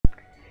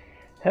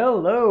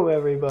Hello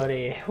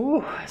everybody.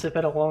 Whew, it's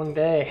been a long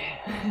day.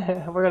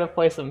 We're gonna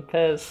play some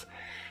PES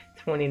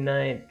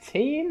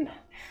 2019.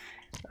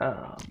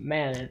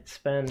 Man, it's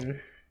been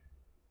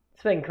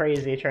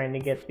crazy trying to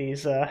get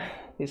these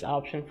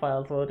option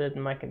files loaded,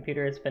 and my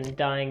computer has been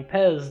dying.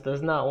 PES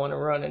does not want to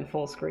run in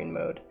full screen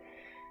mode.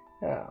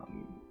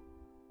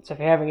 So if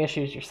you're having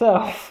issues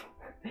yourself,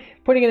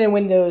 putting it in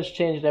Windows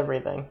changed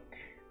everything.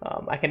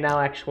 I can now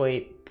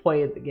actually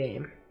play the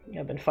game.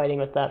 I've been fighting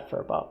with that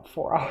for about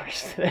 4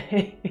 hours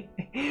today.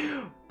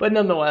 But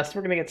nonetheless,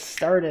 we're going to get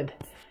started.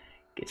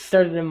 Get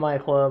started in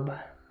MyClub.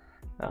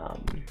 We're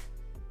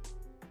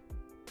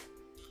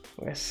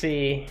going to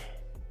see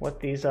what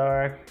these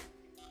are.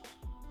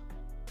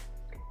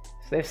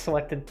 So they've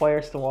selected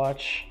players to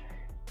watch.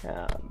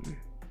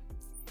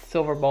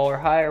 Silver ball or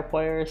higher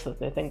players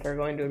that they think are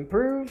going to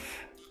improve.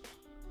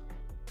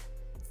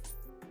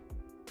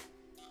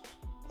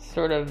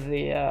 Sort of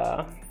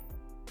the...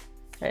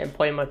 I didn't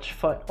play much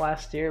FUT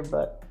last year,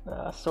 but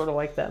sort of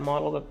like that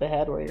model that they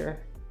had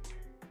where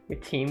your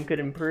team could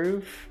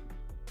improve.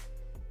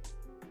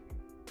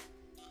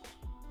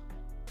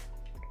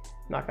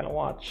 Not gonna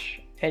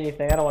watch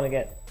anything. I don't want to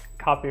get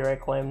copyright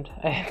claimed.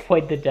 I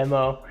played the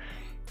demo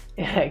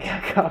and I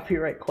got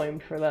copyright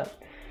claimed for that.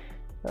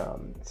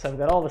 So I've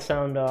got all the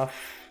sound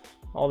off,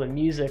 all the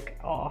music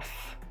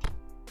off.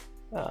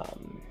 But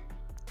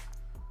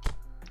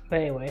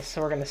anyway,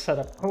 so we're gonna set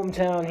up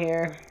hometown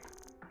here.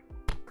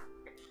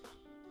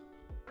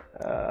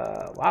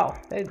 Wow,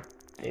 they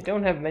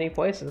don't have many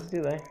places,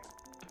 do they?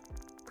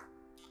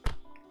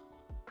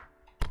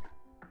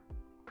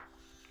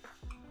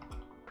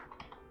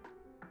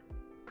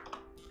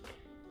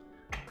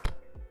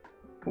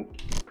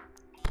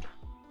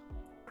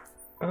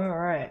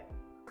 Alright.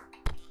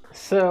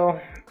 So,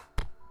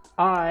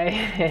 I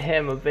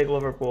am a big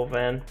Liverpool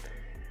fan.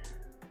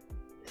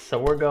 So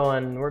we're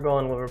going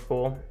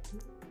Liverpool.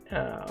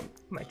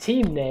 My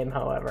team name,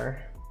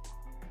 however,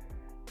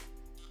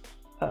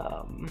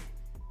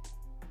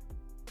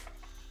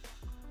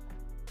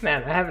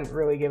 man, I haven't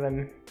really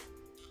given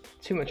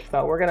too much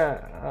thought. We're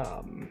gonna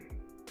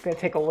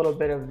take a little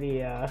bit of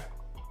the I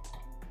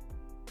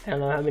don't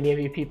know how many of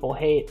you people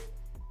hate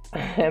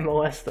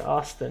MLS to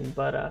Austin,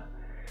 but I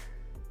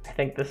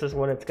think this is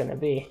what it's gonna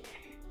be.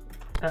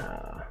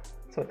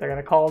 That's what they're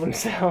gonna call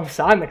themselves.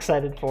 So I'm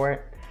excited for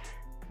it.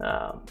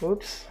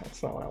 Oops,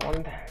 that's not what I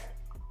wanted.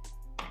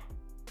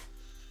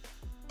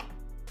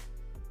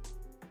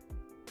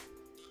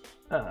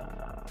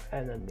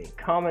 And then the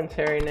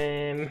commentary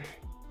name.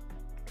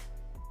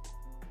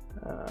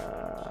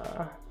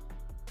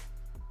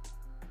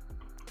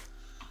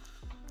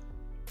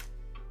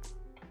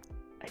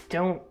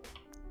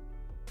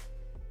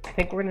 I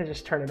think we're gonna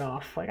just turn it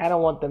off. Like, I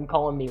don't want them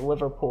calling me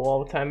Liverpool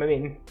all the time. I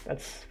mean,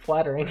 that's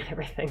flattering and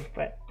everything,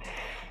 but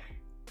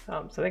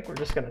so I think we're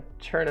just gonna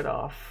turn it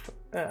off.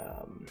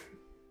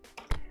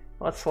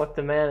 Let's select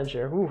the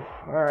manager. Ooh,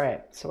 all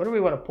right. So what do we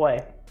want to play?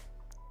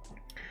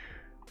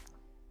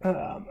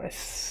 I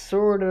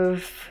sort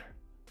of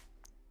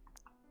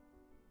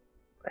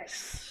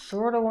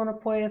want to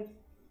play a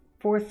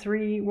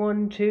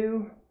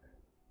 4-3-1-2.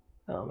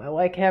 I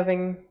like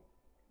having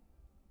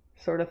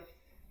sort of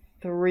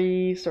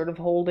three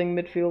holding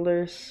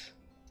midfielders,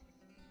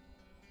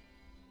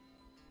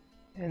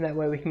 and that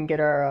way we can get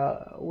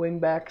our wing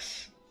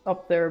backs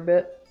up there a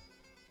bit.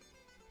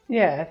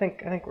 Yeah, I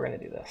think we're gonna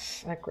do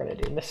this. I think we're gonna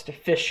do Mr.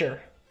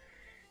 Fischer.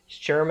 He's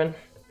German.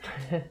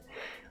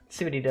 Let's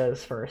see what he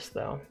does first,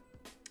 though.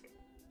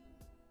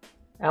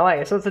 I like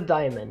it. So it's a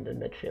diamond in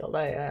midfield.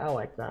 I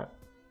like that.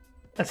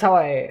 That's how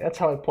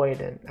I played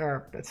it.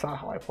 Or that's not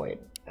how I played.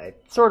 I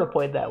sort of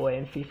played that way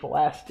in FIFA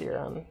last year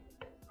on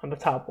the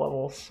top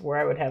levels, where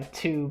I would have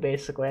two,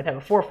 basically. I'd have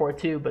a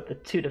 4-4-2, but the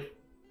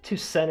two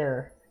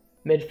center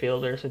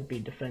midfielders would be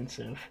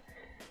defensive.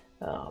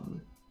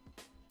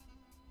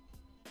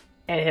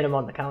 And hit him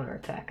on the counter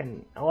attack.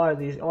 And a lot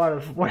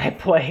of when I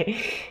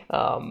play,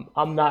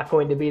 I'm not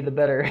going to be the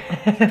better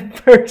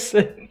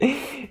person.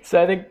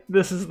 So I think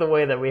this is the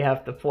way that we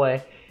have to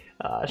play.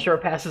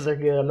 Short passes are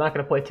good. I'm not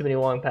going to play too many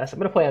long passes. I'm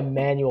going to play on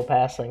manual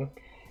passing,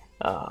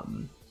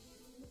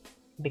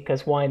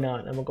 because why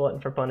not? I'm a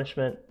glutton for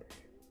punishment.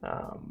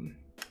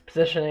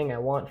 Positioning, I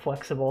want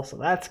flexible, so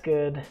that's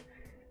good.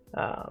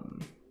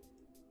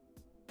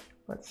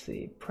 Let's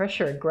see,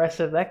 pressure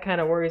aggressive. That kind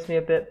of worries me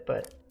a bit,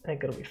 but I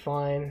think it'll be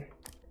fine.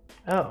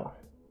 Oh,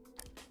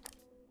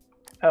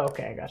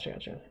 okay, gotcha.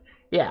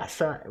 Yeah,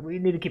 so we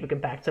need to keep it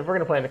compact. So if we're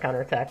going to play on the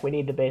counterattack, we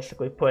need to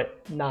basically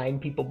put 9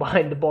 people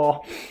behind the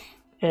ball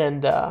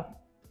and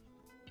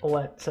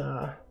let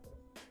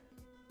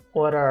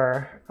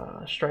our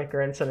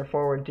striker and center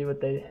forward do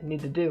what they need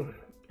to do.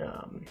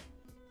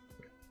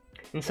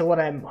 And so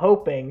what I'm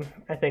hoping,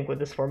 I think, with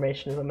this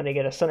formation is I'm going to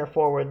get a center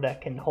forward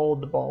that can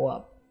hold the ball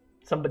up.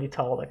 Somebody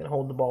tall that can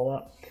hold the ball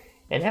up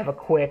and have a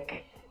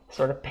quick,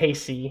 sort of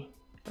pacey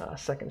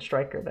second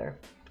striker there.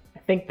 I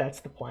think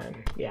that's the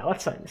plan. Yeah,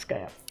 let's sign this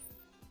guy up.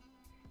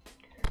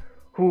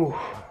 Whew.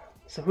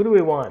 So who do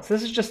we want? So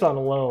this is just on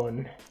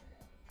loan,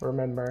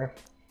 remember.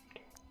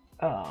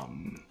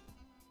 And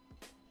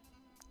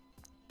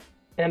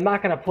I'm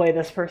not going to play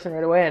this person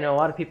right away. I know a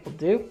lot of people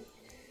do.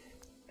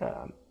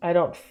 I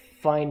don't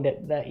find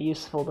it that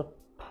useful to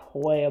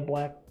play a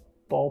black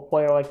ball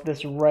player like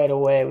this right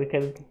away. We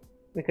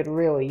could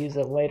really use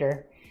it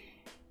later.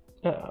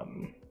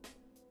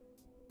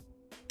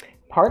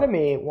 Part of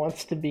me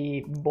wants to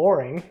be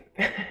boring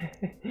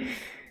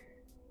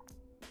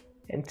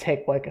and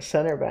take like a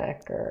center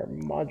back or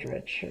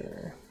Modric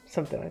or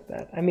something like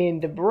that. I mean,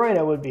 De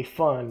Bruyne would be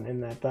fun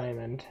in that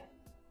diamond.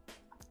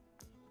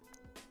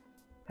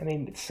 I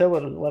mean, so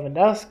would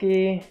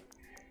Lewandowski,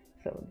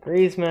 so would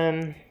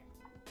Griezmann.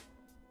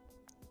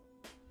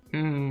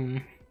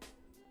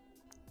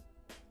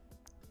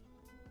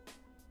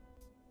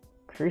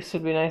 Cruz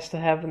would be nice to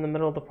have in the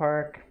middle of the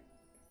park.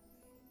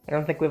 I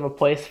don't think we have a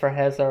place for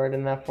Hazard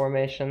in that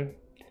formation.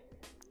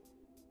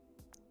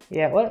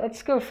 Yeah,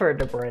 let's go for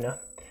De Bruyne.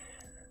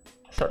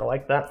 Sort of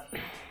like that.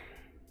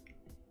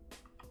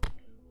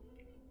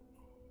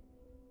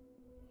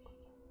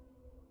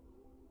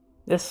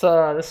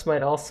 This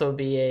might also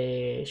be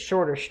a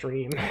shorter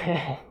stream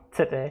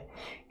today,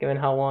 given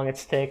how long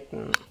it's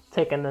taken.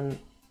 And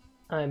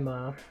I'm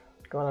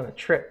going on a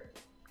trip.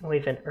 I'm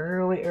leaving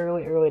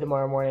early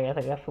tomorrow morning. I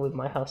think I have to leave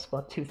my house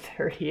about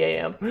 2:30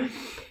 a.m.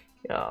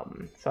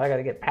 So I got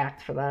to get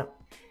packed for that,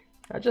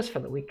 just for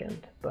the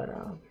weekend. But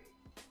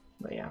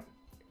yeah,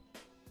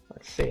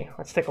 let's see.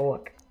 Let's take a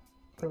look.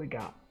 What do we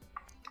got?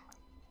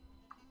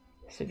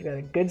 So we've got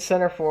a good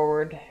center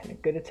forward and a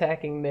good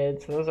attacking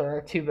mid. So those are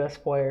our two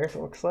best players,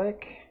 it looks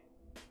like.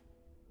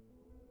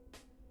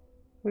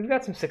 We've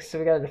got some 60. So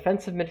we got a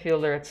defensive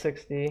midfielder at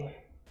 60,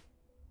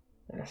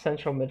 and a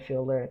central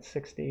midfielder at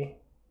 60.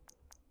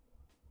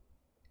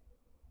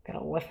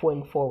 Got a left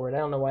wing forward. I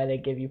don't know why they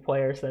give you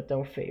players that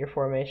don't fit your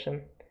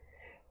formation.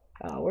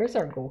 Where's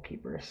our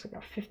goalkeepers? We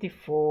got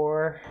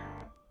 54.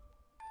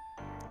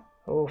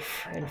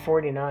 Oof, and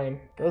 49.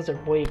 Those are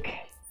bleak.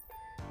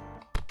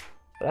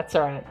 But that's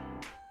alright.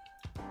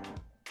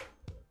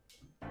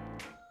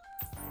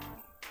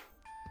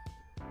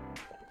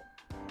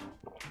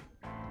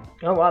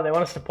 Oh wow, they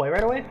want us to play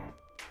right away?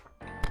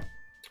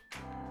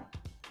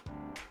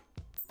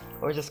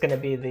 Or is this going to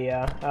be the,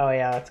 oh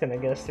yeah, it's going to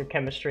get us through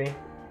chemistry.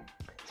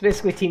 So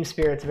basically team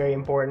spirit's very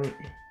important.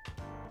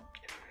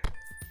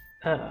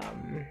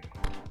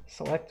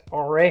 Select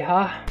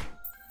Oreja.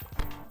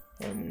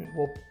 And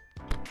we'll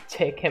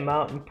take him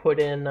out and put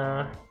in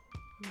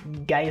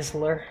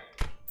Geisler.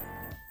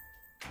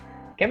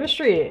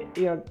 Chemistry,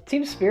 you know,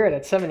 team spirit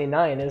at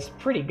 79 is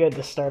pretty good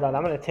to start out.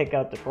 I'm going to take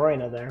out De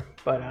Bruyne there,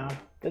 but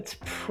that's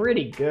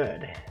pretty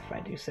good, if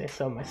I do say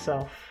so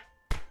myself.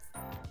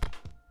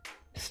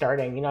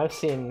 Starting, you know, I've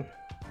seen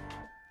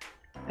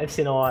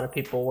a lot of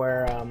people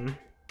where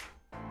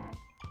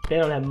they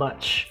don't have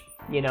much,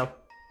 you know,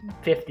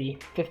 50,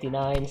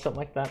 59, something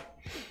like that.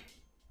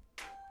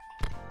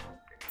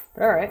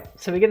 Alright,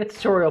 so we get a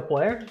tutorial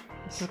player.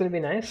 This is going to be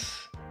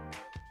nice.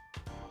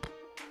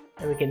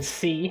 And we can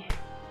see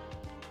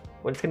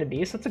what it's going to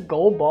be. So it's a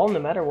gold ball no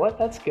matter what.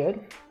 That's good.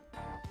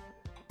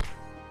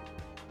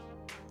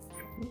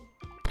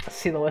 Let's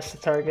see the list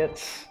of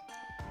targets.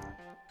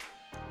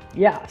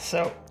 Yeah,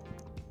 so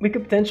we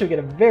could potentially get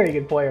a very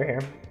good player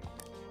here.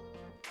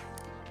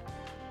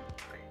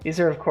 These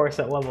are, of course,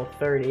 at level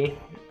 30.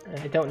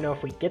 I don't know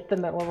if we get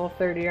them at level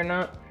 30 or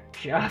not.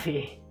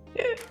 Xavi.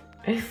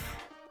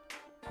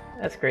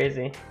 That's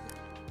crazy.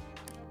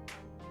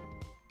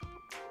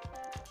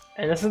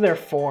 And this is their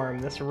form,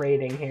 this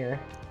rating here.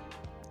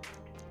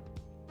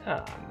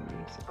 So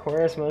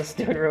Quaresma's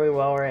doing really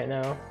well right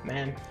now.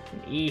 Man,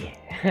 E.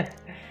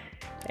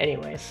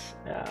 Anyways,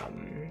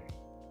 and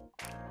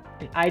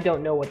I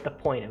don't know what the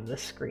point of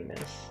this screen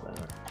is.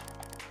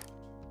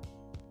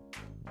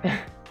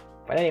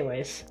 But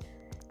anyways,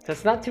 so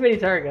it's not too many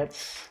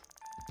targets.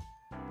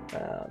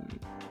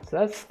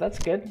 So that's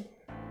good.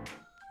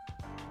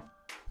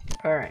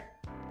 All right.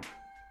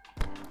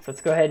 So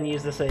let's go ahead and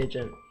use this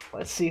agent.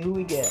 Let's see who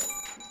we get.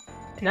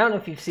 And I don't know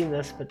if you've seen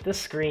this, but this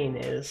screen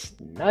is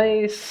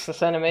nice.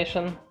 This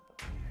animation.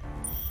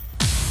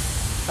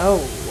 Oh,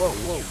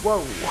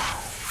 whoa.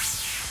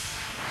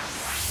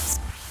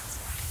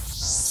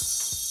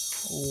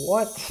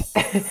 What?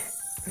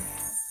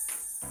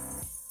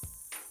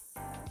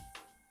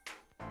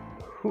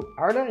 Who,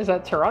 Arda? Is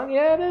that Tehran?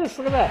 Yeah, it is.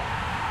 Look at that.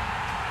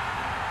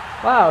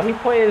 Wow, he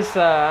plays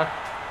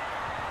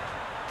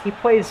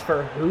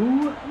for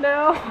who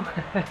now?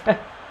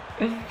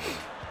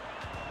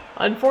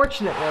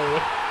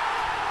 Unfortunately.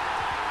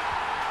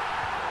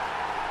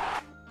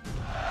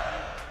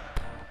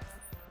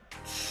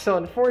 So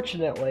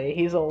unfortunately,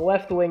 he's a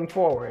left wing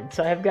forward,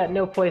 so I've got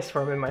no place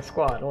for him in my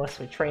squad unless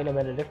we train him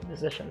at a different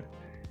position.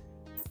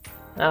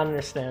 I don't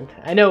understand.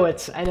 I know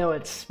it's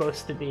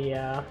supposed to be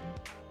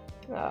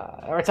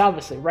or it's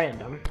obviously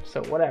random,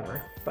 so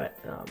whatever. But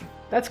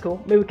that's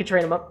cool. Maybe we could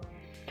train him up.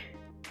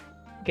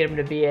 Get him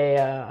to be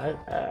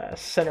a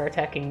center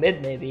attacking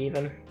mid, maybe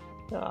even.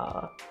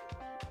 Or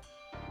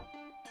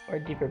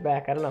deeper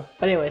back, I don't know.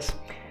 But anyways,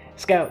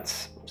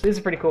 scouts. So these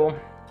are pretty cool.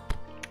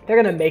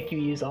 They're gonna make you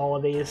use all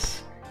of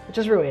these, which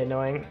is really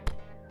annoying.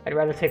 I'd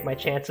rather take my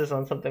chances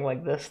on something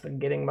like this than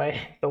getting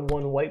the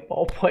one white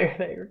ball player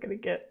that you're gonna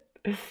get.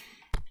 But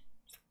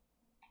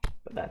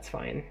that's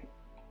fine.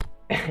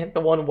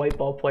 The one white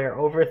ball player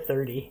over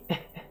 30.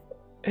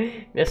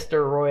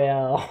 Mr.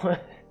 Royale.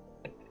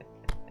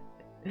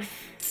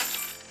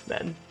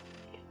 Man,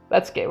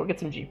 that's okay. We'll get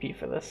some GP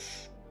for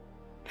this.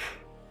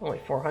 Only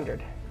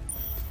 400.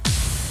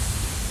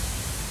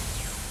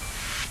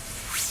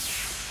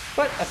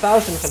 But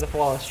 1,000 for the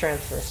flawless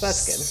transfer, so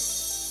that's good.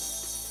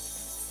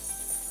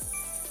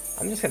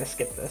 I'm just gonna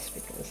skip this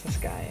because this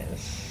guy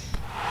is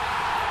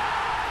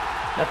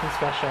nothing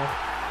special.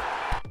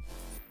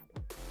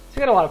 So we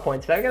got a lot of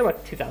points back. I got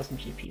about 2,000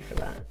 GP for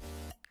that.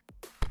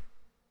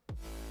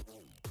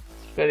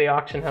 Let's go to the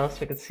auction house.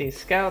 We can see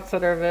scouts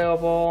that are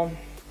available.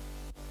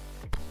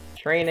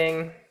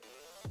 Training.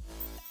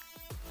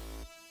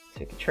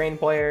 So we can train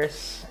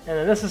players. And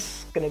then this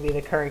is going to be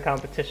the current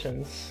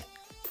competitions.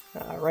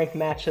 Ranked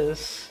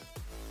matches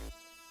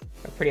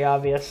are pretty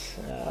obvious.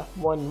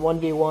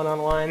 1v1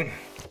 online.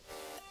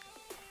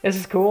 This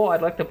is cool.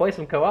 I'd like to play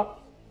some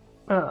co-op.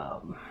 I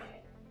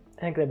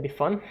think that'd be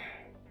fun,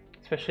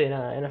 especially in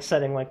a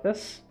setting like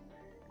this.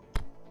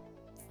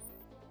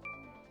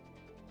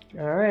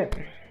 All right.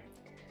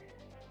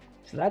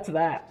 So that's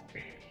that.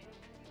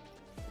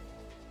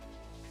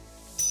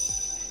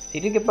 So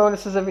you do get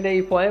bonuses every day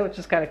you play, which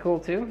is kind of cool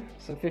too.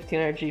 Some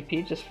 1,500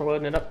 GP just for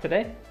loading it up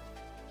today.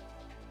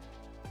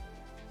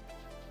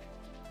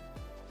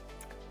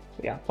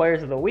 We got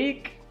players of the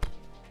week.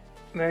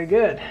 Very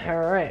good.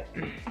 All right.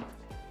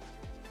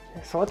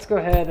 So let's go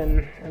ahead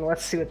and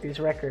let's see what these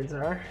records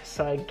are.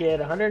 So I get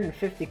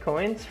 150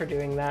 coins for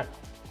doing that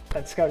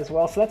scout as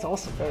well. So that's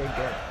also very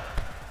good.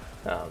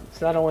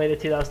 So not only the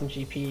 2,000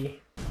 GP,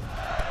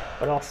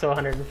 but also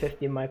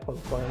 150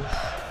 MyClub coins.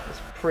 It's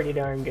pretty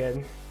darn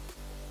good.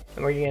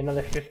 And we're gonna get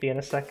another 50 in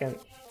a second.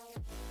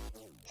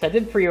 So I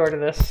did pre-order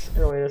this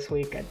earlier this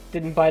week. I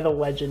didn't buy the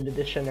Legend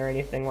Edition or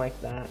anything like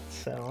that,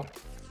 so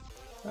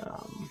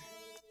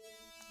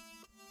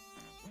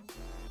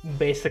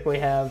basically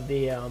have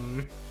the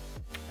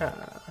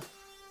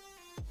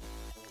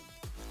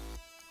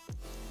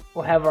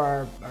we'll have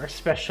our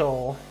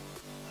special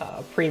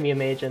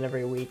premium agent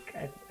every week,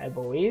 I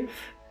believe.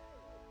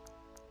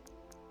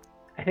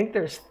 I think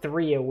there's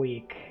 3 a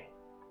week,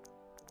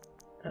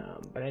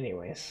 but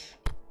anyways.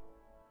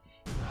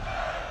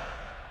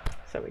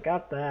 So we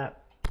got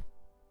that.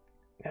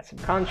 Got some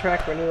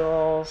contract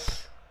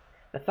renewals.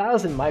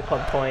 1,000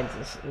 MyClub coins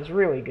is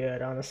really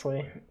good,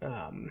 honestly.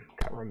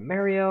 Got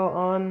Romario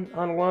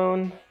on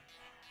loan,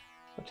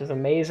 which is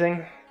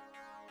amazing.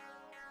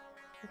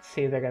 Let's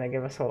see if they're gonna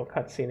give us a little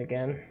cutscene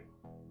again.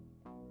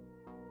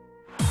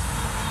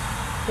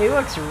 He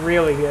looks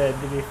really good,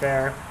 to be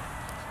fair.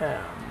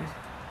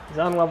 He's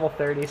on level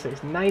 30, so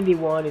he's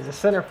 91. He's a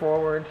center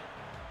forward.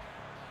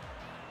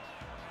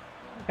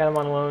 Got him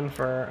on loan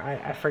for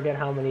I forget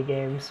how many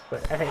games,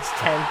 but I think it's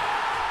 10.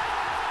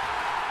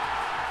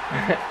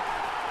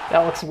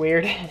 That looks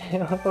weird.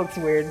 It looks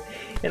weird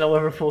in a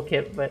Liverpool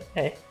kit, but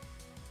hey,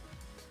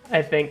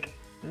 I think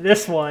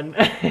this one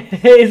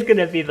is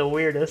gonna be the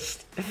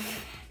weirdest.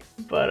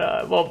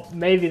 But well,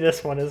 maybe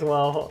this one as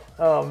well.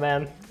 Oh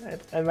man,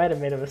 I might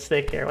have made a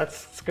mistake here.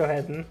 Let's go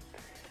ahead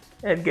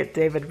and get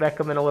David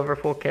Beckham in a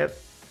Liverpool kit.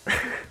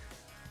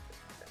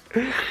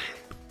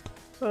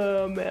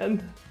 Oh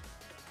man.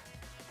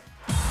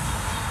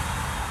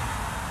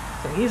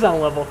 So he's on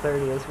level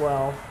 30 as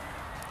well,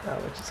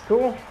 which is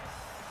cool.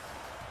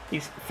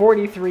 He's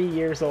 43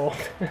 years old.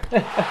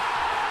 Look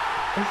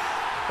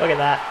at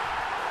that.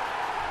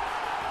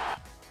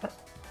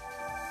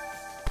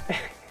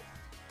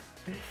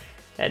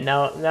 And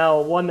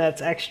now one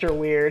that's extra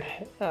weird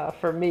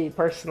for me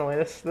personally.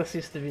 This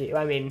used to be.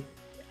 I mean,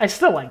 I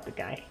still like the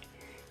guy.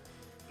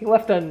 He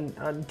left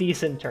on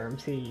decent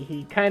terms.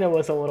 He kind of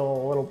was a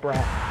little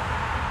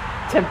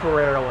brat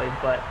temporarily,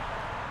 but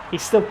he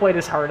still played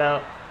his heart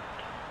out.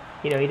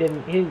 You know, he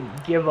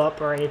didn't give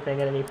up or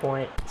anything at any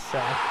point. So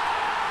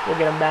we'll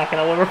get him back in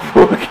a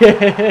Liverpool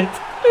kit.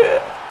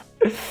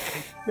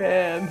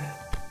 Man,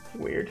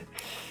 weird.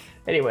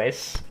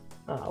 Anyways,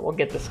 we'll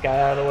get this guy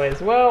out of the way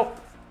as well.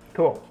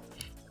 Cool.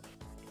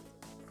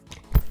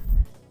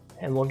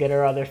 And we'll get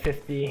our other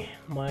 50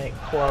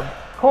 MyClub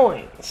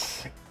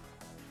coins.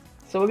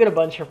 So we'll get a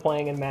bunch for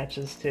playing in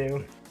matches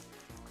too.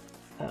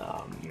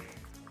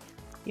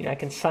 You know, I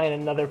can sign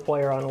another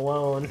player on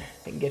loan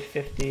and get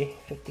 50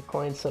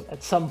 coins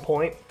at some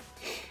point,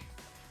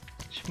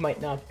 which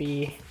might not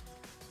be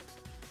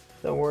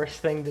the worst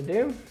thing to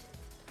do.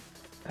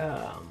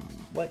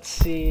 Let's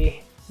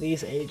see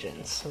these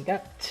agents. We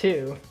got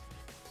 2.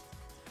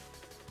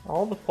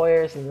 All the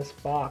players in this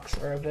box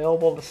are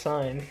available to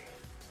sign.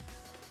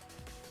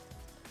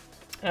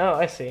 Oh,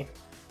 I see.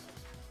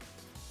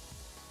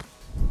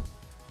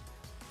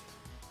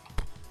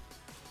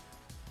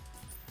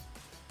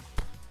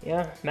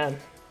 Yeah, man.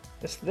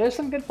 There's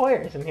some good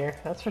players in here,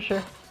 that's for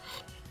sure.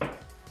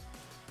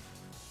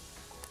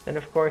 And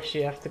of course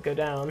you have to go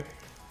down.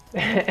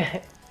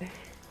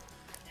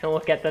 and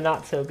look at the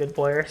not so good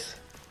players.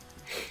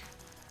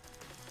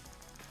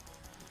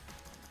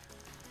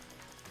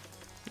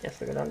 Yes,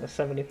 they go down to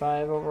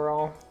 75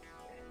 overall.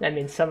 That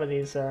means some of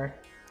these are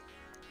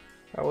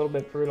a little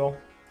bit brutal.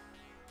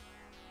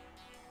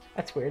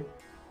 That's weird.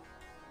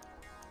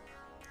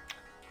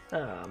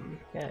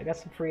 Yeah, I got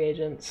some free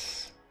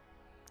agents.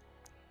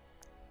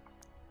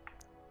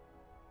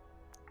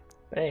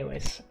 But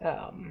anyways,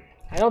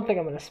 I don't think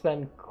I'm going to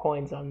spend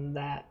coins on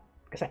that,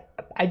 because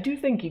I do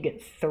think you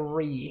get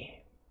 3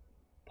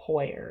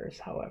 players,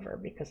 however,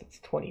 because it's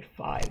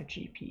 25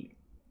 GP.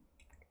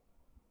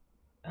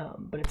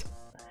 But it's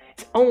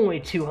only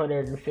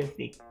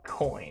 250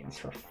 coins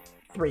for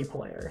 3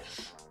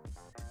 players.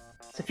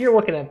 So if you're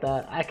looking at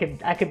that, I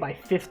could buy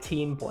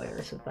 15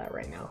 players with that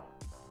right now.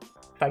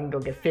 If I can go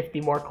get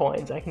 50 more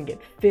coins, I can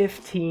get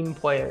 15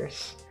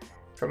 players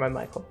for my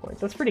MyClub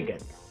coins. That's pretty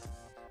good.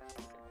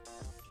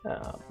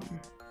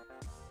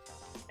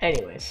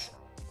 Anyways,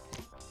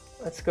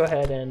 let's go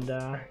ahead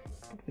and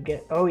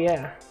get. Oh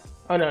yeah.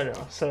 Oh no.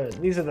 So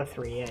these are the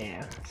 3.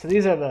 Yeah. So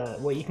these are the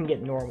what you can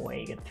get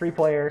normally. You get 3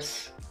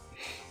 players.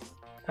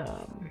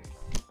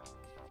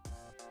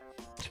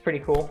 It's pretty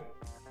cool.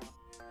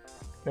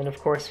 Then of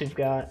course we've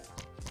got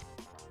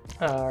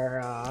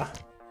our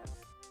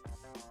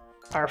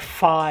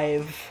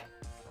 5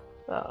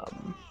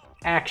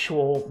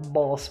 actual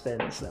ball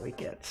spins that we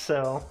get.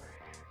 So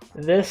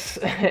this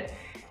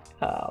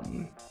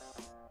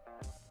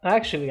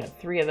actually we got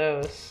 3 of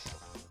those,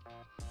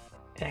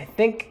 and I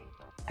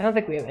don't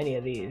think we have any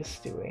of these,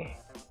 do we?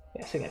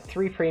 Yeah, so we got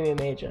 3 premium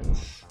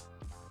agents.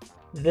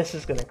 This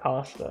is gonna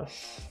cost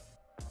us.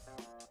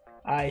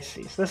 I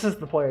see. So this is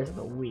the players of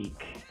the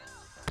week.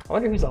 I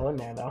wonder who's all in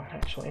there though,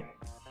 actually.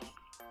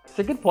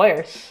 They're good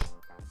players.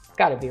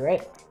 Gotta be,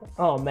 right?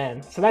 Oh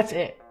man, so that's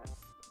it.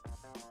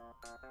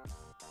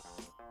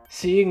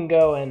 So you can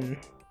go and,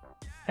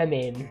 I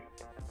mean,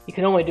 you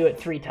can only do it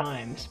 3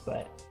 times,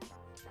 but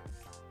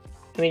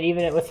I mean,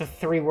 even with the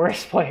 3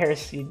 worst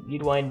players,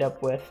 you'd wind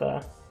up with,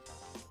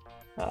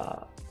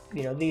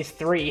 you know, these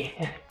 3,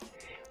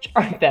 which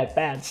aren't that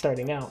bad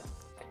starting out,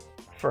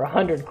 for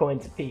 100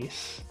 coins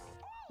apiece.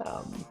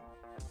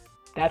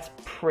 That's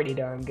pretty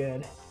darn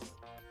good.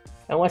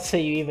 And let's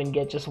say you even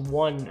get just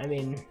 1. I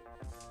mean,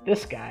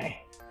 this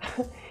guy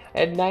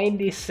at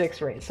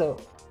 96 rate. So,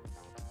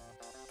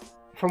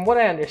 from what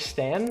I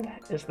understand,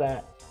 is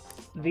that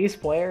these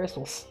players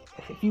will.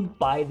 If you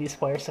buy these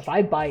players, if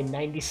I buy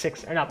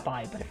 96, or not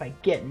buy, but if I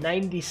get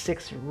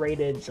 96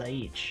 rated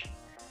each,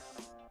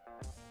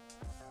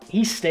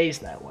 he stays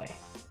that way.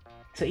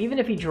 So even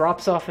if he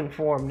drops off in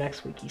form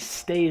next week, he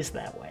stays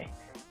that way,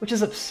 which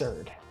is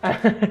absurd.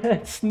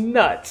 It's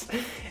nuts.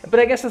 But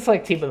I guess it's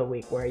like Team of the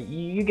Week, where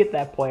you get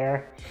that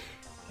player,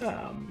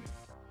 and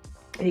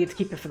you get to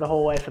keep it for the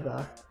whole life of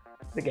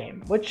the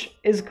game, which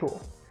is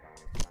cool.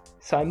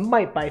 So I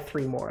might buy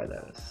 3 more of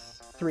those.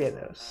 3 of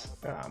those,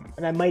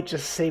 and I might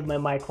just save my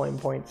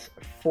MyCoin points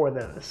for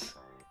those,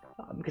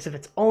 because if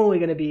it's only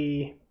going to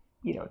be,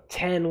 you know,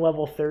 10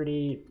 level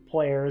 30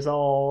 players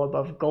all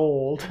above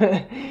gold,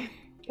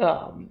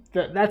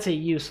 that's a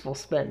useful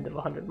spend of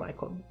 100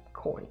 MyClub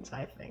coins,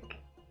 I think.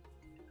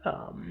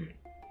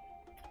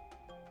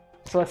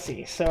 So let's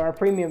see. So our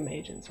premium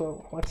agents.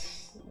 Well,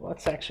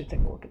 let's actually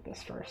take a look at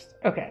this first.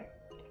 Okay.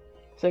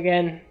 So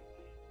again,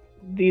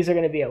 these are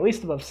going to be at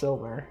least above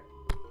silver,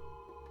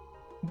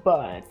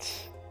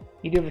 but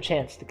you do have a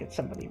chance to get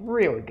somebody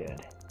really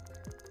good.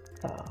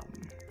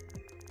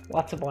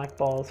 Lots of black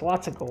balls,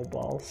 lots of gold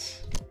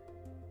balls.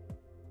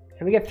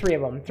 And we get 3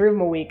 of them. 3 of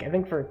them a week, I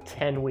think for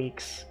 10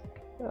 weeks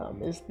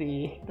is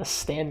the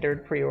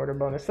standard pre-order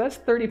bonus. So that's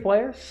 30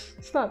 players.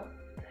 It's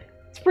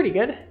pretty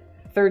good.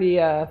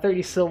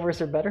 30 silvers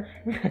or better.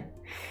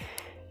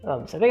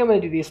 So I think I'm going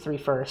to do these 3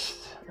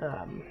 first.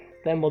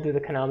 Then we'll do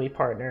the Konami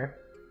partner.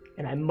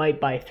 And I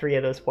might buy 3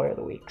 of those player of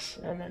the weeks.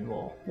 And then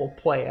we'll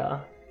play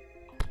a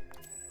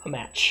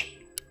match.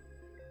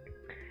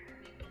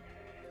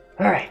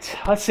 Alright,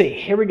 let's see.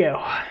 Here we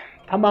go.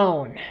 Come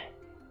on.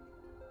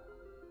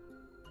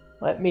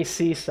 Let me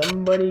see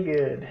somebody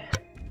good.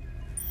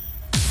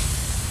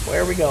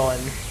 Where are we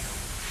going?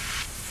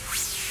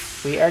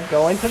 We are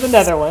going to the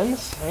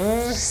Netherlands.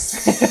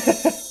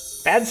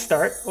 Bad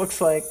start.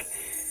 Looks like...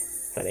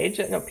 Is that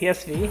agent? No,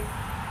 PSV.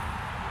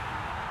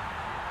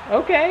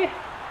 Okay.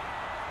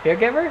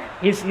 Caregiver?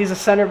 He's a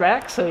center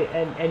back, so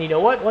and you know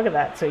what? Look at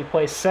that. So he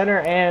plays center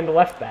and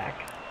left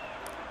back.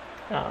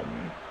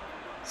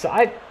 So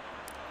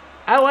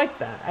I like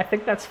that. I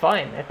think that's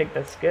fine. I think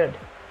that's good.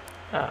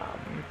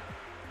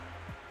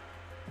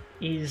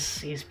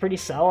 He's pretty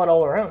solid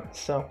all around.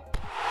 So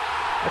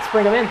let's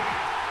bring him in.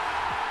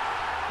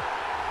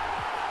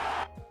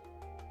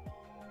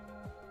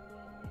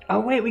 Oh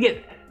wait, we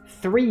get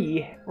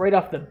 3 right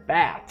off the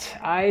bat.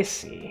 I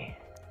see.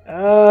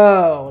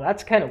 Oh,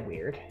 that's kind of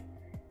weird.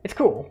 It's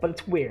cool, but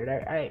it's weird.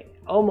 I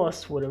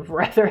almost would have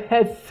rather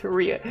had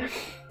 3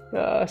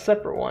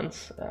 separate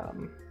ones.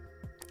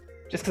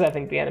 Just because I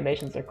think the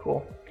animations are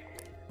cool.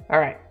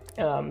 Alright,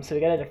 so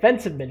we got a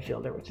defensive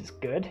midfielder, which is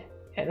good,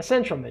 and a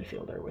central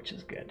midfielder, which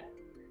is good.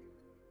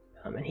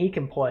 And he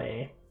can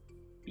play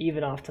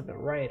even off to the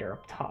right or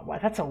up top. Wow,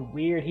 that's a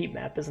weird heat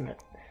map, isn't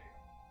it?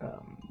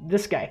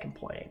 This guy can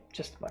play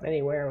just about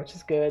anywhere, which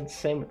is good.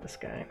 Same with this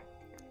guy.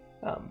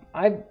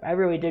 I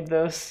really dig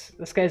those.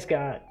 This guy's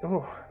got...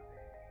 Oh,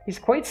 he's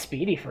quite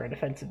speedy for a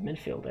defensive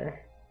midfielder.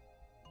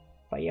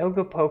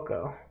 Bayogo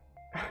Poco.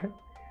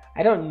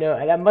 I don't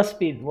know. That must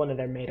be one of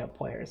their made-up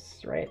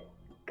players, right?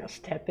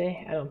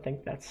 Gustepe? I don't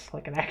think that's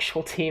like an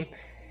actual team.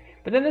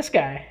 But then this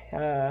guy,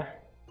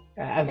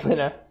 I'm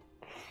gonna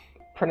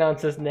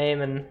pronounce his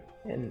name in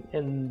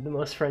the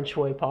most French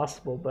way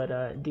possible,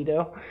 but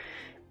Dido,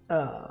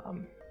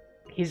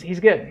 he's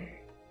good.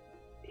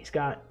 He's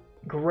got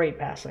great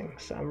passing,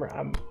 so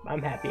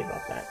I'm happy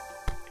about that.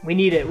 We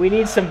need it. We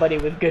need somebody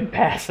with good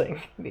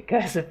passing,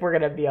 because if we're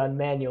gonna be on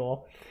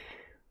manual.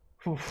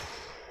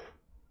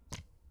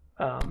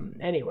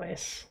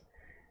 Anyways,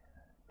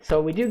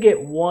 so we do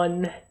get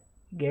one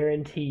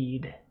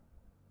guaranteed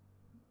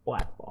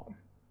black ball,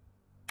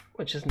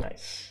 which is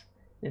nice.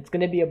 It's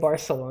going to be a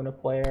Barcelona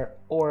player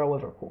or a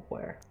Liverpool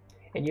player.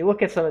 And you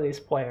look at some of these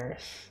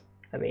players,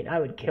 I mean, I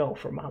would kill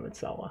for Mohamed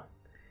Salah.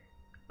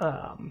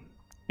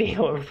 Being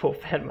a Liverpool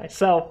fan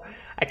myself,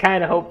 I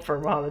kind of hope for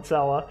Mohamed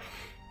Salah.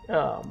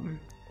 Or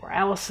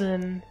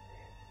Alisson,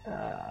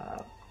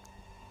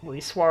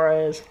 Luis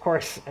Suarez, of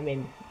course. I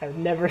mean, I've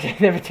never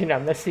tuned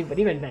out Messi, but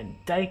even Van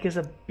Dijk is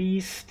a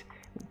beast.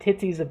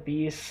 Titi's a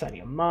beast.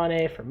 Sadio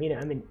Mane,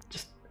 Firmino. I mean,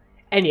 just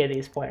any of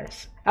these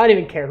players. I don't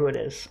even care who it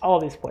is. All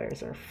of these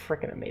players are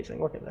freaking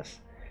amazing. Look at this.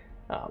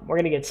 We're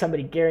gonna get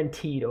somebody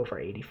guaranteed over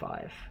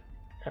 85.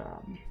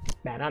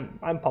 Man,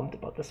 I'm pumped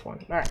about this one.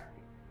 All right,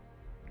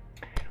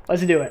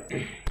 let's do it.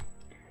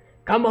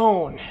 Come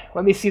on,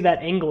 let me see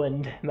that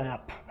England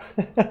map.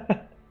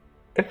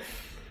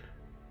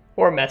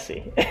 Or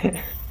Messi.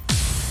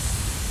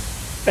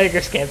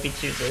 Beggars can't be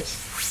choosers.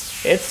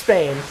 It's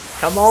Spain.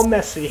 Come on,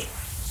 Messi.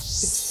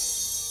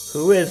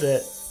 Who is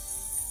it?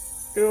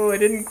 Oh, I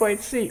didn't quite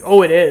see.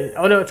 Oh, it is.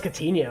 Oh, no, it's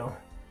Coutinho.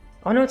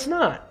 Oh, no, it's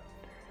not.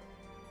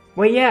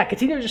 Wait, yeah,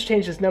 Coutinho just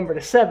changed his number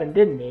to 7,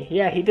 didn't he?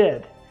 Yeah, he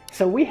did.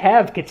 So we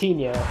have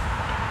Coutinho.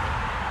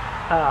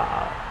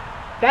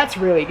 That's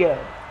really good.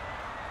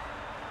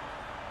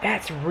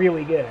 That's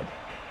really good.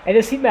 And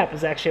his heat map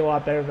is actually a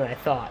lot better than I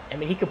thought. I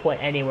mean, he could play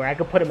anywhere. I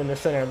could put him in the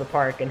center of the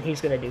park, and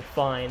he's going to do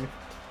fine.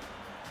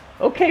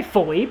 Okay,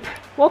 Philippe.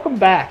 Welcome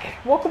back.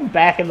 Welcome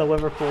back in the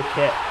Liverpool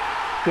kit.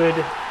 Good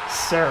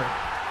sir.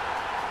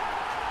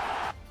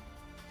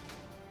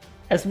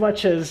 As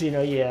much as, you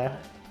know, yeah,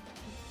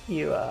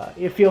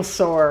 you feel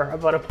sore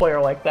about a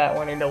player like that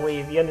wanting to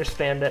leave, you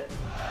understand it.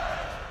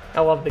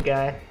 I love the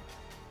guy.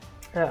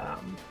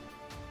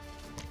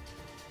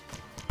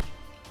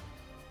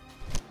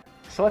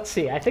 So let's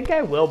see. I think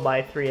I will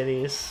buy 3 of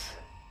these.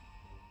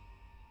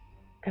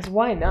 Because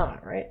why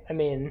not, right? I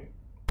mean,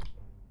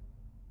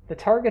 the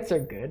targets are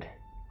good.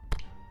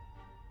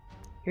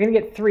 You're going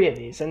to get 3 of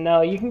these. And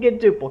no, you can get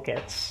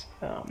duplicates.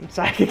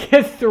 So I could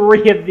get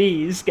 3 of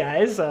these,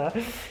 guys.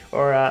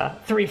 Or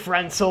 3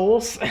 friend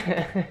souls.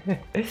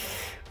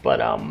 But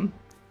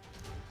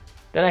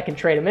then I can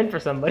trade them in for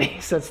somebody.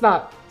 So it's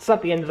not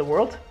the end of the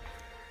world.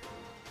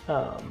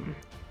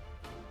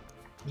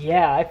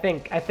 Yeah, I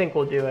think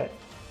we'll do it.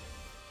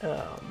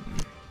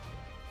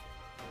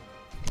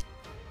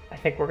 I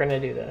think we're gonna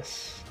do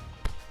this.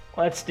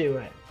 Let's do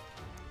it.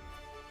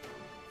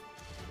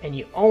 And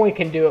you only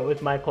can do it with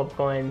MyClub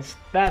coins.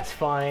 That's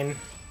fine.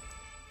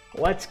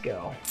 Let's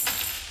go.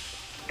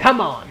 Come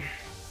on.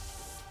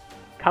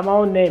 Come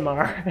on,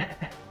 Neymar.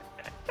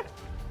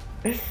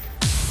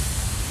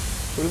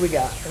 Who do we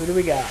got? Who do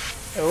we got?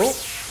 Oh,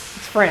 it's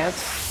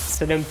France.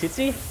 Is it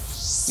Umtiti?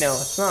 No,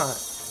 it's not.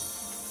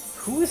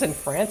 Who is in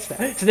France now?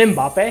 Is it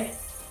Mbappe?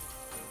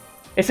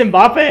 It's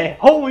Mbappe!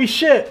 Holy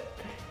shit!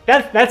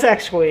 That's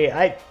actually,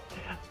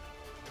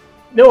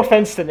 no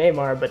offense to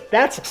Neymar, but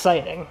that's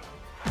exciting.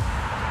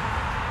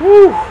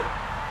 Woo!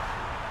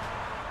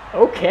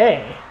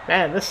 Okay.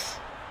 Man,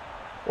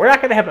 we're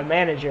not gonna have a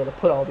manager to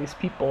put all these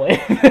people in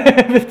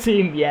the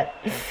team yet.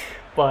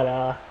 But,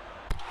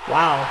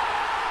 wow.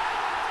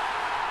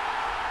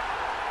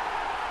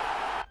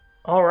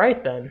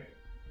 Alright then.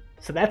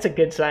 So that's a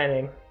good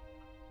signing.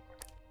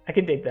 I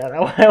can dig that.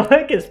 I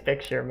like his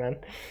picture, man.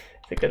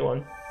 It's a good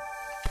one.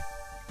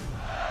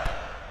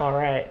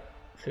 Alright.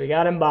 So we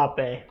got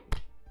Mbappe.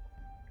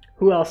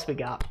 Who else we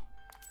got?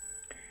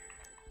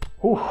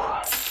 Whew.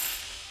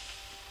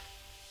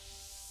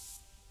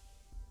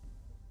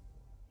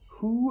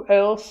 Who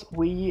else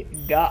we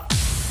got?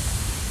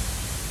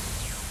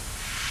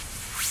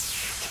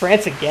 It's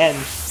France again.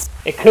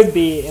 It could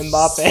be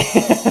Mbappe.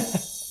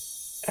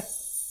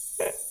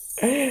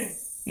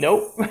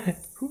 Nope.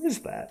 Who is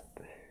that?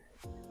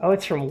 Oh,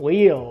 it's from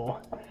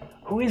Lille.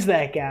 Who is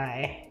that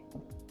guy?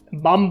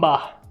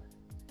 Bamba.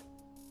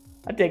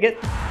 I dig it.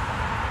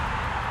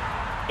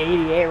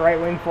 88 right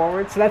wing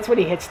forward. So that's when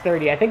he hits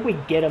 30. I think we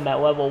get him at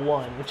level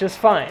 1, which is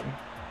fine.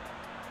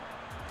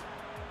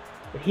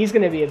 But he's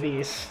going to be a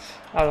beast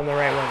out on the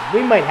right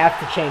wing. We might have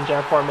to change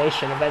our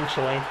formation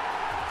eventually.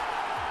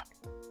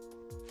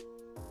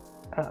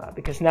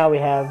 because now we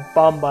have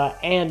Bamba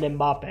and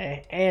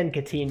Mbappe and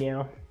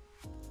Coutinho.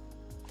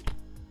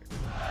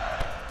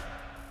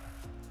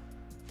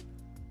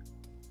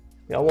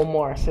 We got one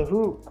more. So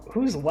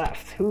who's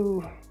left?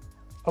 Who?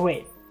 Oh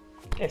wait,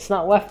 it's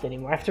not left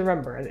anymore. I have to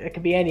remember. It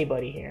could be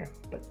anybody here,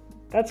 but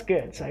that's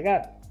good. So I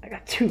got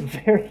two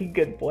very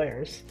good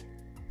players.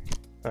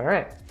 All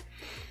right,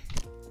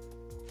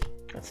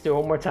 let's do it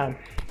one more time.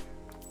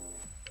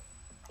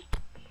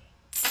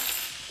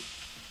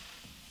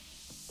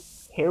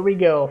 Here we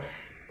go.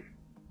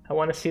 I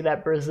want to see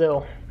that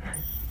Brazil.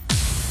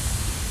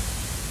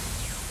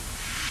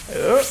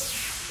 Oh,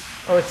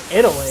 it's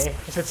Italy.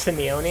 Is it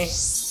Simeone?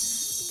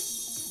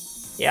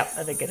 Yep,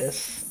 I think it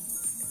is.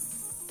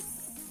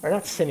 Or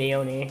not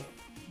Simeone. I'm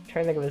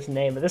trying to think of his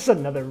name, but this is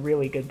another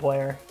really good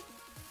player.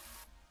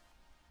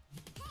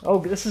 Oh,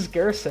 this is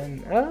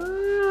Gerson.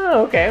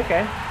 Oh, okay.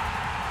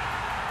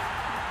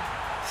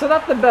 So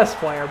not the best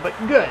player, but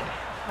good.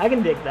 I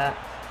can dig that.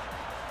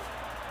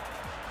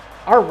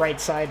 Our right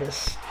side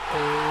is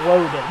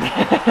loaded.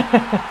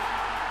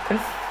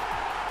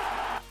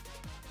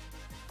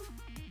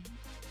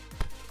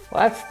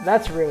 Well,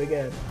 that's really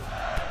good.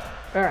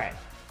 All right.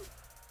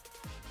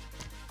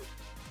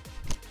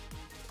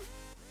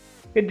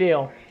 Good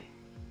deal.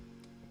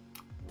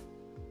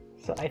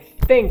 So I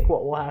think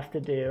what we'll have to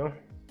do,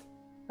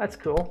 that's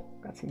cool.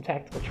 Got some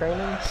tactical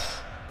trainings.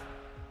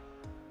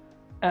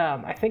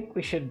 I think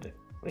we should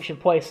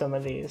play some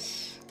of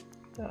these.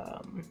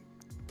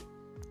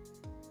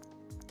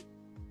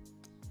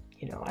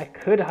 You know, I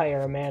could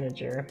hire a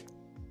manager.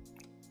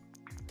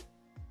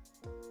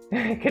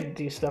 I could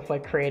do stuff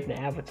like create an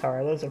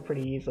avatar. Those are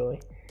pretty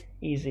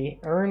easy.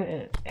 Earn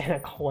an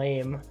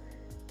acclaim.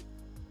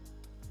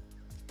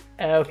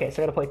 Okay,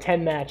 so I gotta play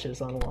 10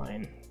 matches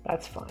online.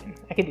 That's fine.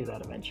 I can do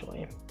that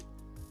eventually.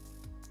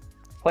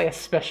 Play a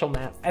special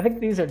map. I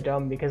think these are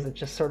dumb because it's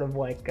just sort of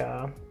like,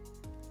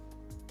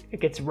 it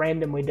gets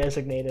randomly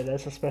designated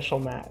as a special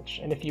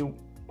match. And if you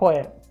play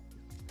it,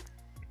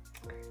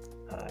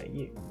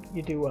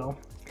 you do well.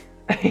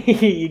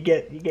 you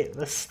get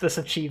this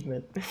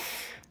achievement.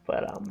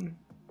 But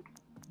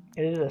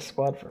it is a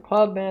squad for a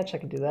cloud match. I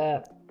can do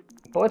that.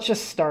 But let's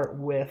just start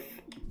with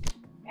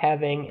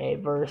having a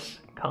verse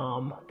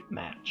com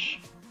match.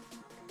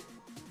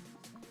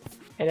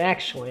 And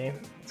actually,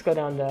 let's go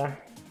down to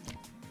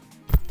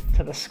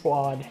the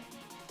squad.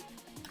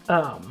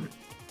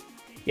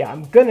 Yeah,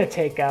 I'm gonna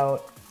take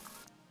out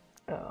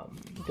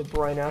De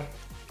Bruyne.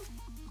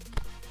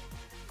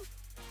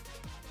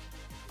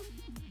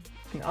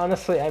 And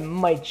honestly, I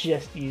might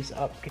just use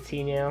up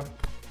Coutinho.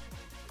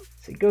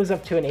 So he goes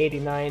up to an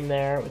 89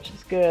 there, which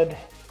is good.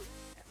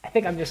 I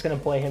think I'm just going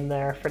to play him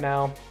there for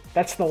now.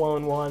 That's the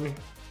lone one.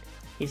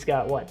 He's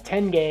got, what,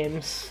 10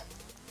 games.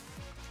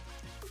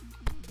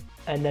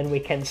 And then we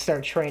can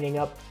start training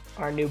up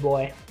our new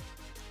boy.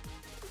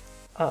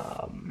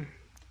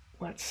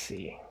 Let's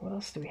see. What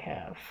else do we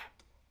have?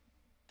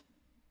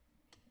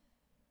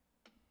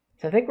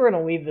 So I think we're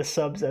going to leave the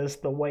subs as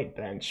the white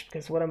bench,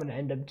 because what I'm going to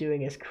end up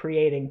doing is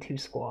creating 2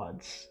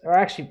 squads, or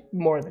actually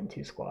more than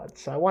 2 squads.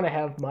 So I want to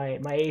have my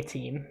A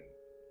team,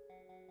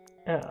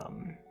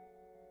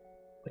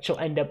 which will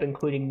end up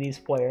including these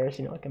players,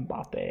 you know, like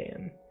Mbappe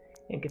and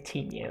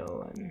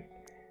Coutinho and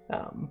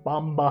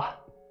Bamba,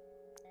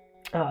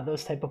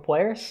 those type of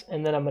players.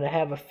 And then I'm going to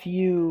have a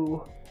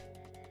few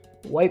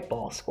white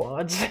ball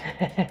squads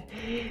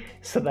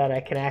so that I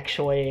can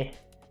actually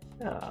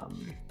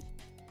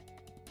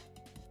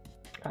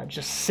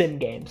just sim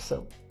games,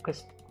 so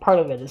because part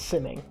of it is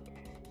simming.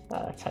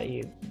 That's how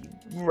you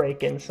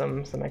rake in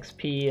some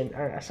XP and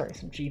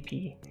some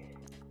GP.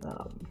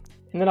 And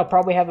then I'll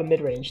probably have a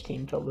mid-range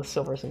team filled with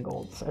silvers and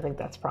golds. I think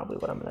that's probably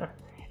what I'm gonna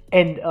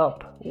end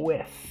up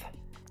with.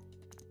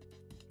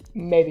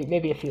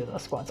 Maybe a few of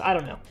those squads. I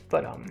don't know,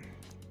 but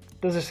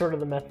those are sort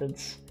of the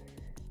methods.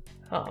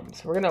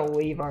 So we're gonna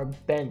leave our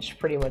bench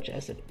pretty much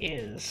as it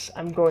is.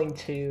 I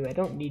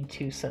don't need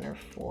 2 center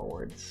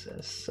forwards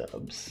as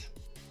subs.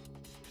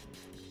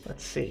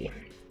 Let's see.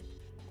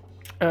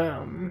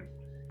 So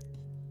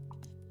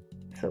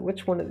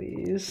which one of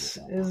these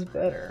is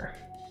better?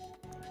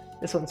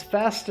 This one's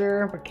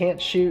faster, but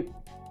can't shoot.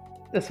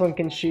 This one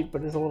can shoot,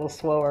 but is a little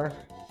slower.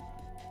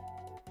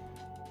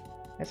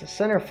 As a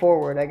center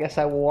forward, I guess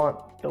I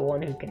want the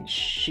one who can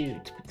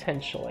shoot,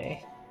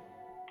 potentially.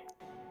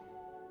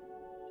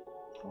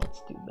 So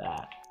let's do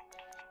that.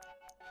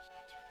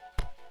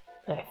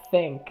 I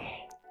think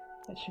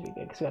that should be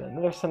good, because we got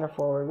another center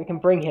forward. We can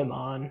bring him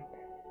on.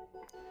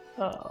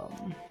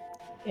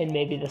 In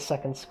maybe the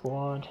second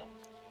squad.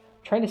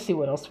 I'm trying to see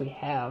what else we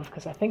have,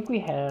 because I think we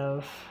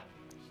have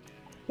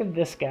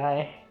this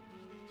guy.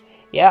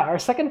 Yeah, our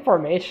second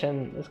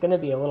formation is going to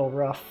be a little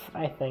rough,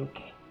 I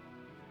think.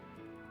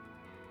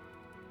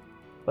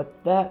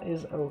 But that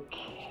is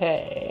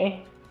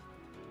okay.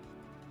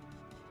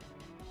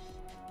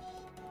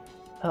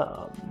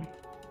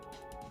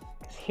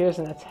 Here's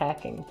an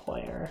attacking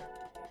player.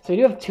 So we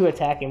do have 2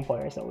 attacking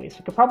players at least.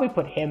 We could probably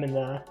put him in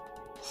the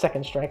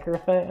second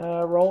striker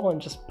role and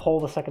just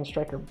pull the second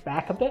striker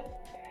back a bit.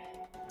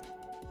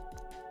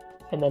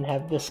 and then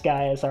have this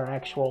guy as our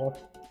actual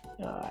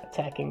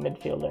attacking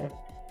midfielder.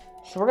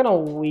 So we're gonna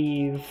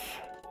leave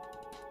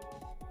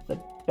the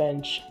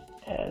bench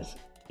as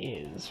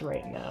is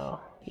right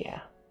now. Yeah.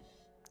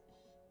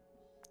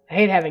 I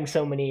hate having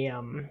so many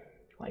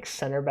like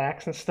center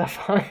backs and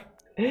stuff on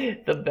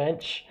the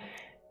bench,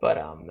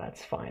 but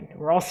that's fine.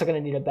 We're also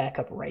gonna need a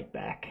backup right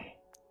back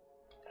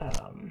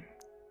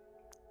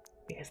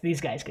because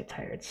these guys get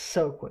tired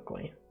so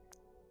quickly.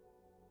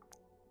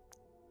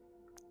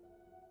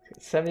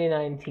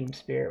 79 team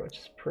spirit, which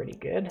is pretty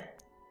good.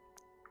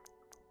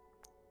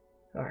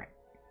 All right,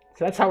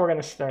 so that's how we're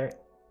gonna start.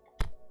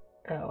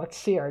 Let's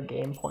see our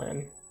game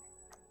plan.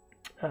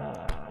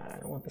 I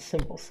want the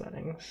simple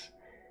settings.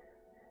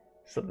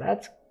 So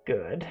that's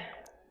good.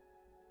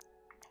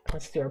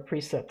 Let's do our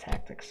preset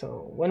tactics.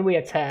 So when we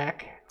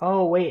attack,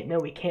 oh wait, no,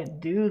 we can't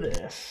do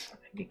this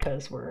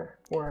because we're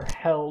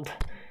held.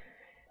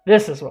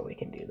 This is what we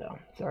can do though.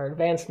 So our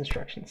advanced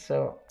instructions.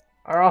 So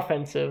our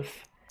offensive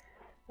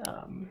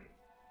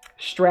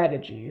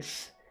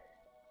strategies.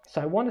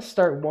 So I want to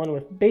start one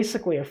with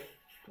basically a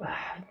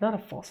not a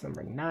false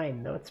number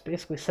 9 though. It's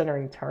basically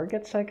centering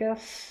targets, I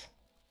guess.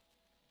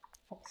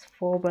 False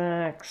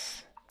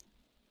fullbacks.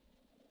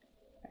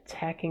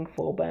 Attacking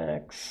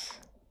fullbacks.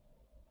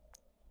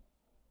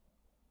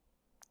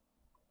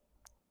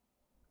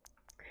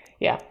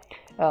 Yeah,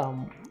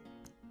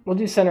 we'll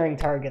do centering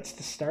targets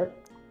to start.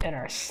 And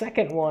our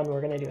second one,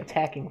 we're going to do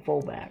attacking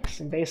fullbacks.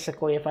 And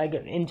basically, if I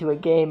get into a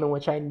game in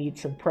which I need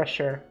some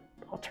pressure,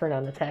 I'll turn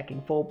on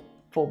attacking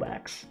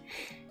fullbacks.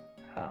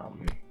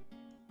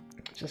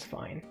 Just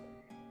fine.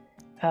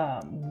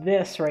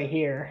 This right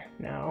here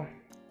now,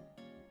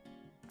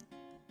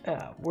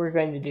 we're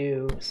going to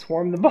do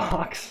swarm the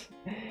box.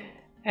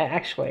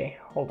 Actually,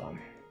 hold on.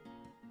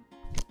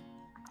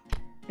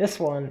 This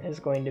one is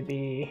going to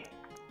be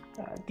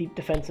deep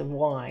defensive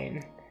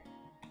line.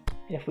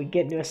 And if we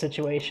get into a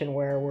situation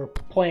where we're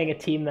playing a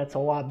team that's a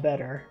lot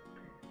better,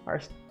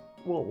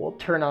 we'll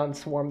turn on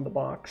swarm the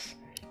box.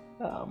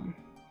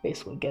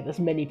 Basically get as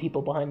many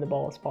people behind the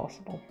ball as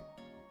possible.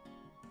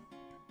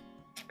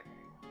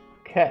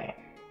 Okay.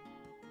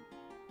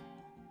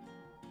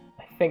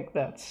 I think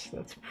that's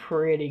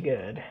pretty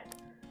good.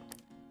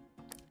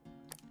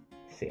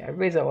 Let's see,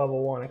 everybody's at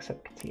level 1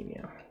 except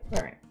Coutinho.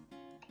 Alright.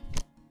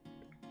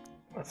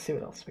 Let's see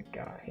what else we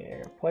got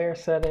here. Player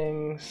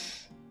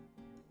settings.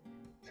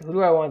 So who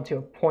do I want to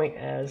appoint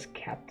as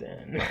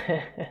captain?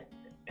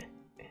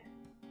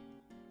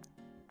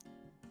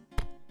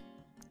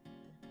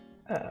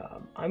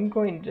 I'm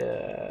going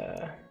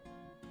to...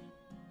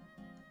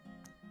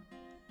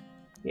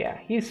 Yeah,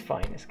 he's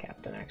fine as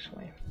captain,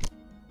 actually.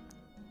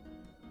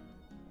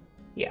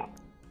 Yeah.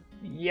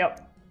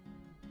 Yep.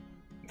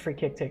 Free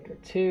kick taker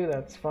 2,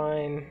 that's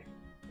fine.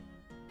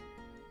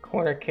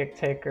 Corner kick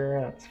taker,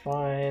 that's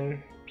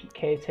fine.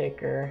 PK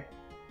taker.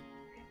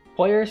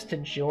 Players to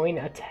join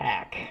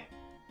attack.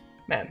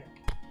 Man.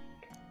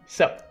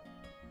 So,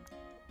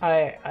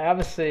 I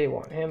obviously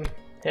want him,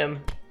 and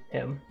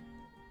him.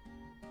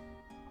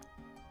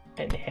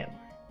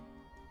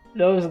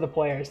 Those are the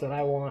players that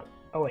I want.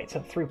 Oh wait,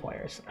 so 3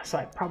 players. So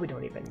I probably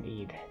don't even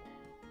need.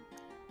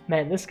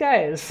 Man, this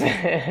guy is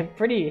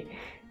pretty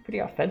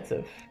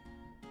offensive.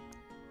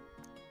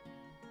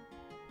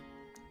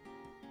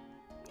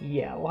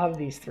 Yeah, we'll have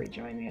these 3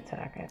 join the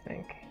attack, I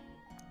think.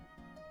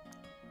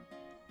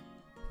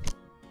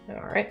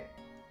 Alright.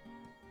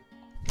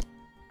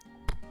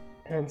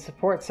 And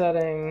support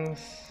settings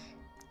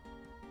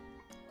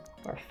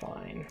are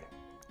fine.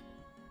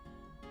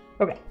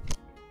 Okay.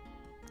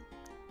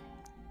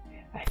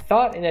 I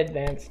thought in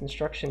advanced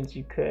instructions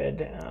you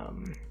could...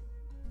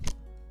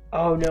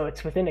 Oh no,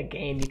 it's within a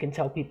game. You can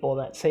tell people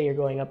that, say you're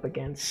going up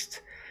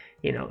against,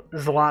 you know,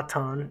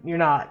 Zlatan. You're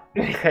not,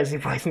 because he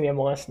plays in the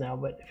MLS now,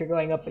 but if you're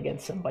going up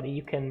against somebody,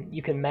 you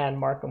can man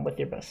mark them with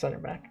your best center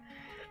back.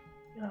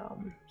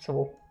 So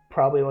we'll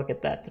probably look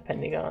at that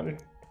depending on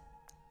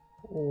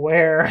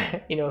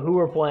where, you know, who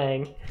we're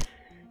playing.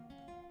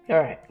 All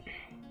right.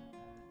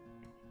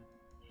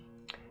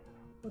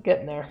 We're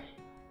getting there.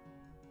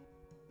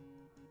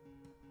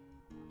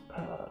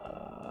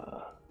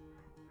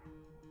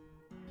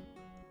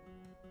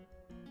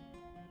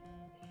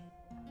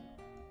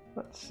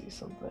 Let's see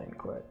something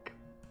quick.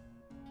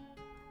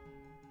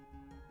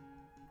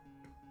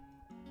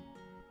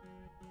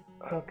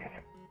 Okay.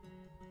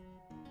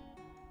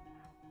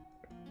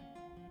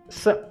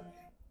 So,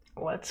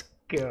 let's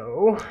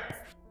go.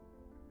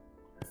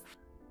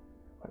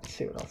 Let's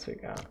see what else we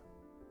got.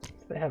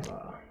 So they have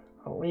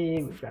a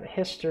league, we've got a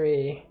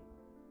history.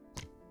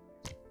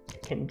 We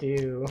can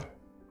do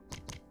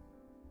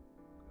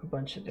a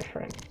bunch of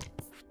different,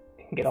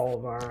 we can get all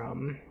of our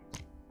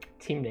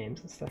team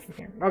names and stuff in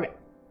here. Okay.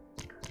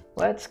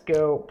 Let's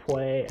go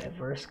play a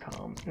verse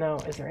com. Now,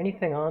 is there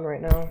anything on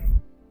right now?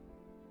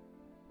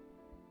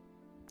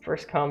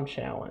 Verse com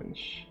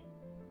challenge.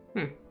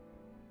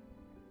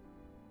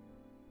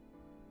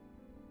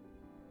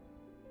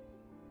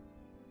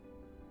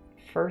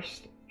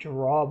 First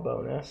draw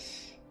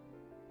bonus.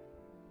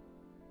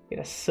 Get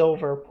a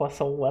silver plus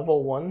a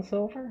level 1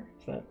 silver?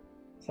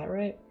 Is that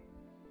right?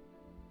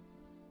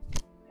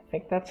 I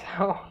think that's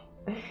how...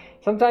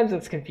 Sometimes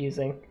it's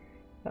confusing.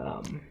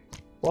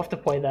 We'll have to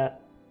play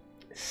that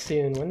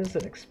soon. When does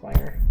it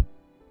expire?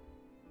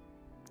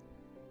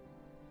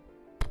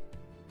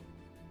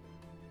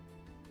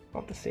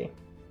 We'll have to see.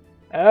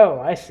 Oh,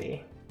 I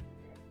see.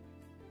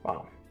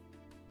 Wow.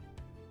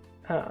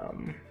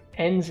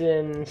 Ends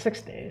in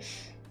 6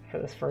 days for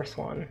this first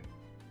one.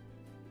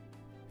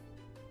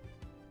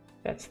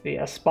 That's the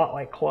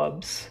Spotlight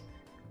Clubs.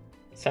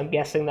 So I'm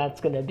guessing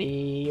that's going to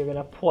be, you're going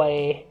to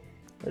play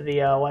the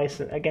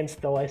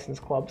against the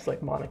licensed clubs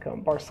like Monaco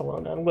and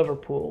Barcelona and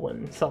Liverpool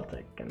and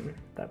Celtic and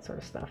that sort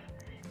of stuff.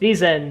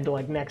 These end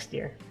like next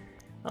year,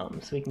 so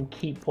we can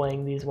keep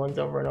playing these ones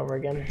over and over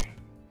again.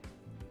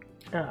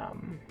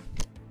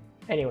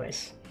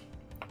 Anyways,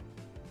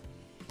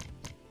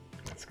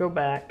 let's go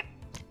back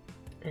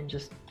and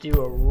just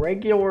do a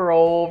regular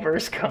old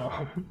verse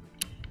com.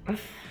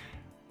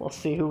 We'll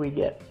see who we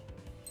get.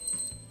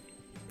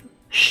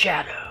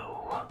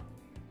 Shadow.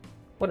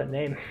 What a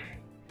name.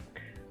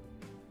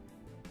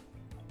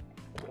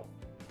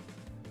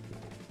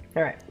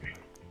 Alright.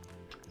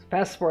 So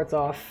passport's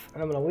off.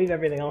 I'm going to leave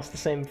everything else the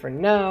same for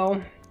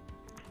now.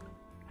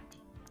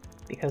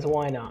 Because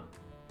why not?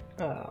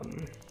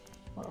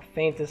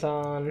 Feint is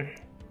on.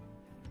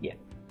 Yeah.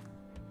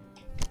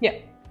 Yeah.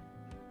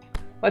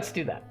 Let's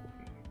do that.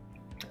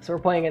 So we're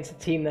playing against a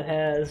team that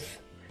has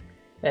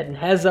Eden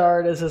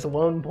Hazard as his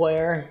lone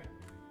player,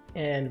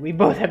 and we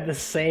both have the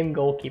same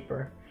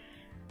goalkeeper.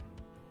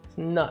 It's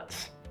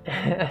nuts.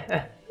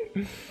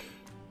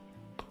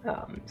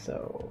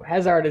 So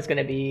Hazard is going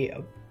to be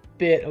a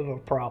bit of a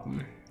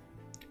problem.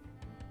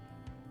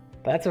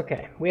 But that's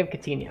okay. We have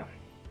Coutinho.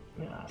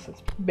 So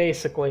it's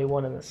basically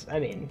one of this. I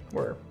mean,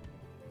 we're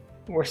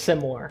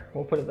similar.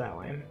 We'll put it that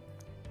way.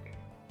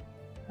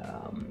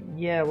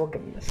 Yeah, we'll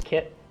give him this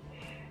kit.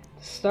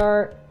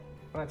 Start.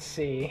 Let's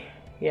see.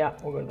 Yeah,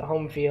 we'll go to the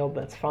home field.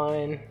 That's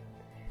fine.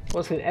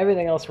 We'll just do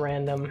everything else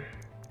random.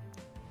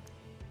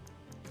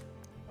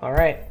 All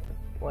right,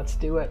 let's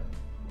do it.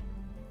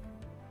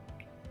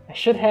 I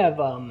should have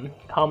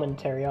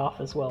commentary off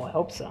as well. I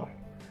hope so.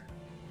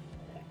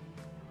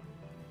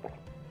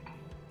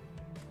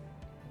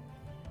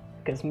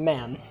 Because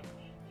man,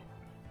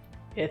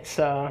 it's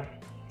a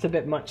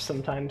bit much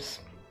sometimes.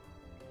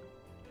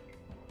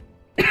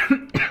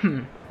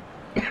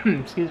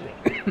 Excuse me.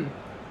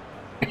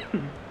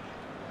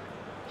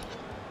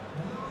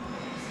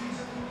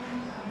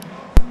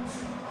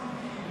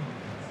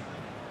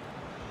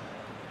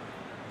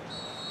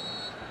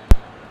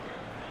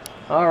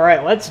 All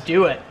right, let's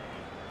do it.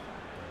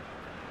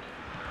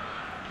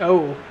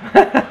 Oh,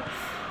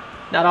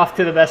 not off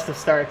to the best of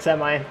starts,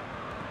 am I?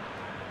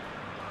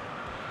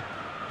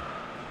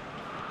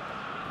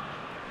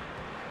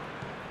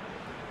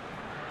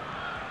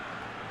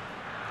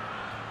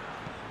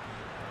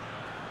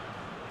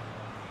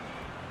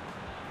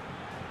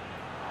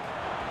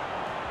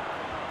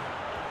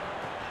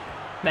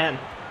 Man.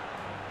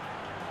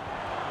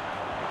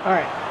 All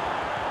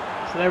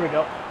right, so there we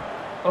go.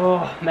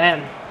 Oh,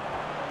 man.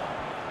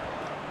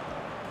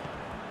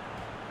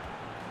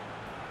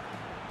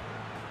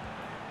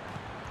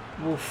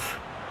 Oof.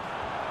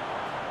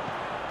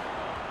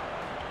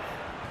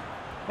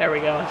 There we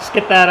go. Just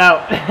get that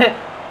out.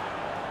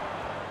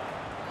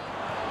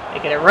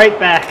 Making it right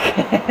back.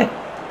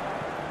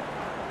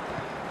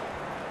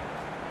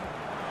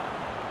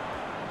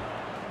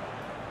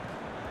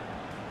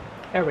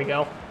 There we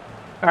go.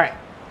 All right.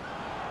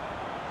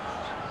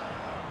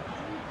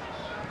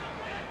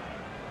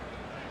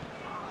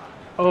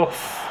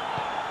 Oof.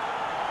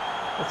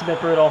 That's a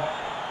bit brutal.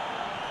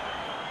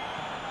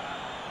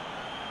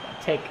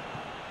 Take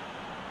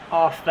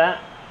off that.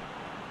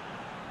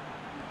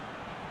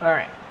 All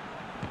right.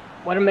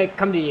 Let him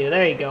come to you.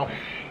 There you go.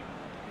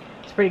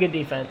 It's pretty good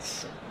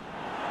defense.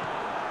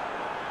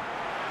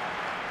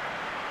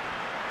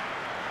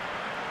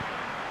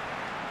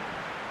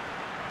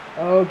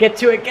 Oh, get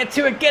to it, get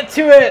to it, get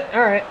to it!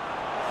 All right.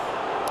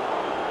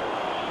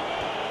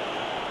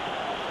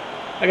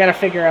 I gotta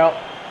figure out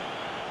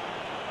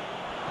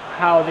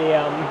how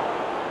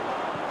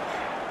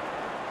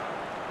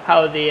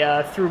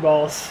the through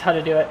balls, how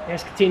to do it.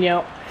 Here's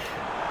Coutinho.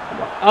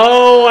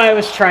 Oh, I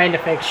was trying to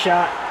fake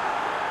shot.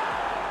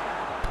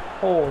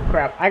 Holy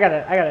crap! I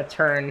gotta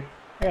turn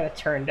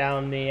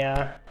down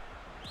the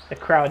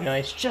crowd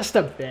noise just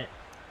a bit.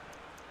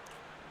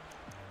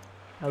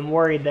 I'm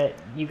worried that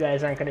you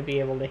guys aren't going to be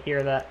able to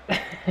hear that.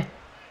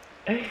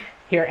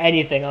 Hear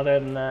anything other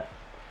than that.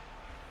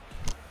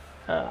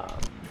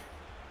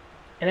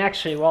 And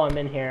actually, while I'm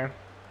in here...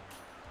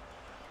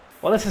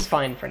 Well, this is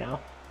fine for now.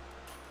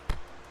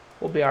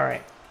 We'll be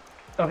alright.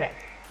 Okay.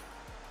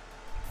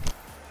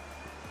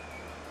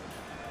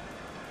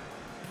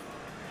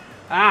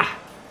 Ah!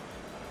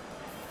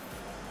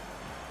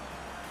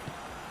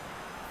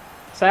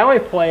 So I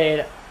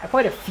played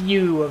a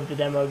few of the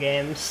demo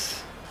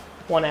games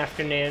one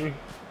afternoon.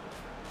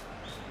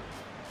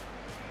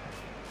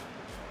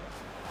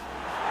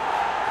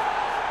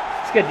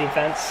 It's good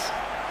defense.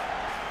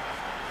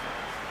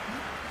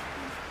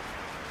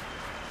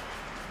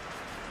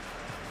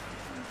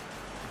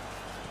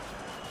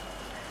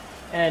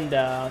 And,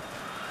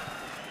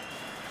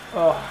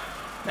 oh,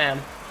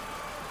 man.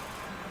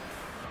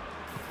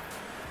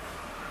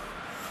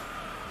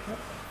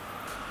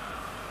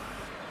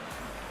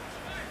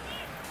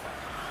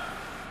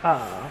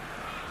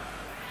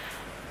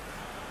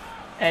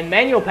 And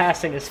manual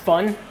passing is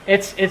fun.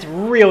 It's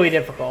really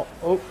difficult.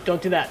 Oh,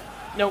 don't do that.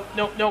 Nope,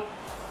 nope, nope.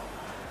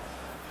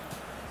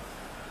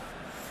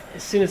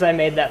 As soon as I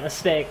made that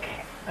mistake,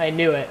 I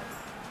knew it.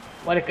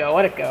 Let it go,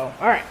 let it go.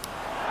 Alright.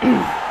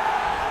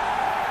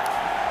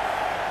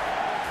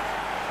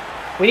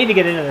 We need to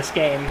get into this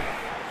game.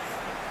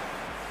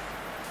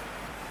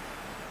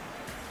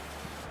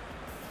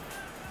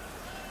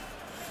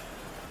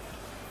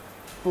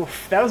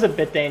 Oof, that was a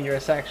bit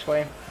dangerous,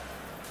 actually.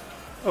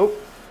 Oh.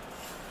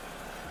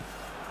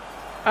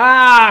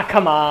 Ah,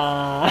 come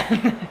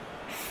on.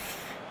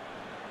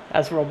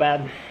 That's real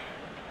bad.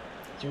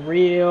 It's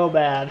real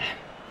bad.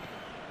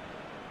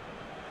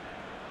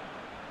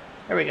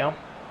 There we go.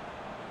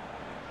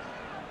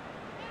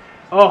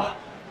 Oh,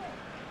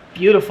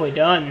 beautifully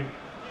done.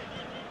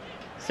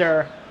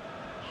 Sir.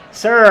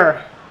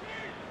 Sir!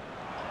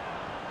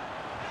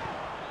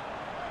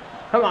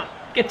 Come on,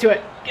 get to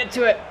it, get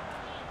to it.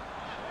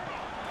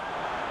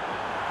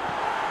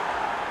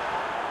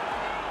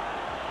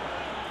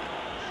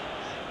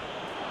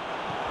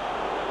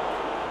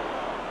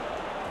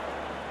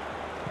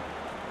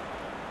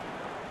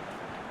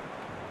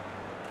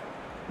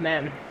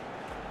 Man.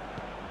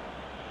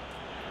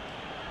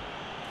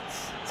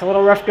 It's a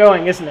little rough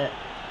going, isn't it?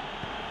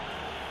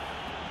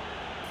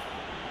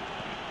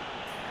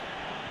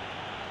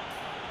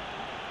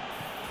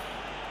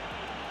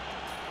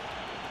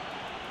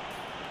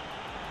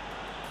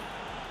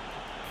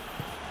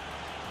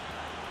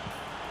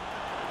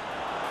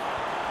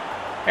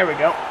 There we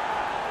go.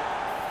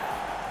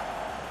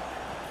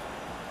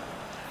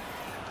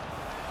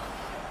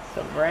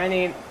 So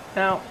Branny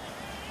now.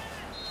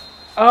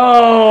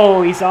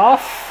 Oh, he's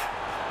off.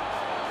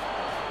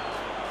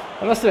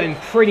 That must have been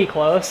pretty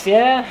close,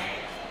 yeah.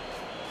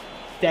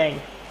 Dang.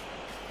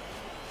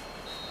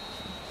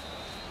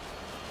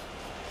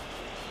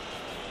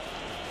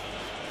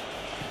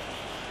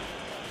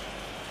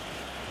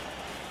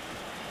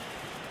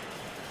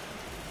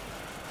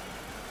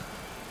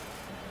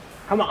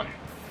 Come on.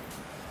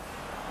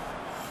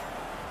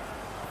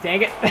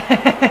 Dang it.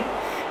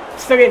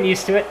 Still getting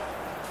used to it.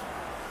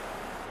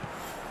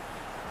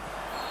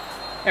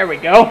 There we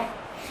go.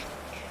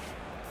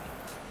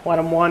 Let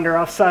him wander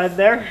offside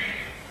there.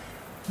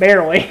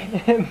 Barely,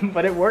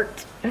 but it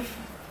worked. Let's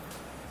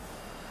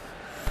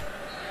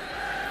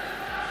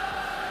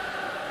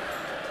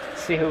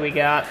see who we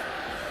got.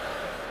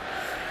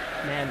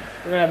 Man,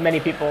 we don't have many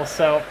people,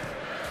 so...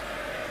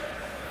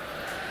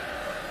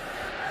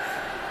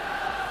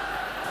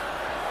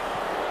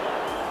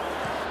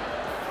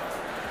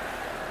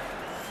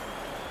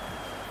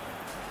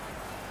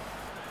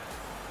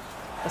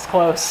 That's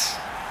close.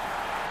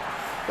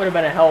 Would have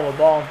been a hell of a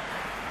ball.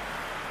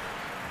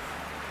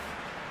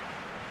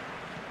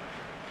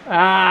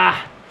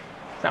 Ah!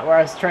 It's not where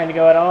I was trying to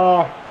go at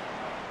all.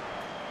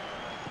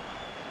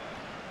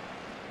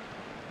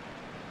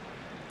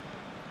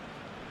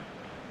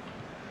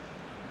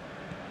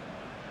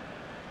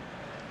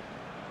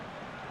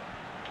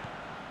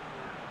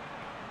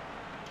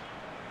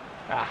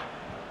 Ah.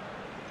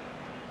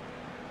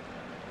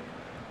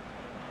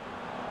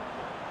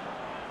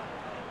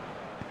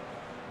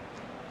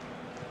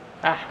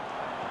 Ah.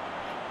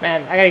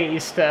 Man, I gotta get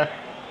used to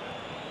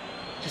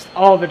just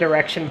all the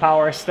direction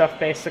power stuff,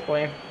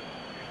 basically.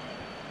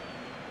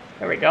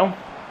 There we go.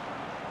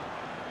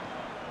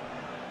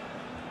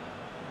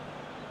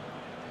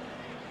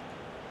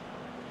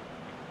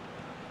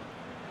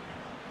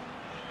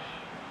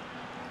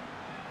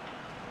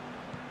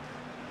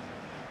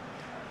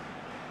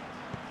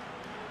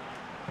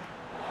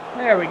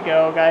 There we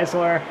go,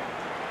 Geisler.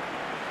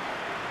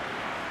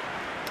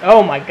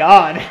 Oh my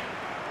god.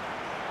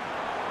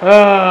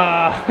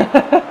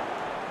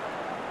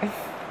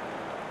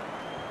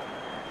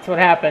 That's what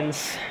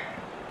happens.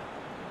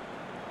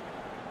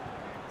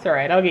 It's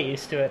alright, I'll get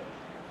used to it.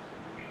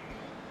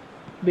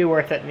 Be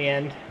worth it in the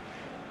end.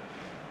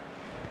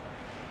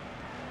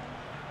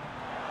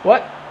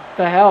 What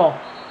the hell?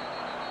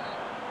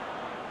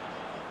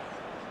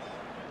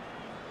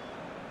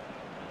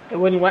 It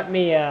wouldn't let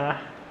me,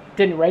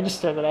 didn't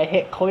register that I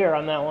hit clear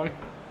on that one.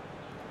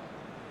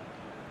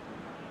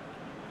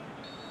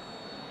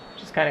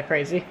 Which is kind of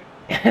crazy.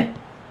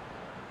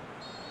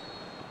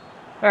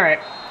 Alright.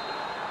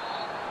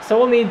 So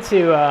we'll need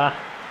to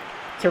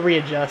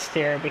readjust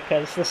here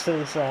because this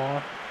is, it's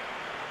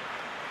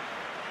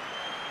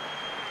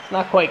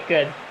not quite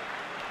good.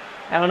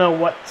 I don't know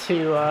what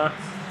to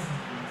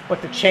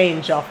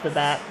change off the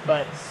bat,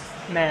 but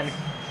man.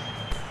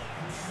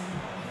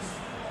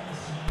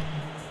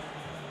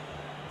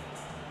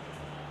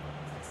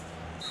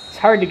 It's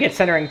hard to get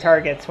centering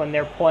targets when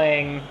they're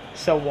playing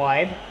so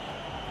wide.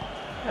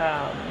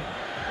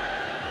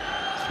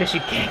 Because you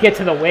can't get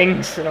to the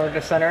wings in order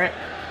to center it.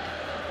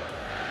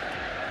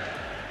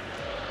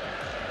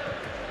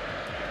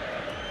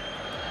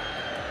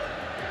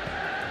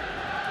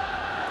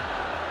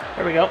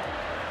 There we go.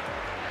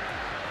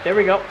 There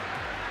we go.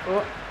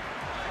 Oh.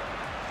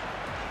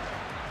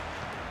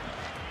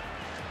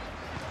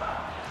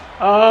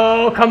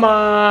 Oh, come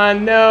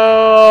on,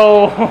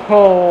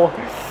 no!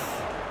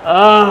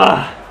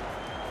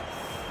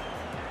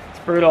 It's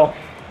brutal.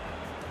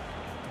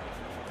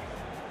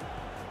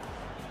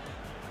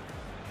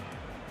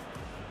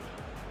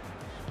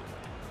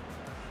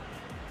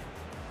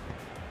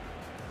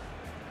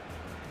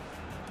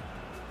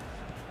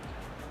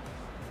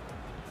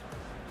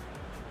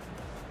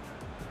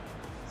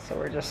 So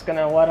we're just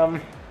gonna let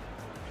them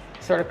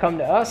sort of come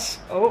to us.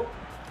 Oh,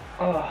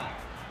 oh.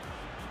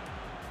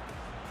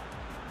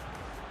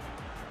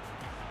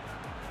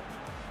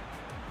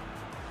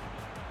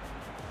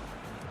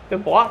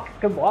 Good block,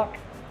 good block.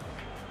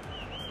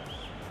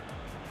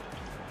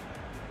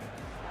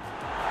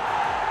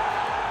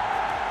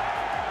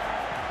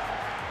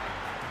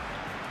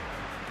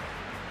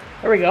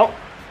 There we go.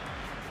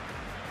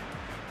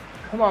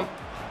 Come on.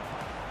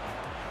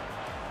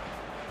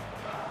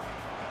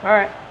 All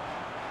right.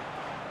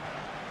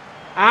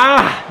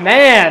 Ah,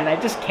 man, I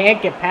just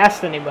can't get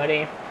past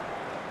anybody.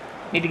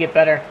 Need to get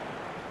better.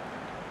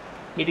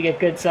 Need to get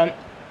good, son.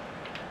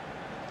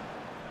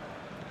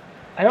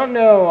 I don't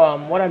know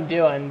what I'm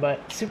doing,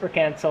 but super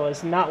cancel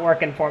is not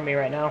working for me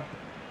right now.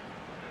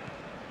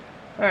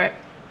 Alright.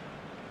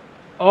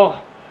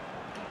 Oh,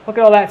 look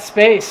at all that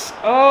space.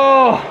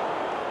 Oh!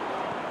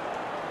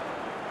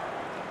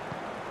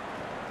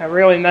 I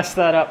really messed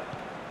that up.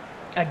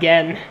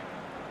 Again.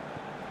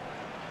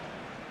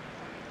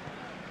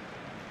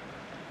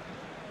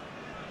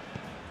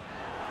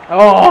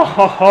 Oh,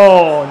 ho,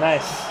 ho,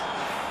 nice.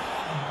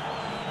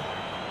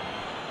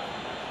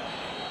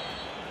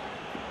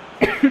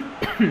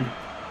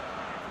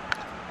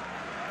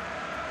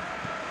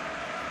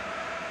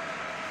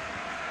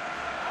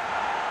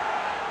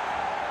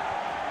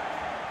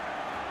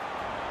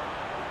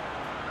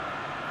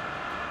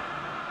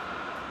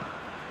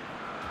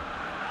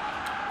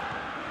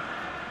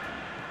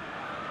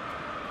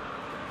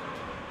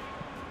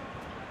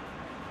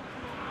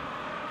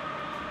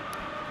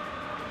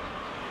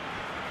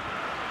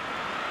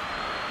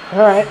 All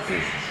right.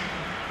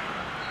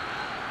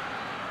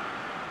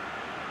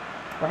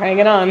 We're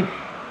hanging on.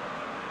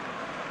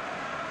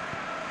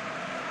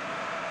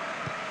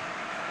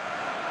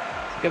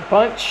 Good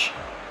punch.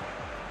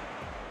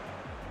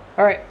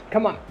 All right,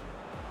 come on.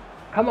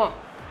 Come on.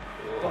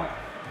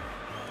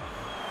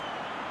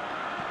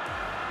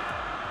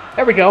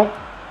 There we go.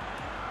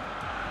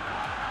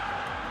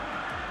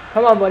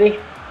 Come on, buddy.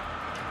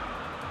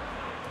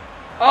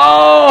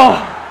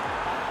 Oh!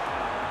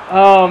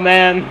 Oh,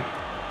 man.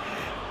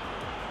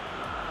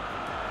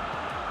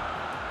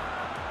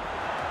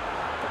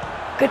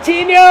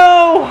 Coutinho!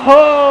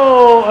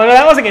 Oh, no,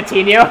 that wasn't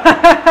Coutinho.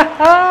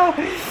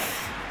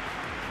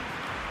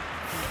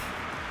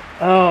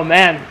 Oh,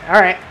 man.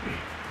 All right.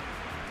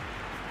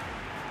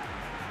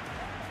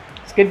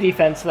 It's good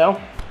defense,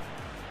 though.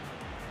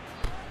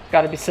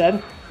 Got to be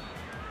said.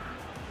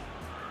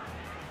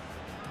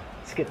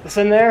 Let's get this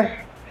in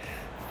there.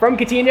 From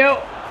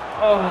Coutinho.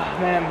 Oh,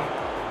 man.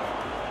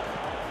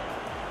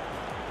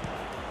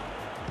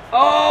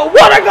 Oh,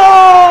 what a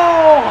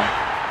goal!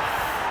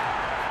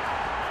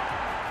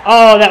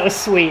 Oh, that was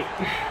sweet.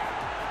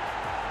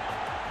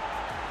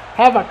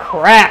 Have a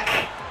crack.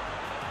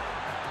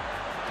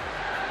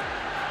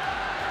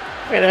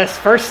 Look at this,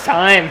 first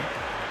time.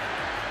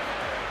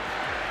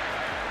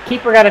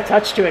 Keeper got a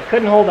touch to it,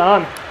 couldn't hold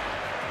on.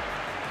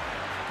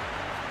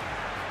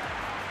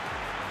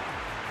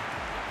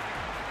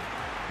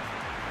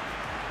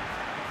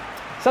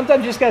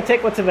 Sometimes you just gotta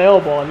take what's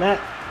available, and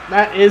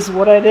that is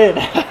what I did.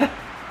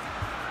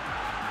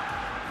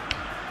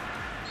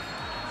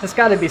 It's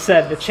got to be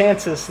said, the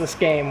chances this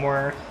game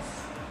were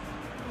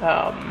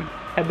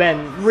have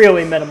been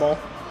really minimal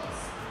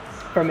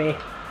for me.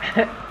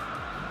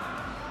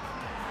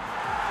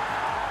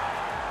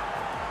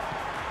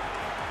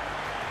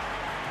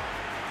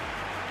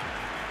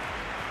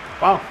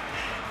 Wow,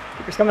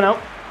 keeper's coming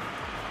out.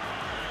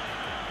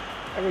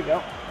 There we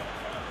go.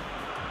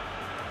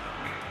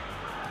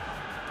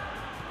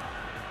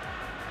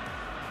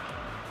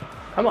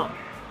 Come on.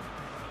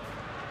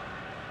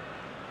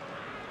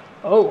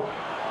 Oh.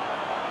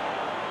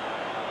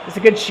 It's a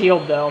good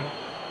shield, though.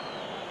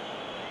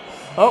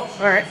 Oh,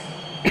 alright.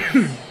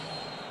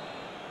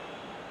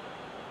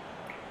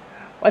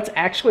 Let's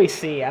actually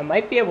see. I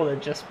might be able to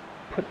just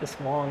put this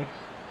long.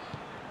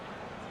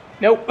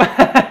 Nope.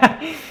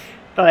 Thought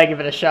I'd give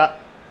it a shot.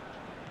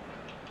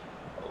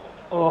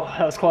 Oh,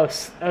 that was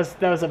close.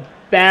 That was a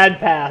bad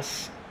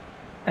pass.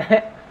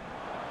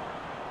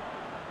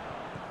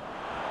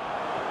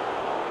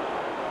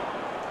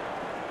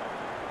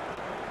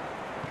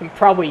 Can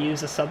probably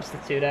use a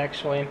substitute,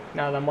 actually,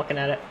 now that I'm looking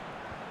at it.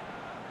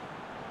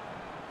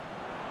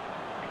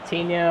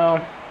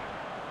 Coutinho.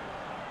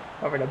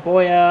 Over to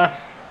Boya.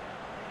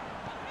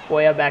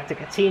 Boya back to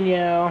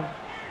Coutinho.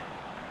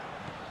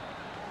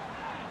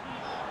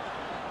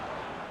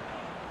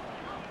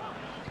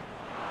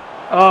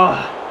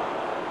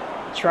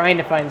 Oh, trying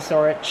to find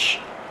Soric.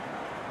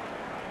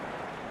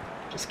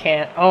 Just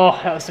can't. Oh,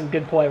 that was some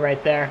good play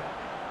right there.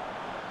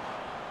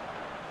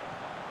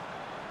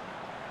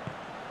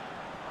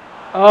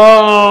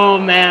 Oh,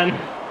 man.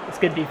 That's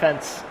good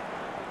defense.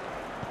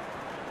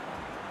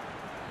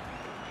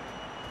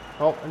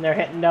 Oh, and they're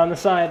hitting down the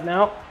side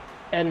now.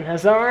 And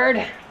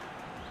Hazard.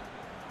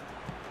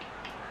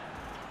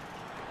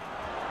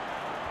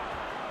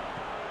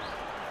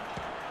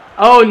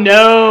 Oh,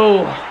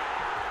 no.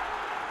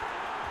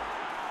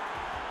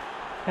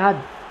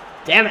 God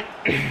damn it.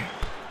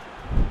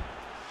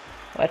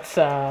 Let's,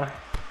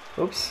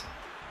 oops.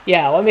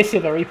 Yeah, let me see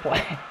the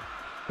replay.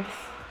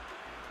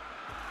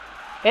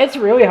 It's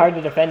really hard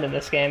to defend in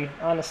this game,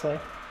 honestly.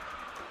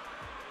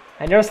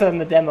 I noticed that in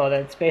the demo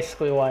that it's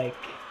basically like,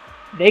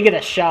 they get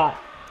a shot,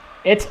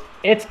 it's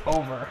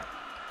over.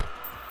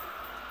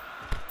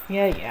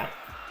 Yeah.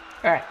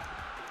 Alright.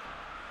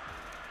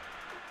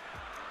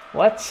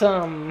 Let's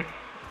go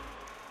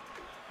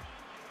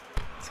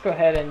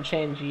ahead and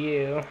change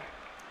you.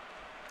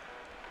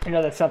 I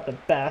know that's not the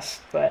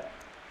best, but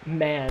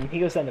man,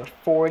 he goes down to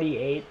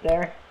 48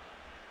 there.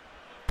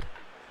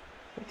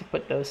 Need to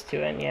put those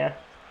two in, yeah.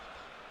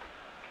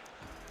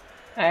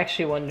 I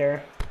actually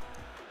wonder.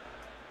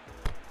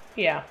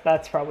 Yeah,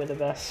 that's probably the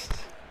best.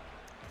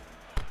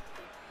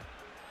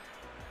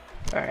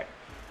 Alright.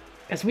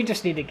 Because we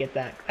just need to get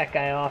that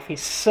guy off.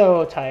 He's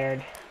so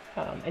tired.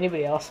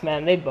 Anybody else?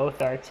 Man, they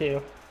both are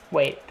too.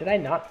 Wait, did I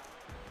not?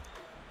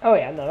 Oh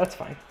yeah, no, that's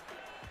fine.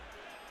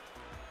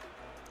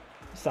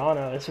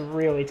 Zano is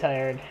really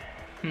tired.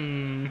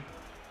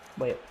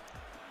 Wait.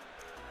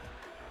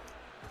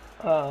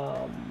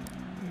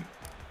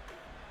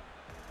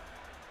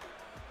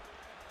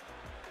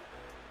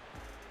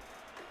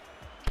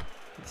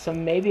 So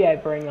maybe I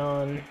bring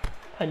on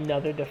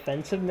another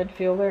defensive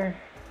midfielder.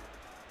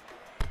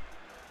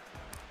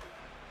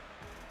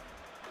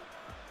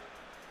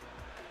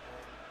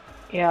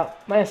 Yeah,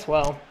 might as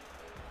well.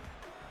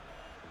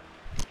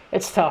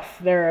 It's tough.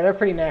 They're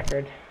pretty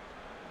knackered.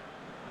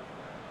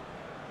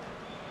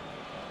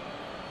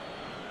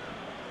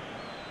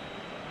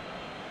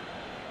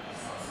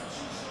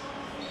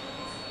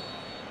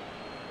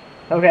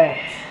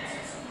 Okay.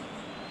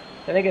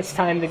 I think it's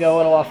time to go a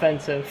little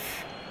offensive.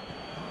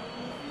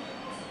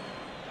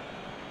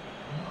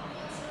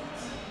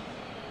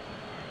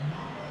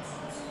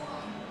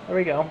 There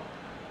we go.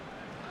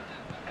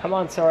 Come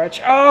on,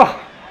 Soric.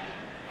 Oh!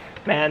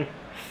 Man.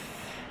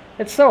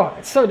 It's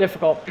so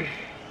difficult.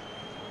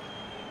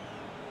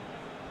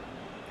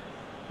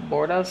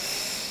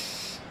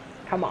 Bordas.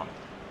 Come on.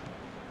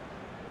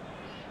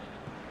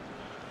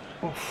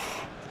 Oof.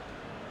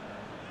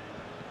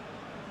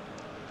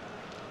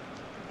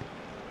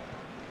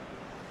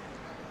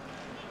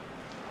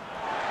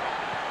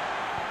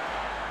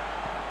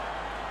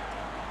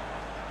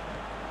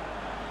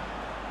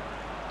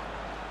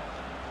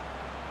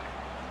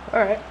 All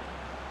right.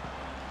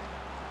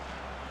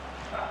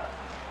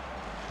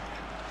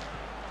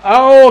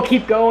 Oh,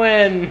 keep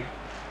going.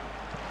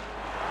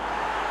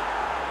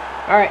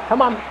 All right,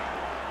 come on.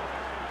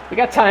 We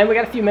got time. We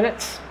got a few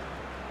minutes.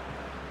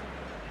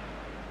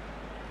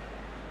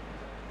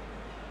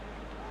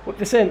 Whip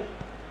this in.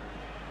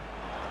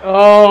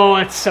 Oh,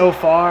 it's so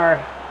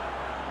far.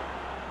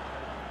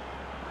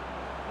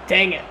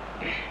 Dang it.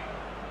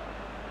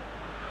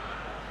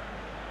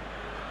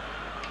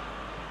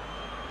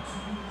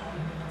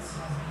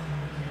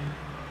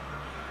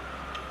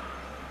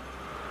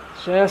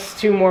 Just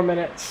 2 more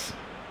minutes.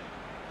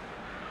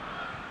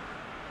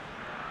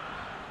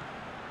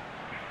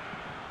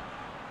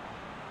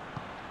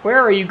 Where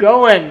are you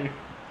going?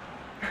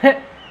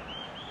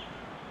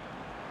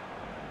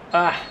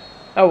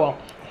 Oh well.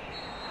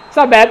 It's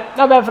not bad.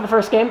 Not bad for the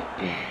first game.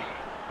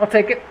 I'll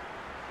take it.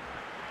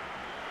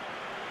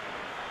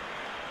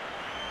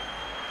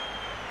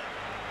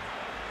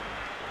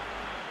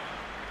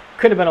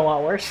 Could have been a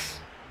lot worse.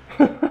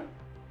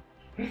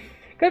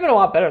 Could have been a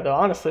lot better, though,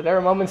 honestly. There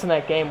were moments in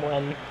that game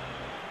when,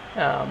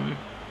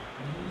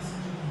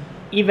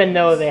 even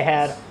though they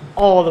had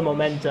all the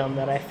momentum,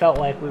 that I felt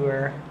like we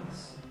were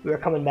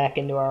coming back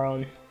into our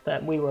own.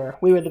 That we were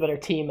the better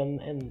team,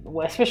 and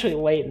especially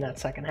late in that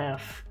second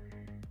half.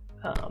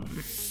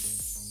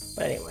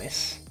 But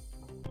anyways,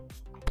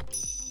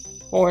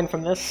 we'll learn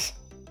from this.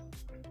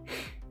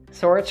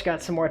 Soric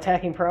got some more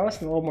attacking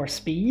prowess and a little more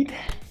speed.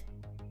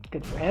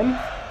 Good for him.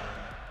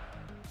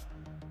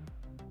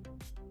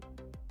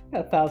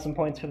 Got 1,000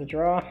 points for the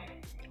draw.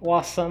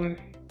 Lost some.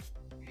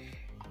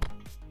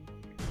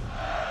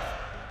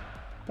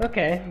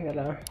 Okay, we got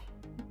a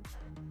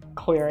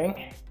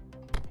clearing.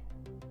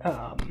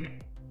 I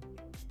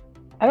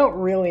don't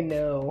really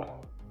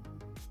know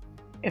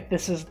if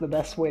this is the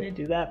best way to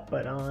do that,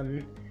 but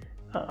on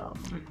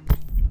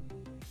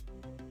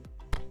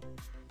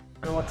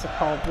what's it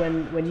called?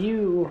 When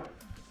you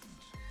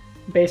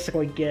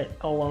basically get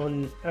a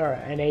loan or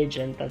an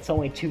agent that's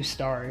only 2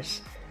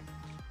 stars,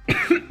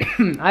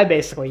 I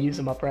basically use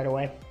them up right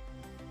away.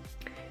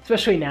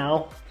 Especially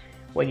now,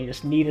 when you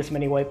just need as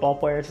many white ball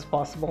players as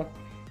possible.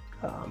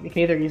 You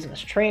can either use them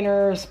as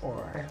trainers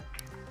or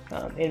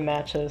in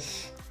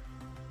matches.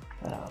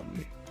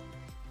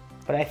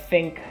 But I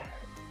think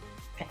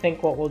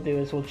what we'll do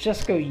is we'll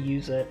just go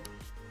use it.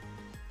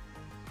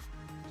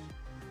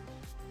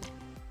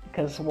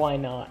 Because why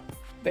not,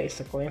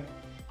 basically.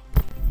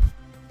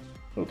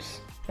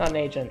 Oops, not an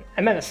agent.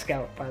 I meant a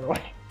scout, by the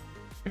way.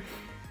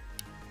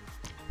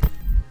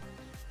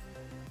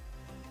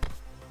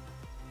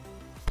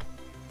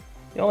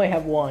 You only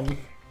have one.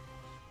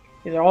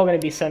 These are all going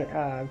to be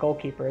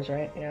goalkeepers,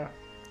 right? Yeah.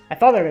 I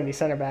thought they were going to be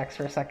center backs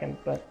for a second,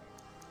 but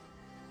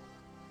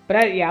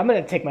yeah, I'm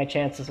going to take my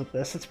chances with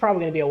this. It's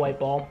probably going to be a white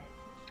ball.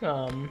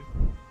 But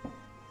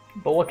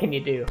what can you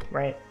do,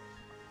 right?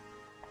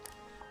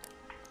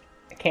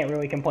 I can't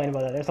really complain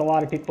about that. There's a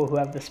lot of people who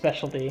have the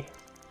specialty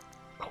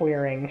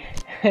clearing.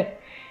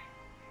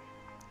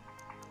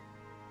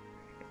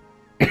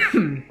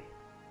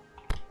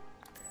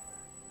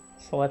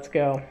 So let's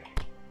go.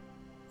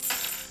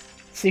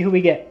 See who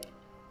we get.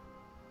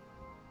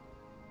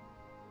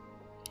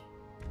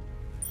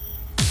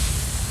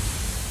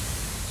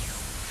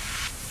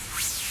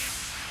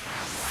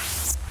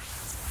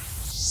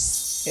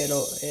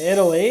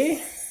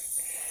 Italy.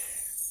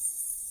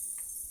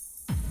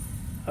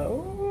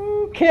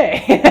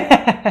 Okay.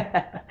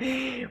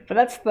 But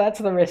that's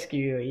the risk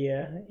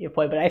you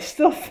play. But I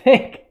still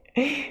think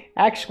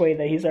actually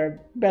that he's our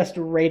best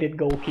rated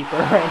goalkeeper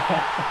right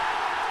now.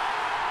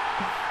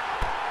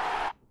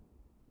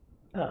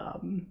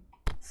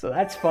 So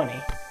that's funny.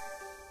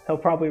 He'll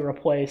probably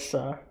replace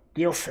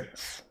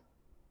Gilsons,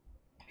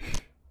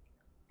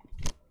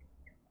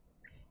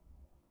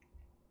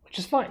 which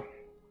is fine.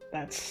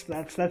 That's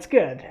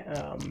good.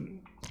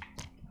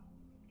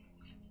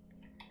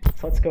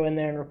 So let's go in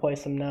there and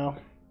replace him now.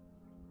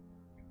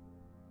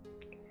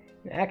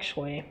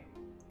 Actually,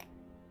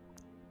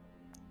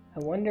 I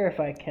wonder if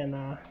I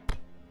can.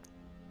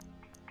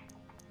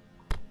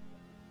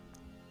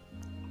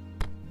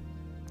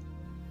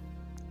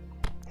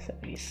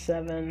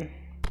 77.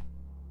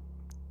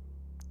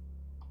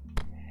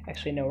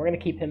 Actually, no, we're gonna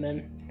keep him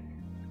in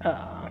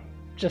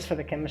just for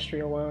the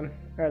chemistry alone,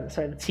 or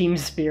sorry, the team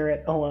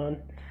spirit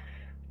alone.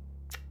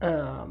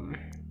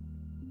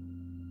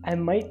 I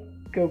might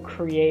go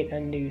create a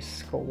new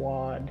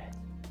squad.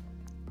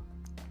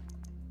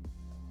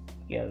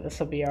 Yeah, this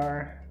will be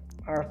our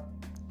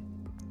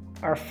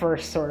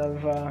first sort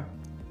of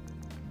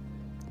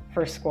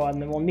first squad,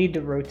 and then we'll need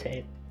to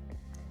rotate.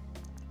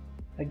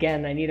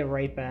 Again, I need a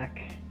right back.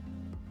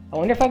 I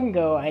wonder if I can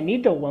go. I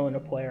need to loan a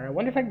player. I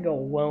wonder if I can go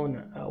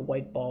loan a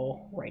white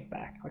ball right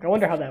back. Like, I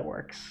wonder how that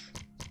works.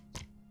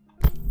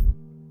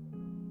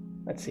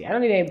 Let's see. I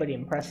don't need anybody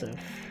impressive.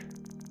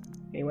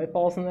 Any white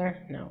balls in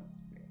there? No.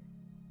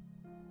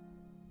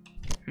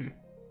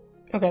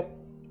 Okay.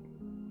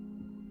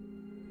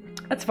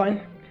 That's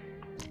fine.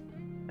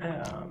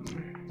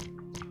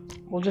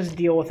 We'll just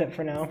deal with it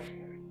for now.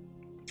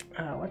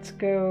 Let's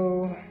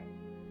go.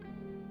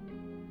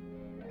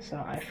 So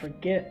I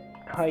forget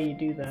how you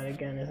do that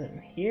again. Is it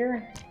in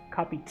here?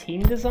 Copy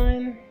team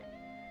design?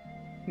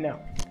 No.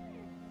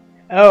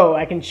 Oh,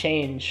 I can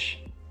change.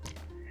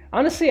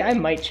 Honestly, I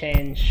might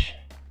change.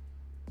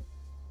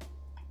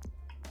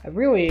 I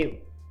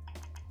really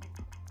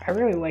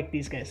like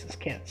these guys as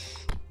kits.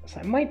 So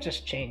I might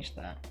just change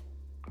that.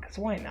 Because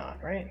why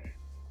not, right?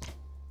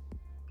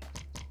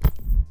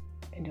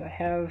 And do I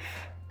have...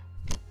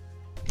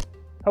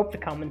 Hope the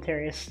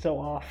commentary is still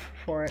off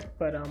for it,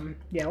 but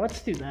yeah,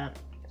 let's do that.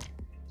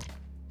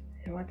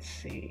 And let's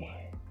see.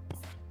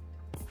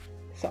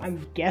 So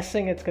I'm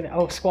guessing it's gonna,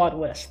 oh, squad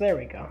list, there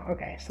we go.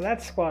 Okay, so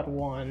that's squad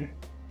 1.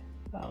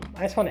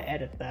 I just want to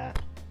edit that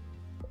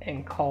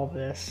and call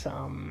this, I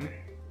don't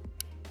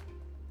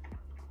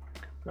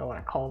know what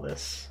I call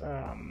this,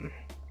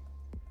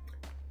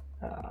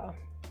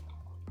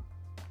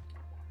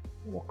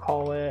 we'll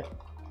call it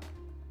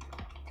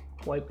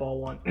white ball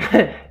 1.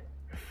 And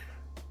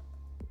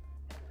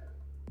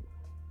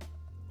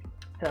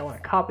I want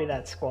to copy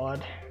that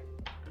squad.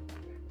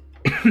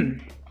 Oh,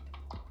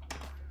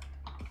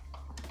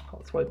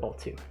 it's white ball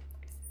 2.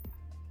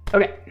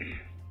 Okay.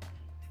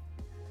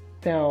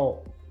 Now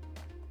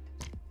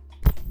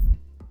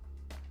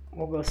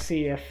we'll go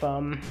see if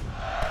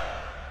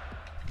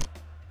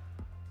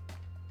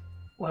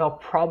what I'll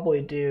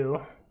probably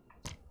do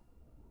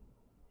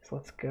is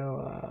let's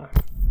go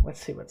let's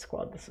see what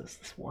squad this is.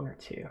 This 1 or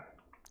 2. Is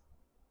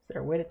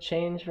there a way to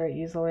change very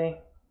easily?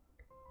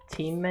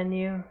 Team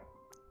menu.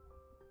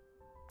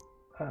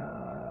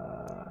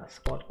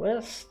 Squad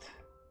list.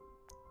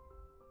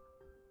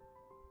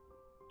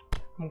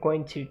 I'm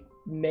going to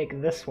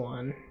make this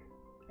one,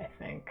 I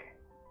think.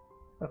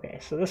 Okay,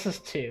 so this is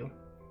 2.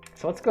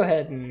 So let's go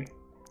ahead and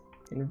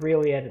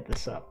really edit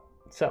this up.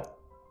 So,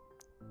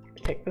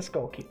 take this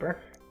goalkeeper,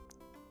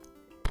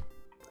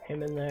 put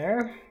him in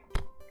there.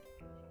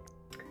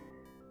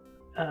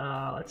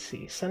 Let's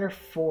see, center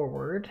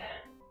forward.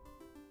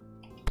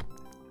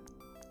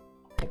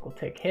 I think we'll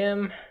take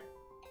him.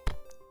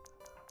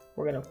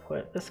 We're gonna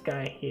put this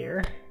guy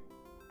here.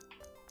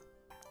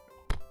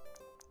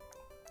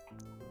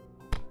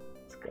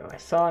 Let's go. I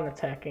saw an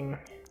attacking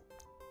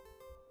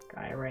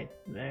guy right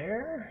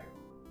there.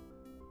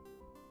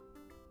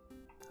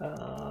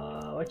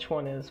 Which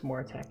one is more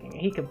attacking?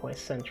 He can play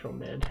central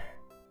mid.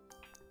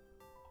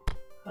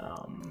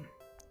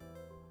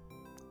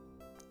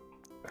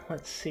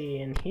 Let's see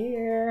in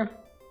here.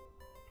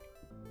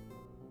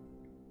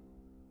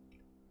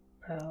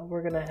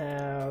 We're gonna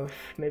have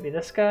maybe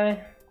this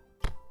guy.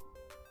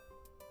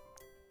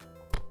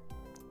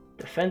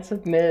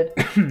 Defensive mid.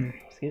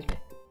 Excuse me.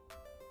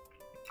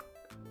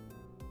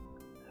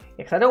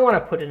 Because I don't want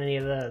to put in any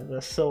of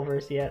the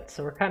silvers yet,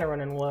 so we're kind of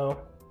running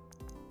low.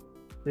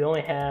 We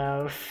only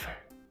have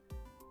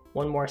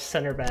one more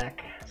center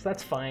back, so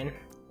that's fine.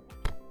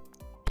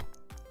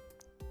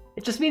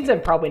 It just means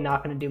I'm probably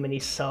not going to do many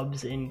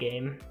subs in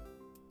game.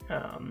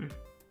 Let's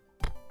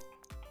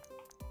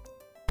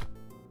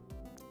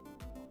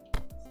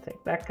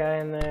take that guy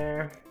in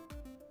there.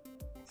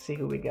 Let's see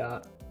who we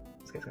got.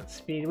 This guy's got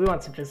speed. We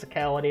want some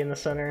physicality in the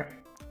center.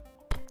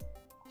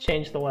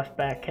 Change the left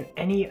back.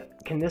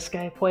 Can this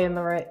guy play in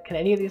the right? Can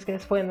any of these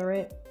guys play in the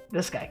right?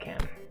 This guy can.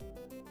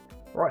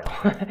 Royal.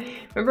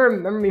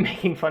 remember me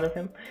making fun of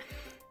him?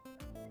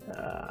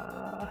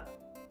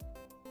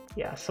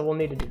 Yeah, so we'll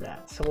need to do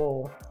that.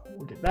 So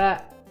we'll do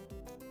that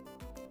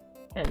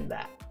and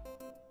that.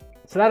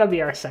 So that'll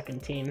be our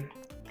second team. Do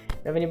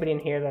you have anybody in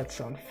here that's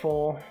on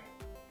full?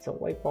 It's a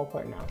white ball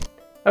player now.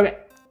 Okay,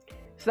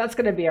 so that's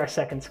gonna be our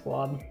second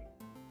squad.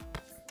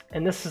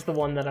 And this is the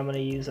one that I'm gonna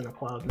use in a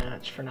cloud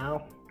match for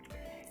now.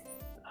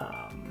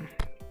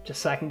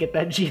 Just so I can get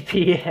that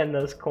GP and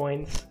those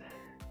coins.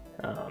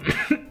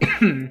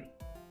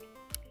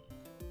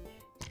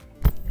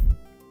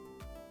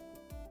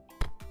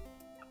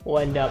 We'll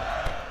end up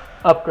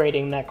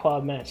upgrading that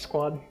cloud match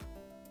squad.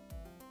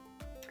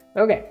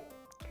 Okay,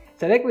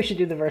 so I think we should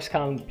do the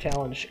Verscom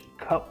Challenge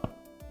Cup.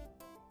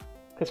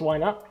 Because why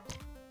not?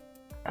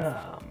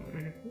 I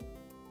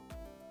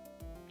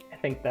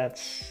think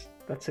that's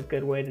a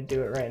good way to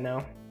do it right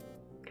now.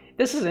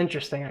 This is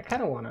interesting. I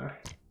kind of want to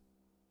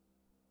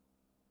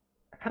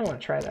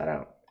try that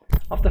out.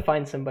 I'll have to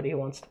find somebody who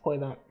wants to play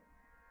that.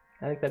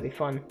 I think that'd be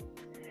fun.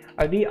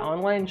 Are the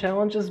online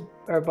challenges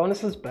or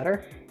bonuses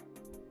better?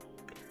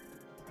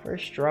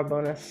 First draw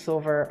bonus,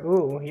 silver.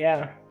 Ooh,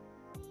 yeah.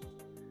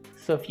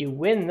 So if you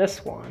win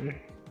this one,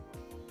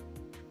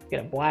 you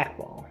get a black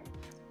ball.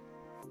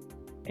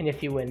 And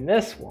if you win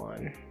this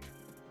one...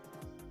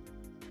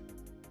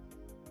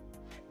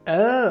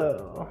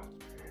 Oh.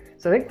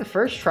 So I think the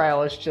first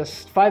trial is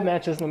just 5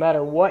 matches, no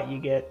matter what, you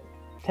get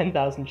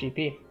 10,000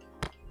 GP.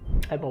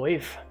 I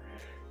believe.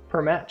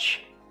 Per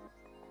match.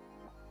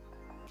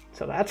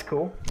 So that's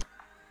cool.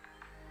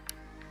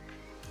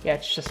 Yeah,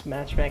 it's just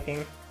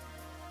matchmaking.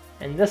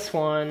 And this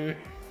one...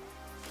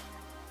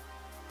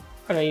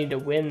 I need to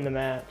win the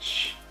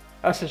match.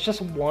 Oh, so it's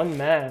just one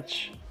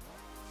match.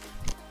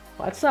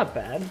 Well, that's not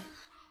bad.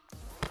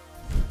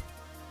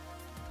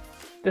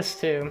 This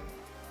too.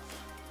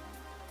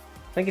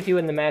 I think if you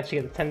win the match,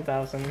 you get the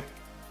 10,000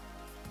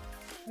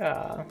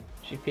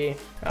 GP.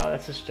 Oh,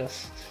 this is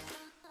just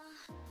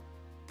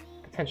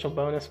potential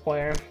bonus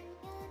player.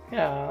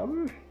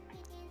 And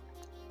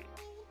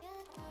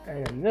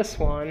then this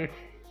one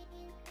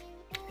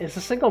is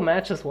a single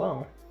match as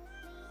well.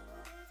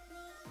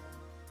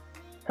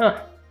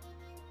 Huh.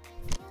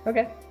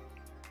 Okay.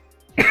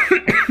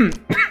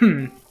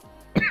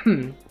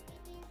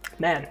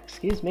 Man,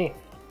 excuse me.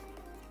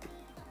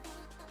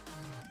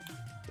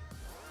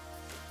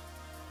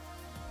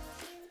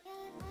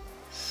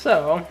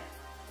 So,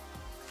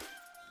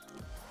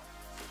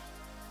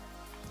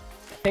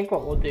 I think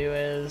what we'll do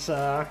is,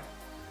 oh,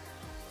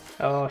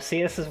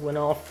 see, this is win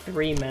all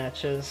 3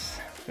 matches.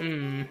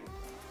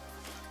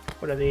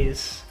 What are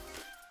these?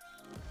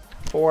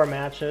 4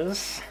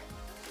 matches.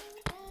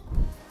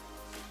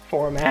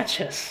 4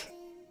 matches.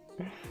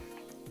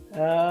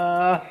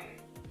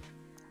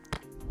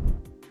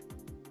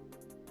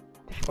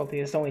 Difficulty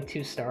is only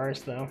 2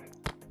 stars, though.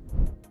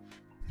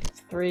 It's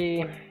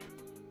 3.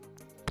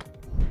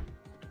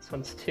 This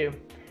one's 2.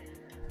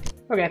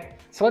 Okay,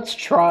 so let's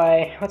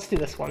do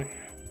this one.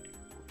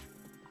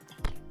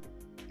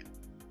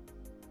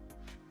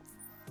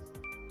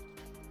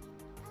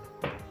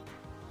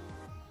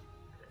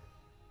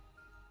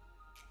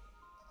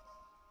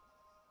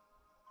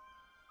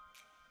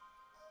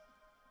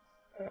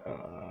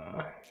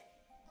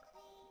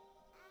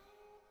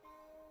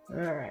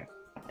 Alright.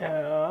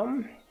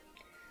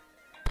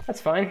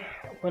 That's fine.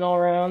 Win all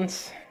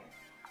rounds.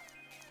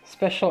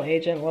 Special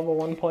agent level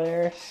 1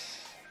 players.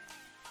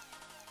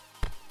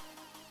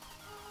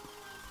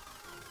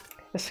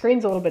 The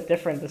screen's a little bit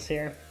different this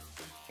year.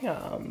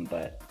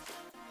 But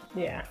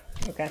yeah,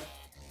 okay.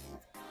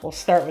 We'll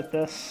start with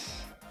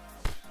this.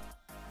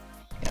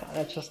 Yeah,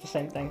 that's just the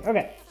same thing.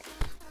 Okay.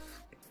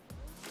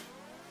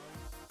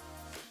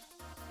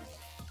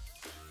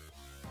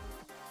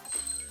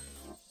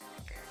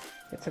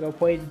 Let's go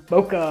play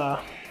Boca.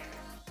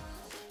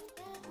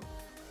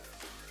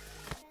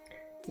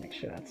 Make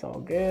sure that's all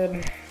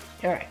good.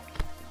 All right.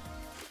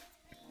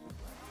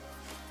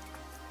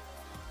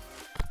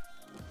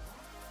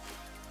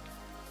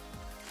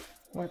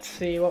 Let's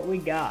see what we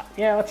got.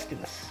 Yeah, let's do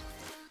this.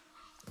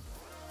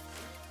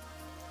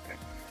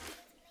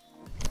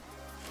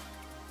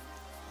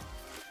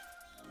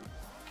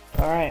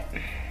 All right.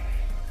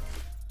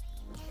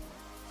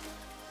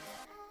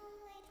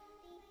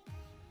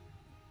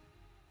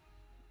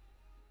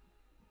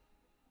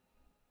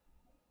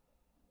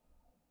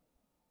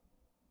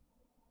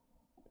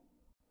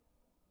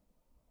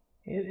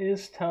 It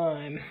is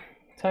time.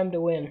 Time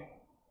to win.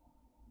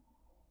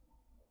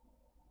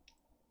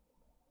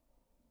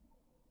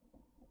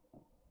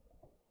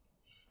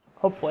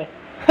 Hopefully.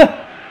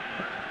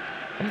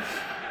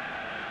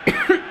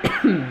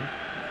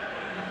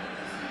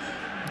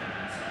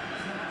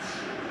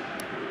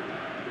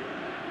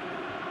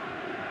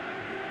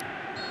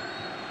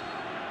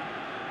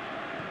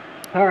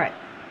 All right.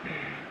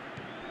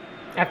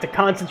 I have to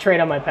concentrate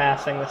on my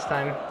passing this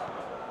time.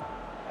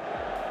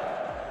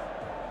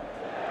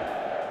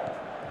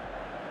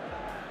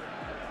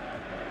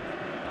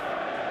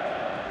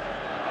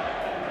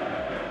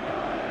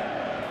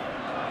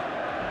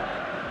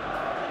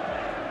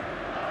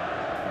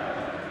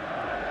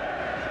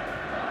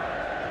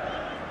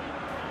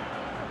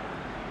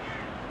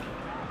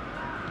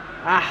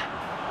 Ah.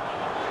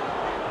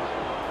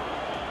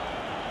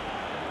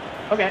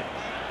 Okay.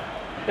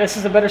 This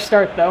is a better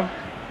start, though.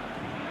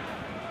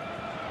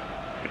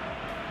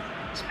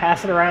 Just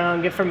pass it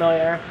around, get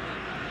familiar.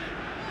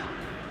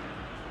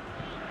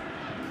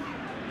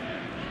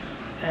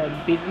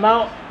 And beat them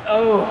out.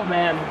 Oh,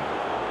 man.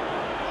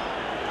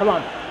 Come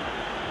on.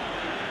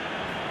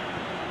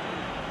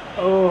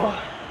 Oh.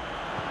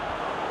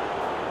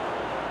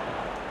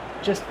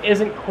 Just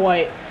isn't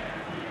quite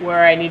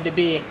where I need to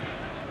be.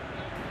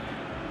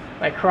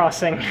 My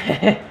crossing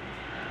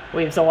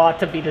leaves a lot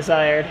to be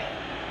desired.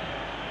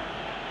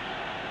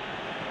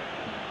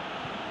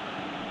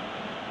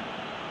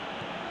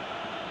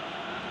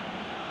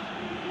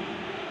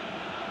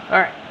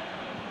 Alright.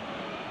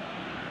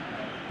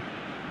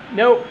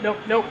 Nope, nope,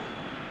 nope.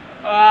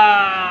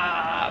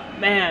 Ah,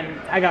 man.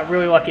 I got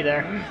really lucky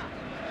there.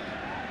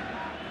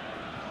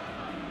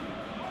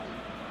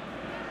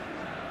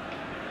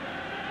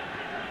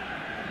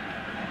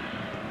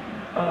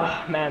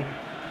 Oh, man.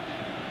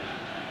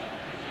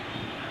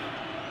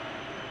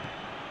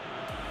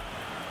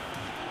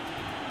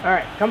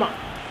 Alright, come on.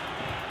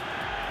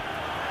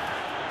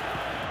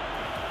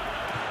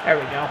 There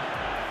we go.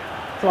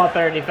 It's a lot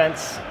better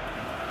defense.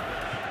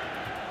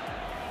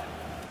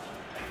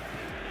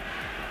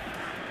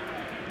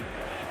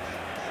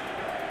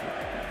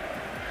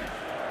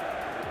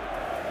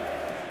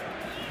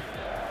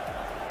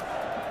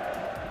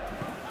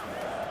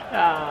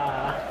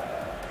 Ah,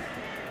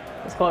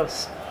 it's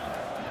close.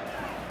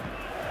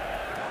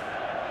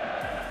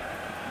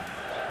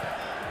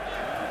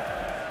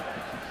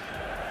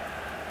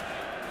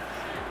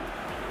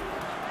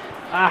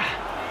 Ah.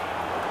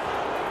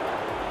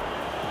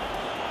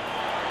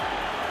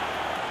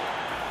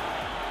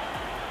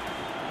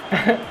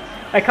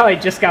 I probably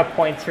just got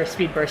points for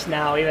Speed Burst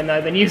now, even though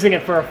I've been using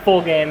it for a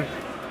full game.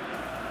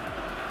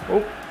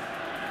 Oh.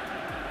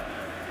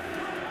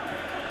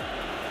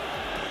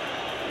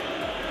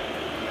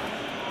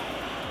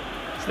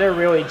 So they're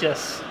really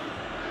just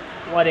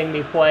letting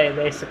me play,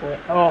 basically.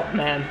 Oh,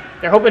 man.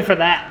 They're hoping for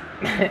that.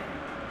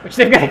 Which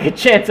they've got a good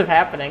chance of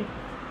happening.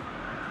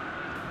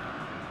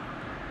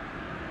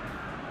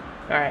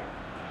 Alright.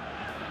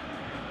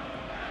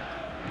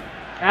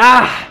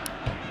 Ah!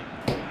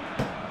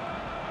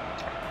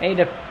 I need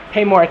to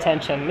pay more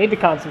attention. Need to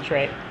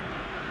concentrate.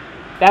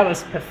 That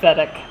was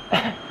pathetic.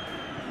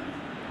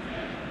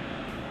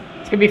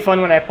 It's gonna be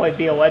fun when I play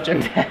Be a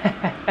Legend. I'm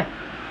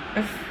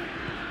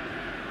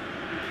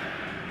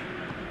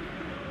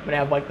gonna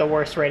have like the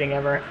worst rating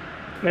ever.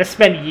 I'm gonna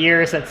spend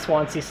years at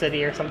Swansea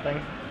City or something.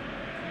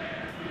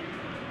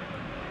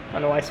 I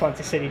don't know why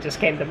Swansea City just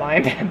came to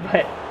mind,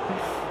 but...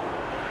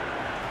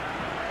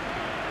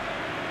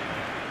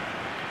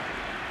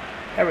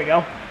 There we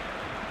go.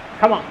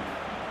 Come on.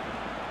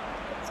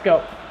 Let's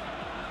go.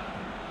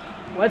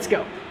 Let's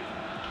go.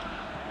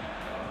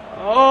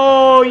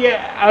 Oh,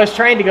 yeah. I was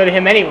trying to go to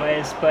him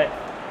anyways, but...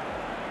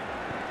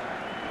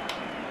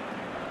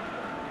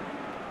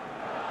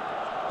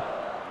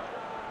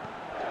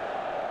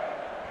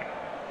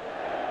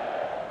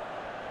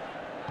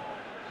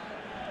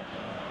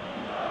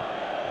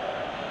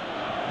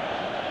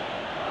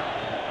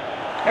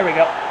 There we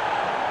go.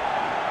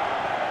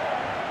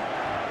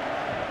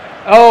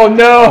 Oh,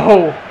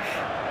 no!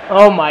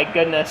 Oh, my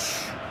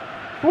goodness.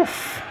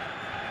 Oof.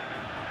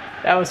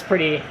 That was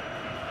pretty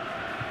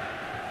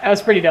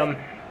dumb.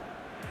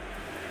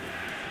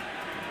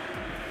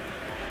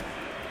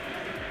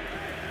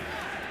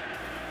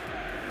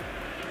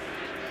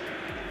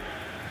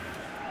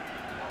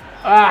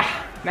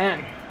 Ah,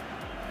 man.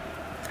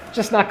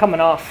 Just not coming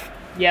off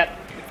yet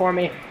for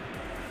me.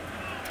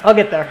 I'll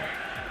get there.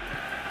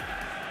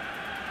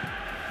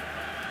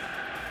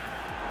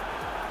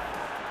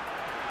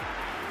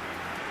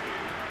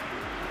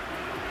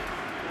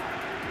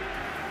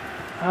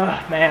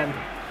 Oh, man.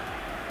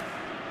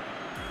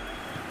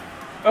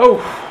 Oh!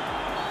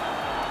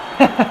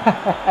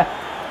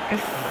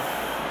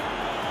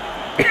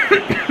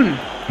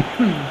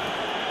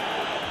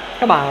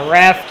 Come on,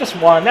 ref. Just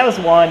one. That was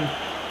one.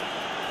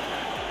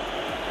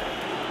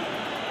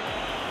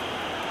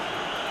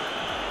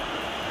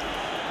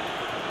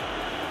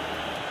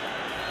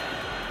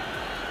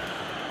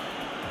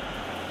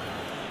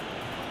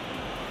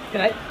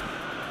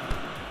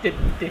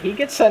 Did he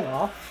get sent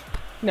off?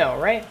 No,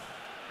 right?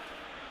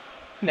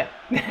 No.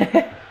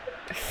 I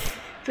was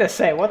gonna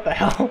say, what the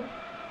hell?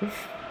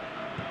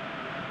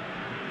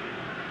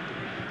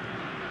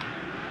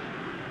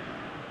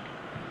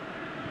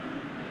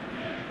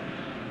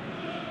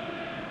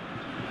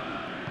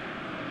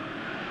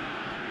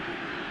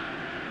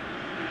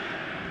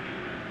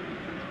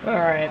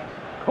 Alright,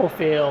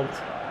 Coalfield.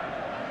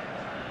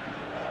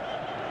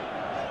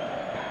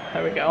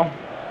 There we go.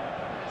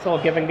 It's all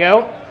give and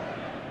go.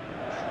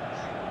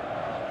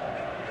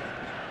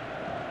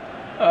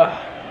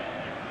 Ugh.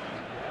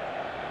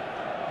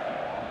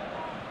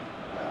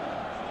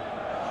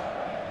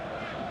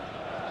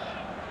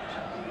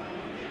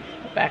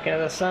 Back into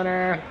the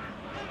center.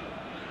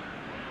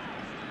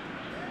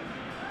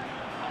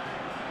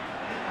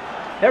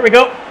 There we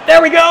go.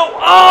 There we go.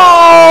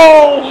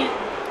 Oh!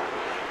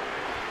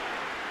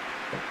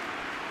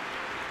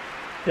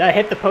 Did I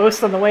hit the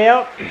post on the way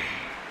out?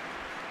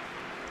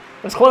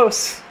 It was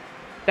close.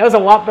 That was a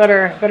lot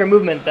better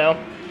movement though.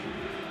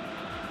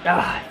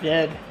 Ah, I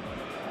did.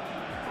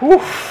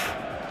 Oof.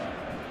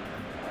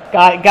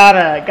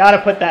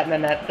 Gotta put that in the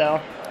net though.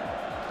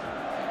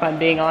 If I'm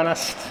being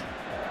honest.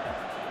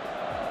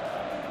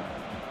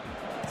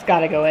 It's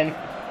gotta go in.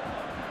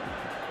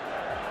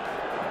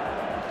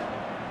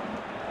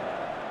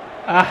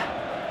 Ah.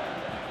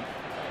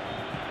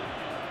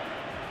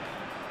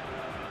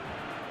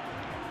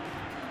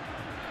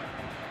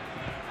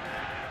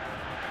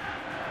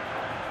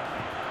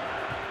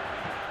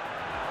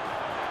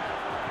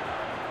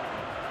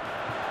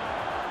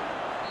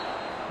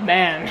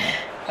 Man,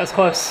 that was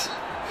close.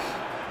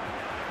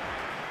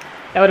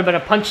 That would have been a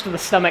punch to the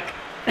stomach.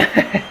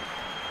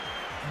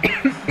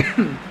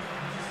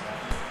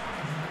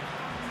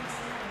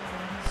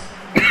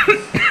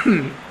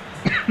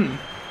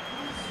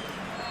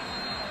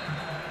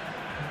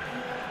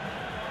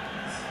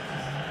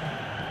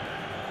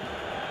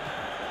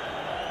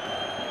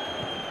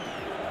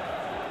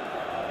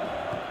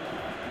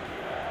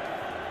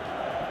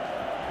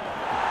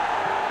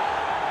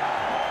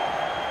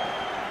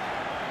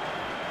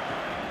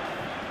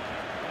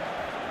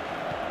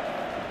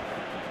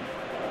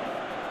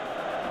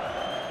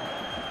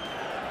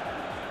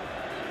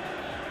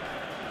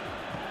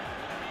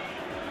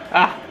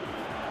 Ah.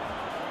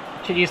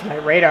 Should use my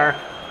radar.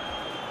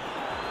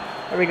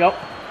 There we go.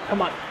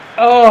 Come on.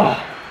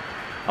 Oh!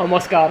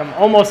 Almost got him.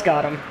 Almost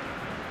got him.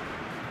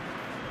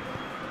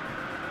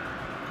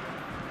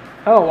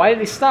 Oh, why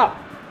did he stop?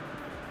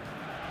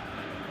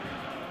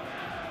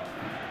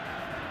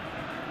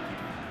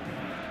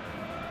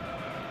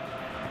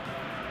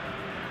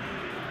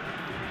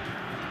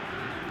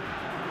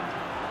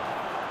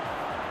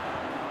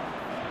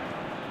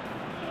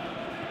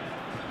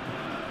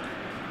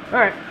 All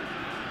right.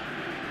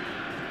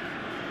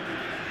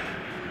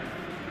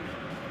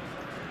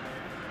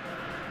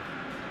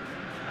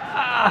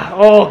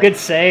 Oh, good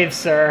save,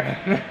 sir.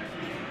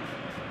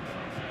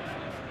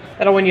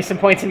 That'll win you some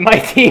points in my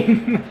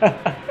team.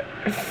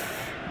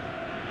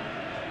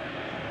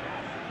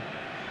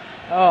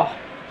 Oh.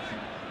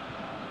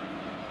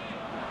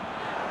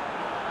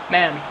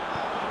 Man.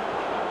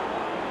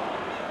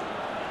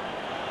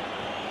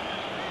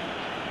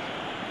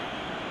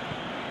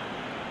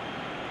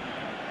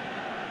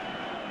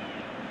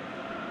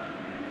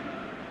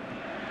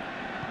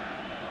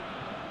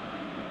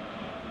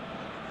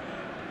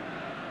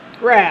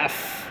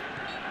 Ref.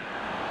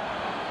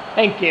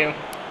 Thank you.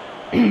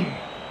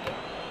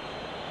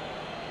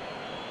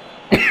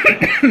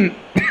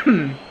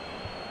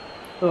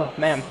 Oh,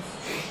 man.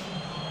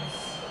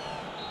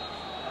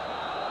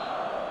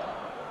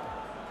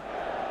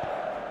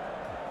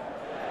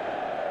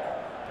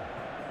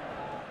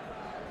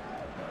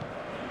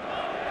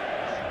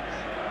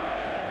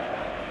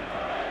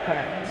 All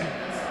right.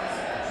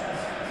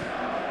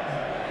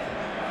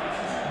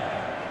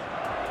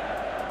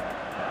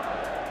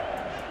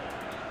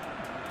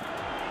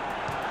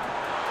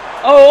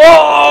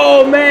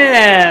 Oh,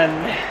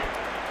 man!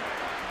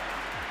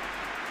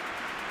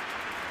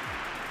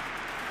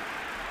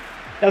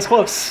 That was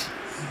close.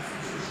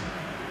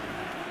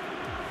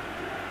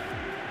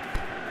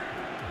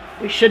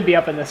 We should be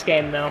up in this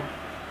game, though.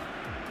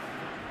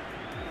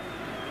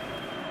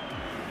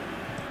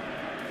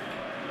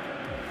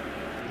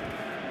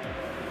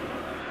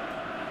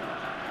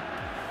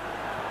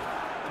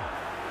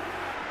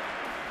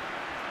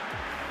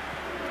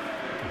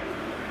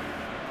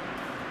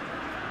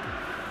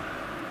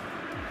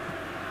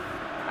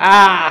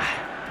 Ah!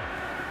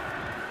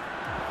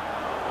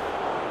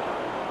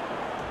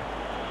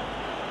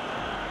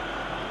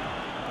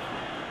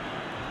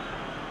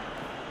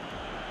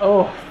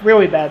 Oh,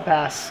 really bad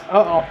pass.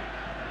 Uh-oh.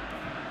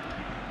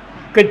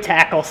 Good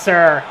tackle,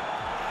 sir.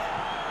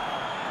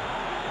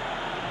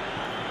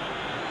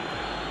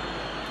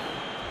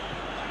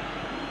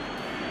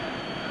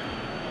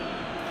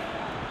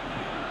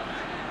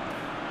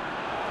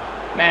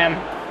 Man.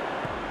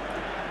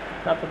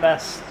 Not the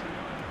best.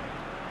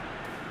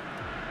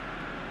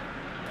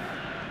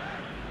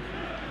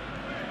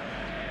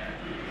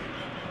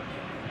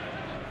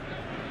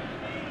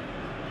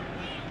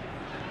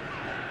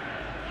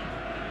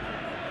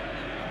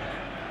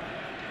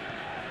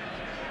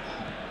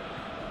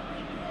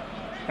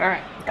 All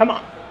right, come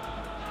on.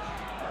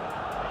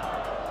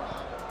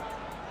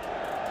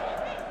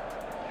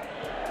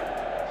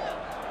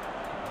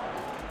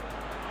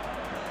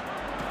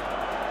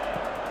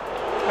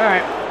 All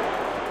right.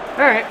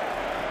 All right.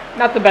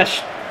 Not the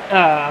best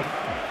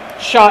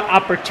shot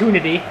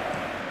opportunity.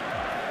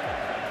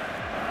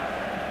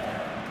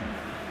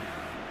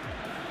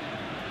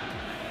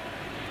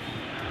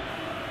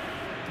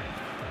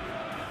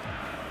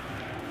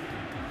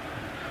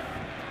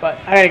 But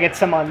I gotta get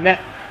some on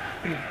net.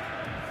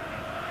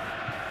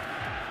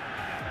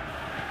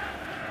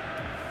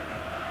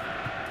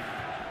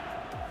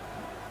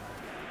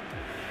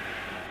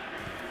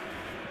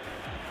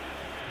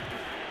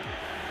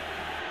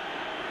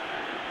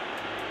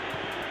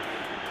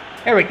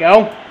 There we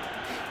go.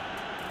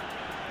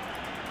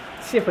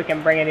 Let's see if we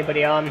can bring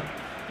anybody on.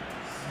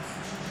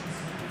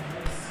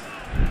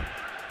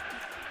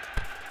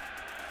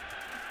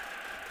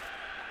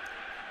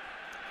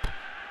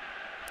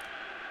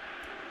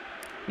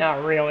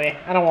 Not really.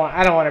 I don't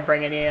want to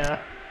bring any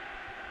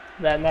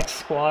that next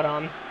squad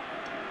on.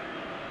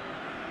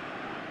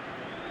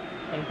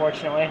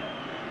 Unfortunately.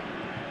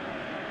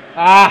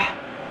 Ah.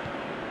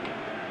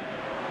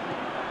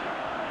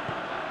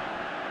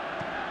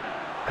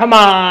 Come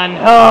on!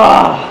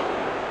 Oh!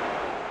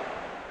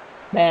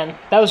 Man,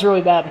 that was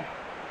really bad.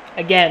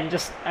 Again,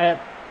 just a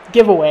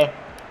giveaway.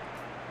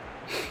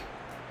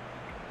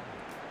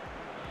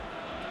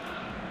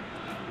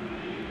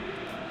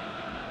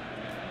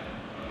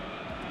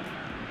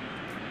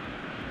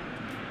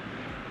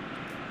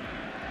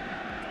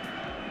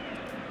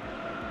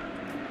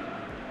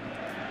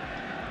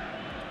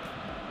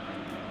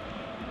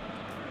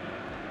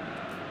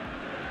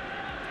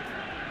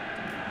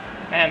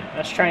 Man, I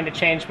was trying to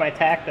change my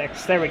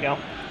tactics. There we go.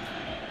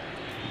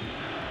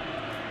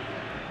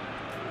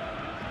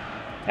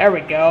 There we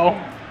go.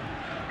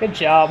 Good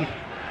job.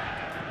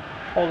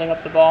 Holding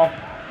up the ball.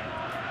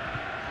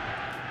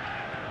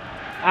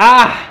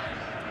 Ah!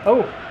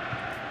 Oh.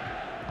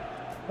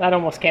 That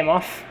almost came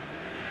off.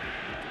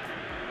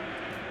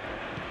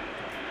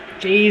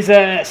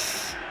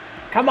 Jesus.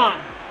 Come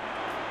on.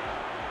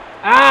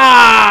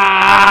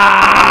 Ah!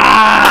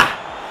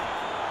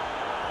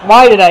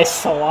 Why did I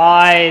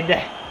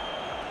slide?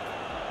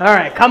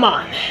 Alright, come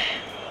on.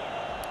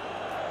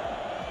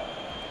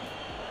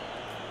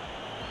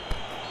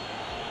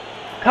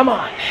 Come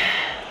on.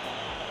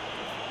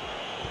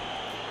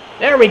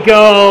 There we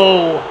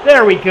go.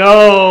 There we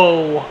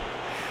go.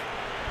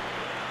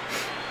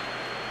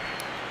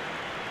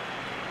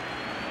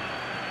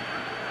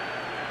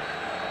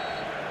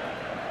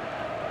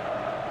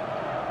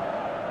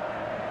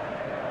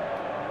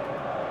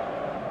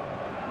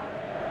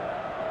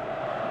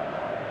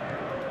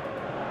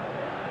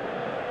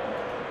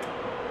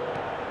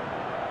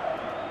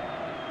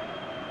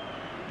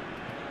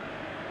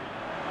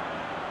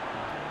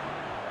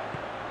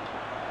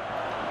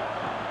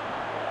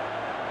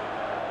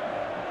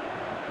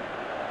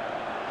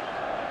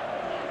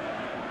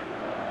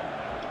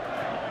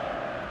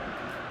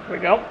 Here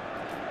we go.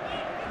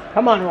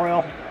 Come on,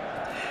 Royal.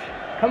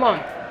 Come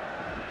on.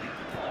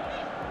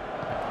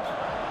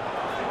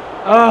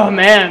 Oh,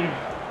 man.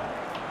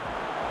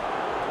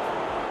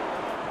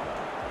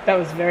 That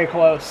was very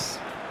close.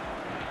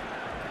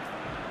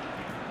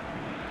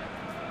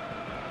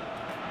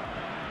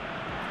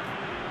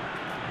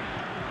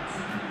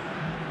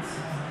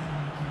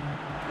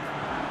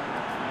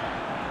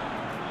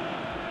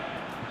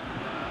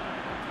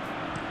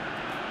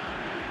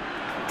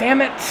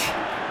 Damn it.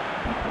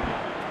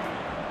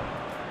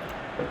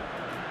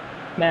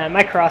 Man,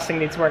 my crossing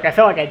needs work. I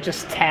feel like I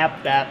just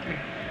tapped that.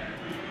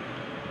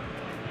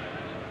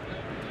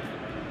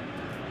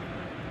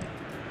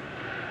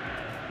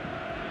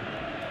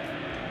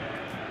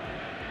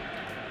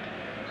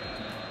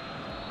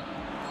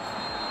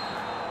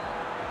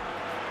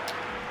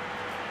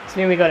 So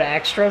then we go to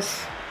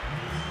extras.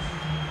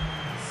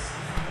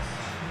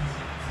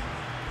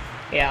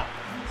 Yeah.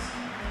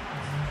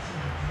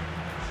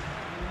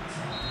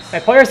 My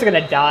players are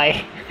gonna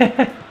die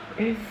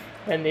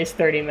in these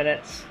 30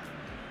 minutes.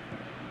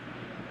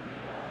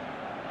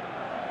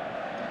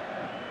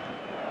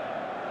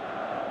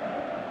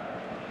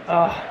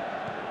 Oh,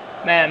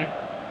 man.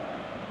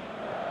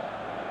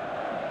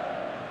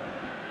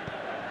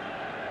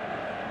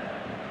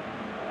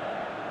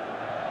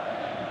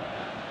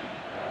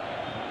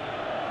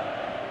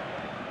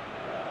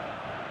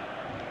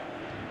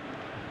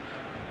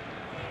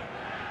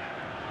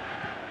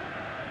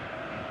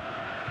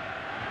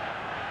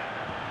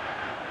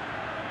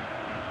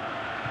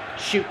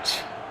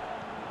 Shoot.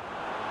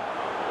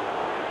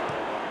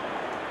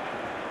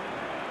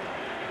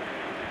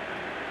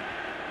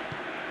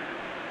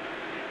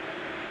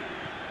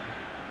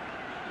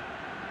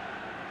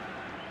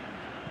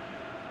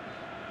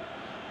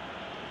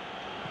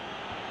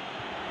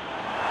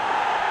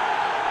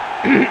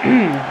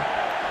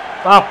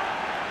 Wow.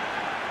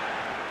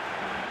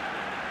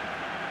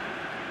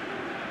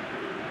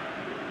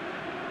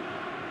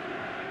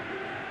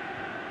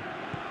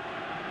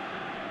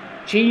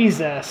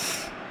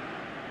 Jesus. I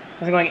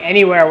wasn't going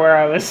anywhere where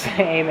I was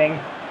aiming.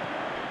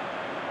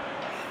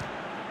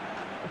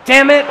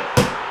 Damn it!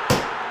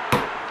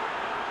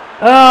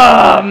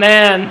 Oh,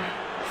 man.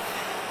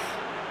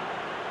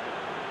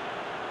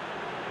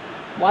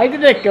 Why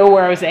did it go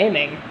where I was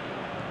aiming?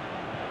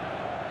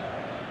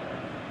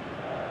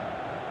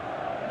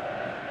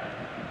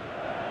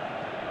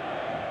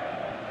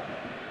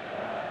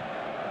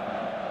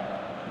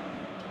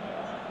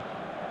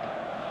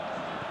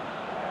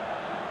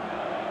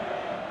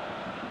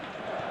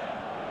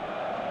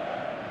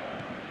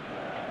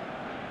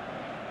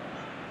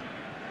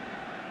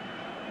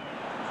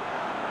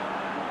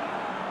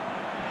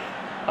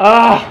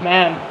 Oh,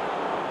 man.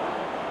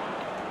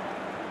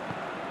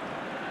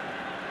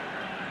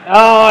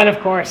 Oh, and of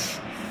course.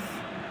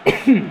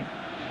 There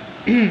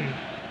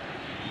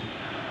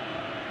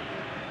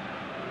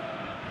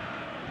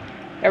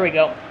we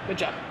go. Good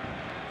job.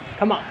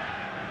 Come on.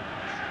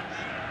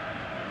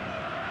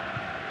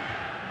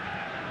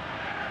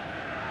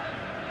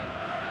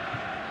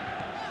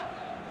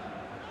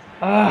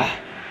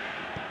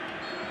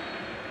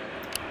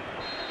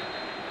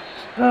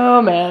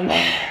 Oh,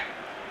 man.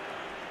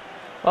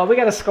 Well, we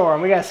gotta score,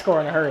 and we gotta score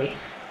in a hurry.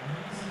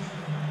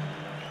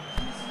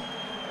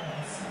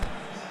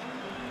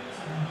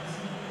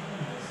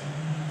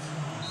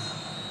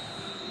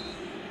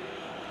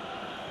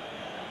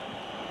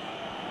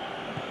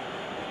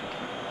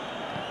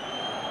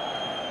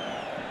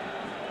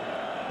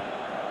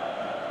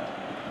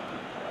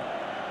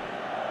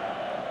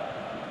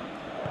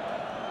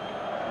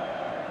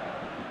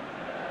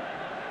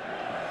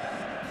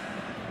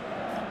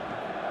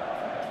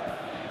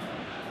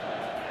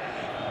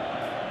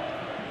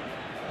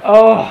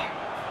 Oh.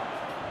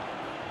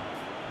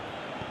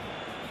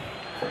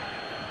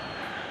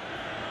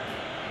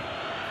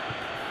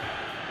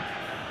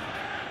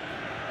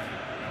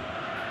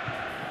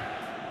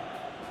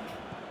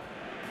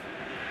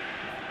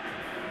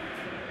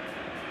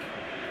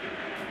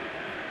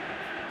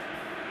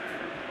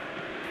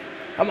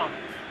 Come on.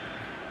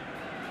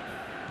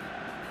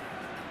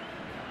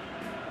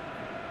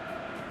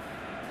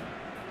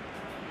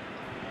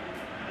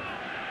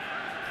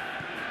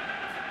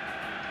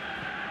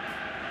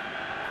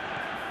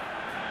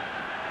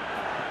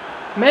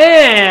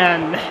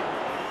 Man!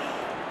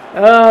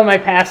 Oh, my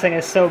passing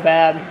is so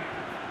bad.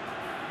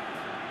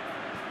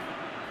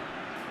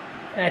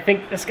 And I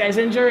think this guy's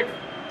injured.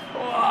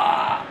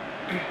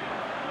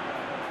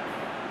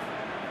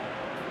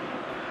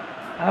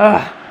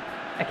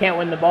 I can't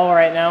win the ball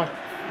right now.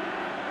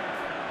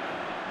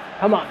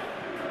 Come on.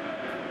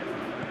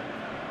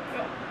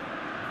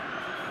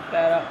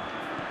 That up.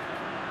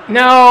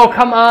 No,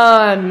 come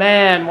on,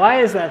 man.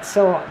 Why is that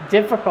so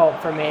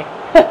difficult for me?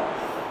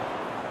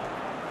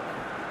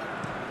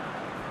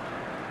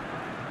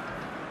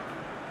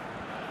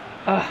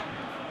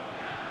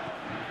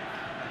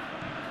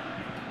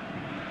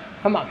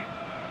 Come on.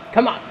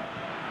 Come on.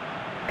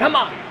 Come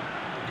on.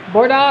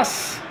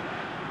 Bordas.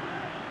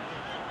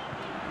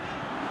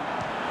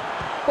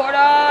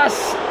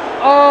 Bordas.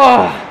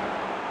 Oh.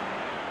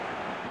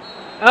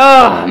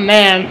 Oh,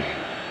 man.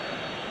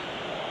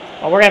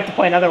 Well, we're going to have to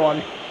play another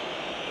one.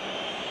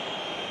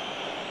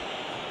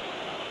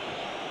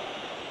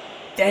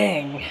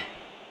 Dang.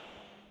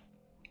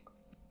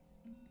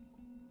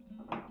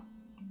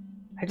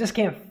 I just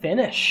can't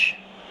finish.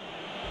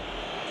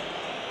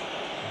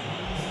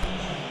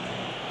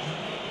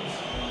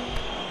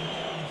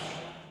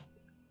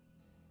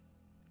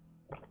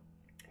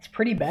 It's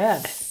pretty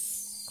bad.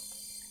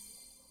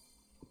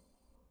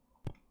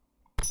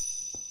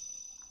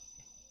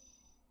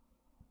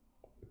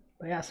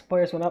 But yeah, some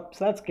players went up,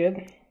 so that's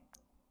good.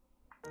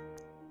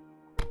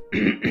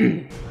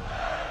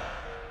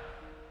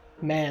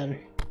 Man.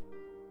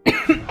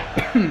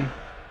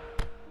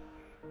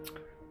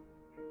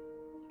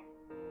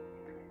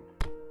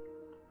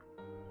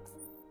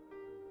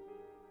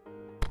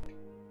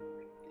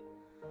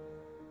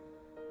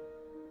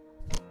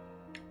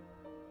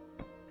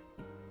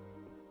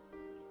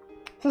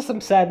 This is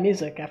some sad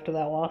music after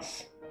that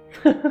loss.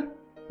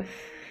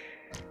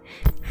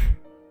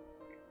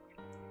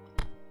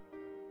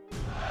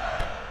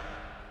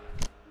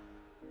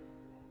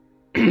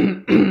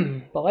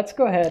 But let's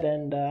go ahead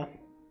and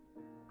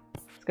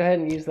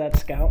use that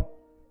scout.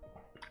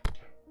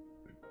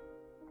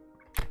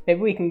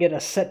 Maybe we can get a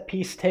set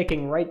piece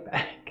taking right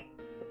back.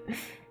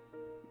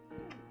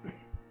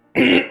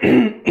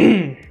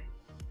 You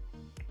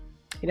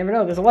never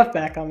know, there's a left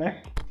back on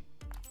there.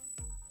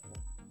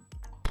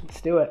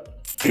 Let's do it.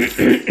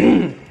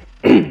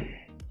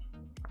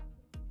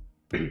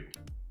 Who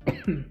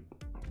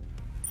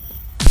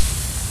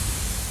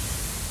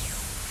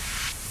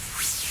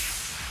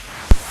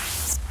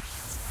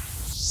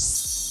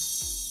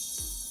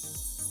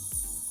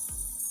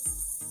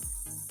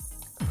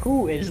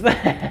is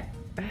that?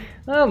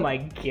 Oh my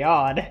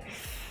god.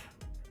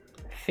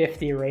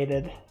 50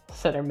 rated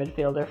center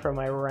midfielder from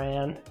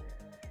Iran.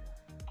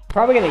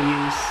 Probably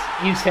gonna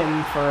use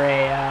him for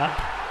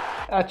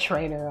a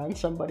trainer on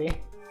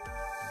somebody.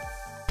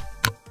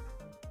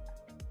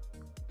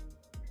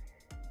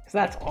 Cause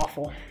that's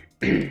awful.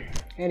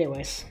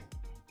 Anyways,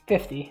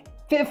 50.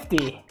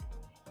 50!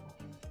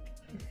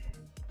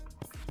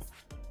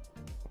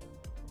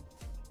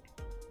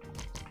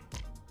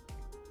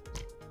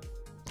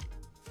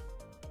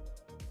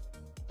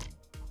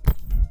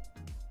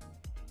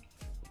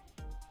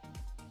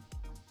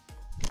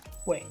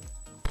 Wait,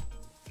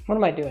 what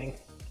am I doing?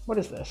 What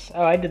is this?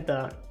 Oh, I did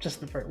just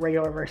the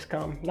regular verse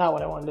comb, not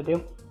what I wanted to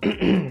do.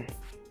 I'm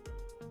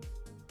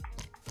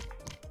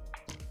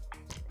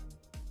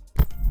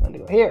gonna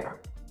go here.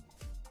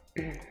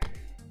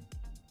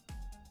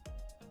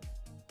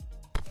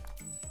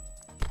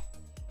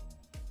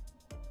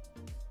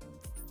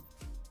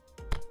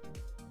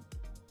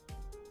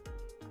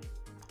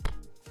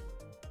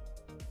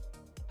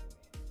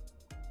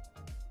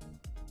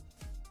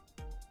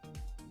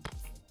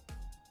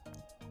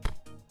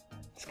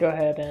 Let's go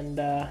ahead and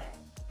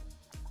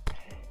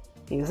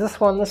use this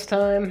one this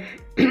time.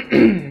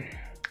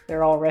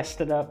 They're all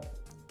rested up.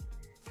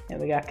 And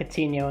we got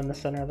Coutinho in the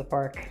center of the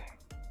park.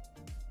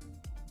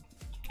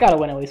 Gotta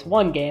win at least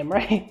one game,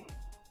 right?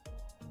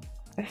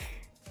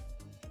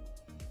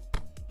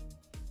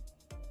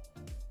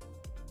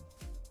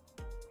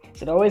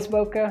 Is it always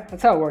Boca?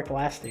 That's how it worked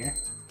last year.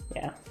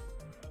 Yeah.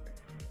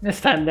 This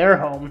time they're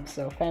home,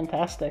 so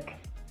fantastic.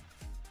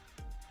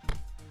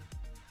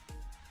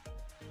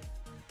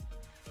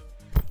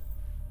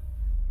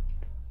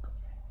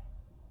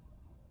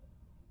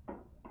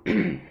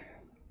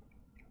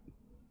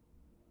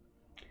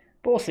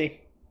 But we'll see.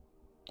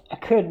 I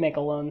could make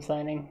a loan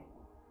signing.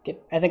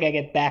 I think I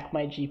get back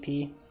my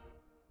GP.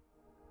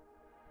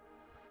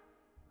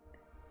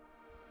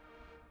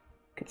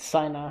 Could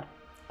sign a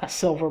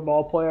silver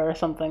ball player or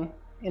something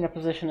in a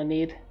position of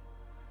need.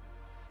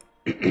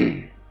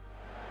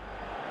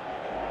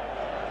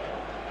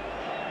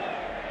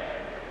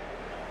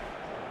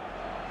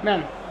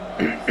 Man.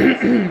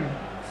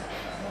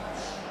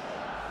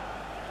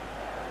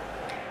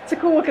 It's a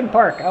cool looking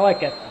park. I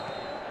like it.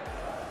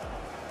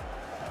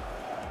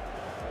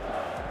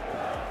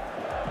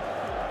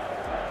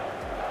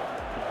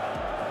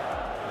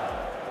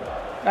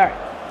 All right.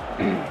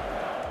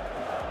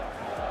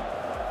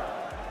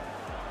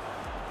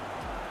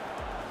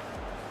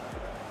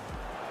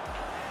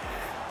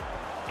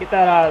 Get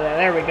that out of there.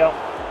 There we go.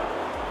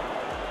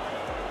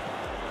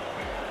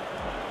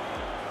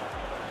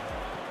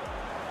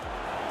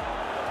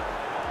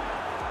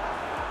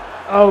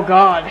 Oh,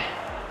 God.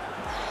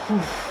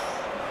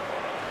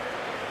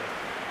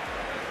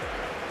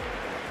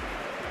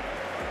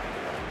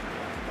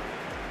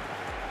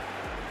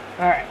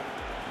 All right.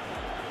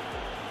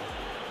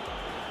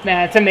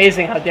 Man, it's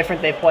amazing how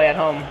different they play at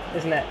home,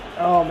 isn't it?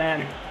 Oh,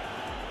 man.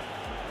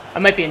 I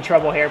might be in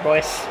trouble here,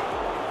 boys.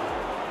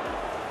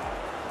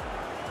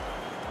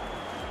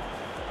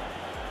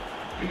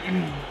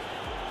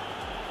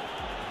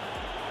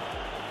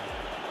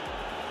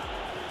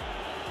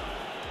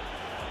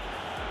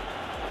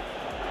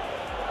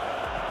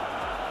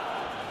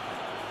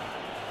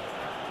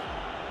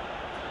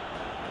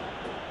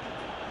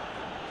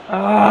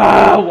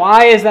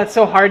 Why is that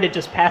so hard to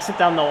just pass it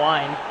down the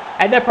line?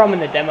 I had that problem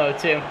in the demo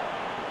too.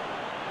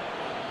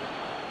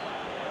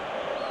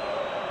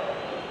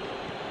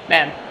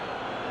 Man,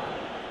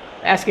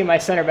 asking my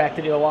center back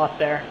to do a lot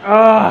there.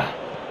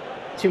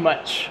 Too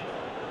much.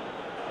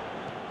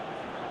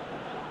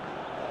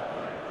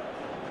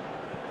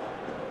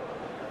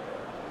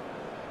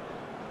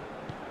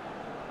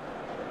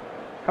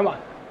 Come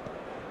on.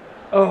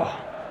 Oh.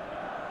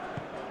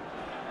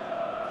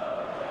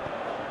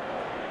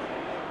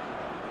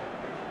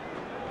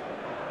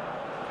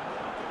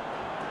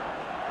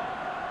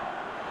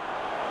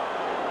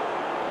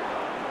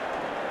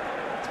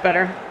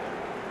 Better.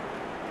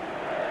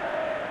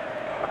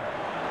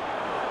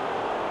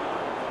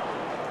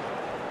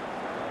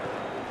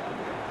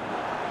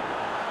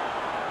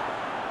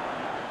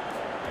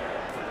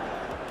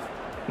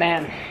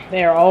 Man,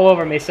 they are all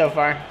over me so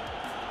far.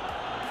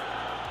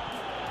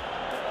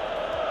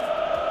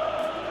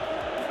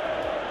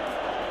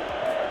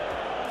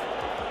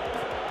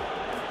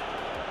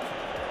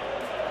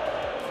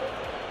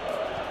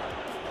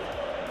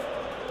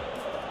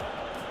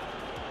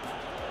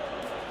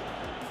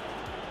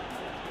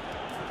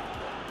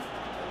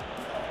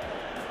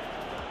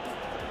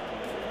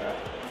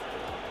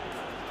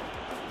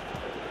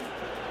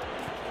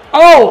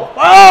 Oh!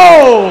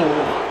 Oh!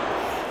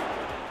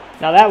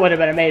 Now that would have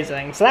been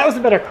amazing. So that was a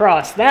better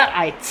cross. That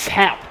I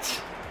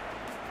tapped.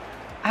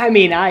 I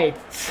mean, I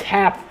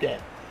tapped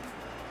it.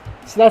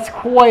 So that's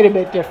quite a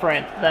bit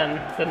different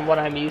than what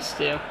I'm used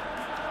to.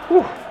 Whew.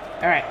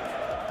 All right.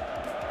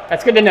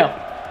 That's good to know.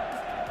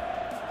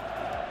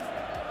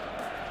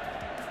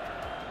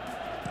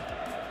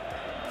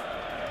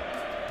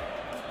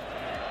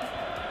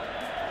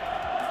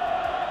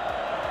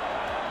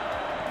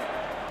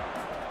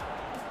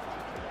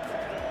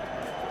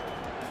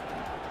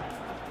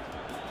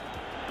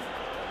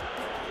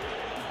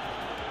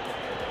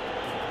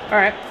 All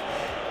right.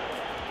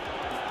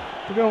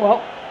 We're doing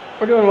well.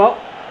 We're doing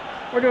well.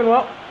 We're doing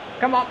well.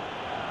 Come on.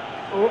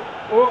 Oh,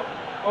 oh,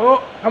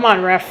 oh. Come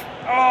on, ref.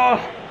 Oh.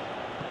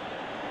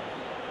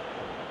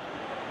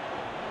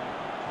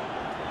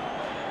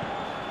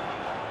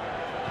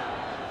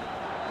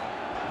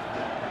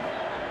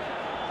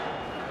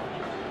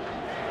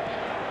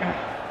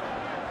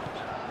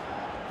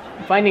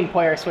 Finding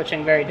player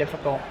switching very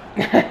difficult.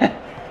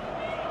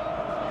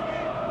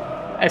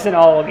 As in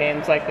all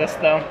games like this,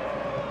 though.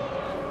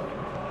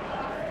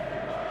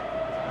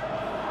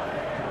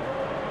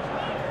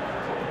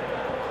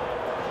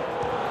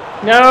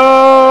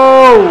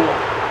 No!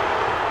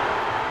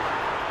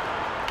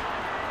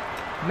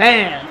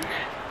 Man.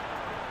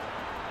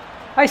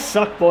 I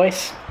suck,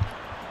 boys.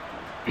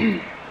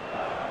 It's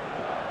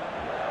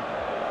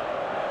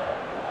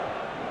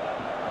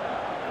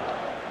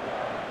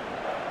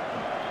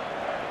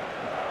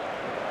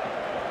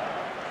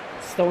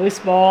the loose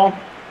ball.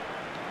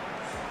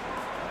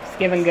 Just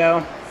give and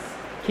go.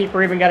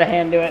 Keeper even got a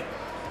hand to it.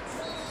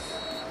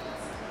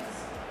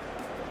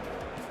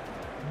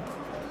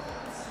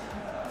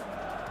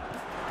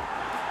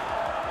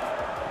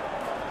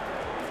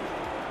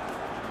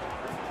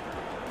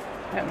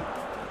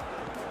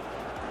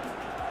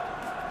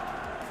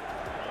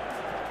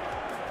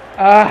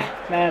 Ah,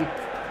 man.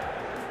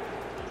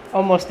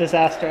 Almost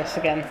disastrous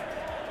again.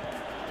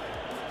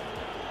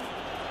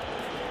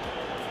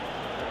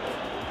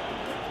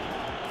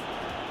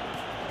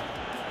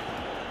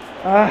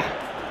 Ah.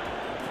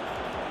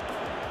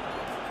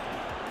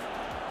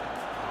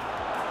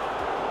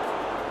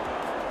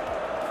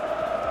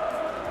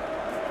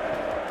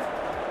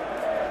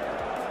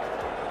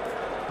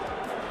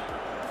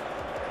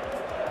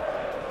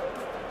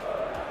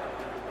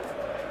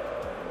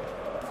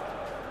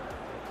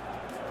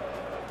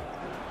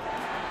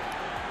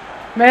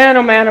 Man,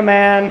 oh man, oh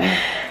man.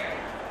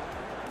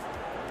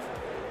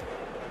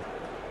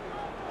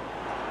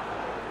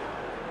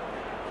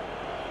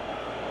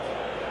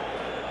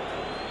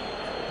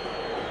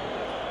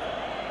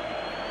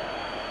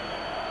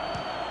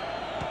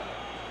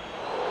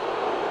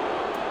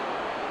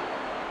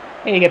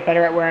 I need to get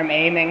better at where I'm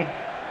aiming.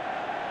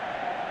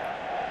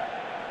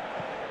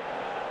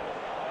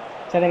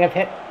 So I think I've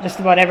hit just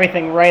about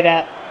everything right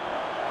at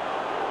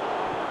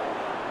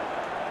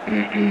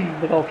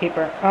the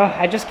goalkeeper. Oh,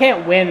 I just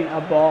can't win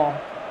a ball.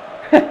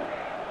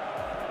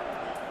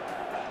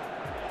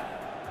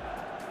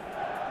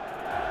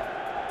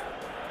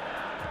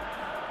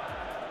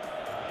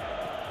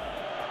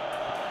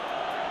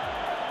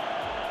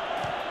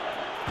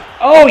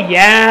 Oh,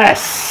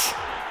 yes!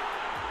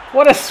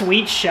 What a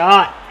sweet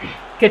shot.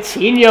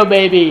 Coutinho,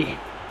 baby.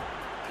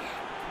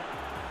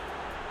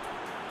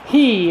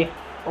 He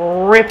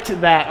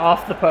ripped that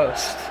off the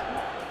post.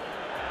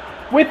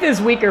 With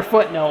his weaker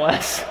foot, no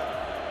less.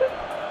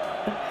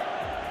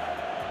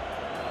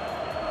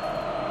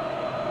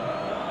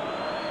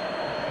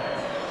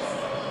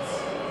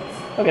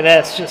 Look at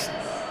this, just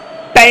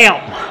BAM!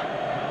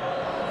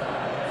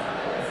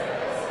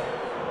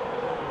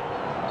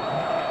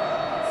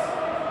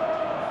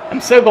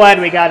 I'm so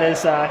glad we got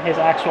his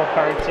actual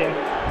card too.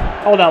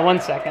 Hold on one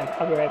second,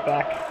 I'll be right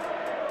back.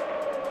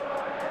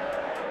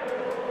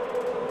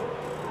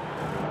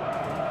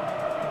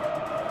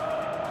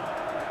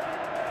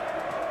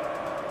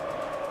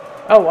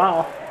 Oh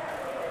wow.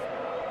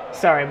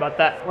 Sorry about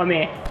that.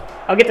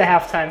 I'll get to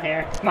halftime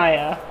here.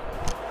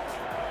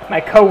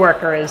 My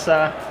coworker is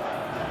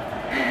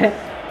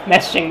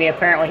messaging me.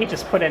 Apparently he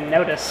just put in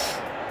notice.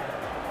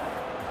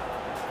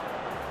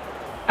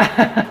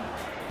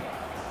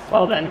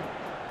 Well then.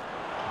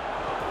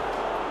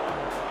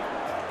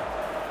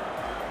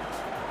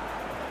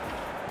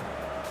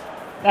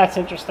 That's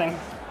interesting.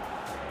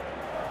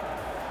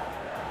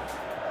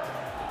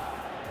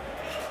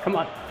 Come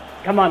on.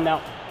 Come on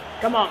now.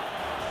 Come on.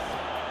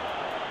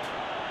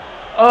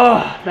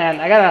 Oh man,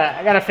 I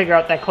gotta figure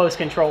out that close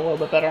control a little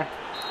bit better.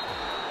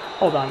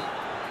 Hold on.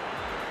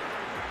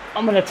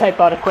 I'm gonna type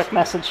out a quick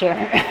message here.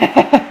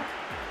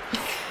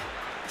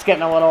 It's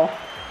getting a little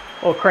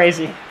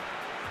crazy.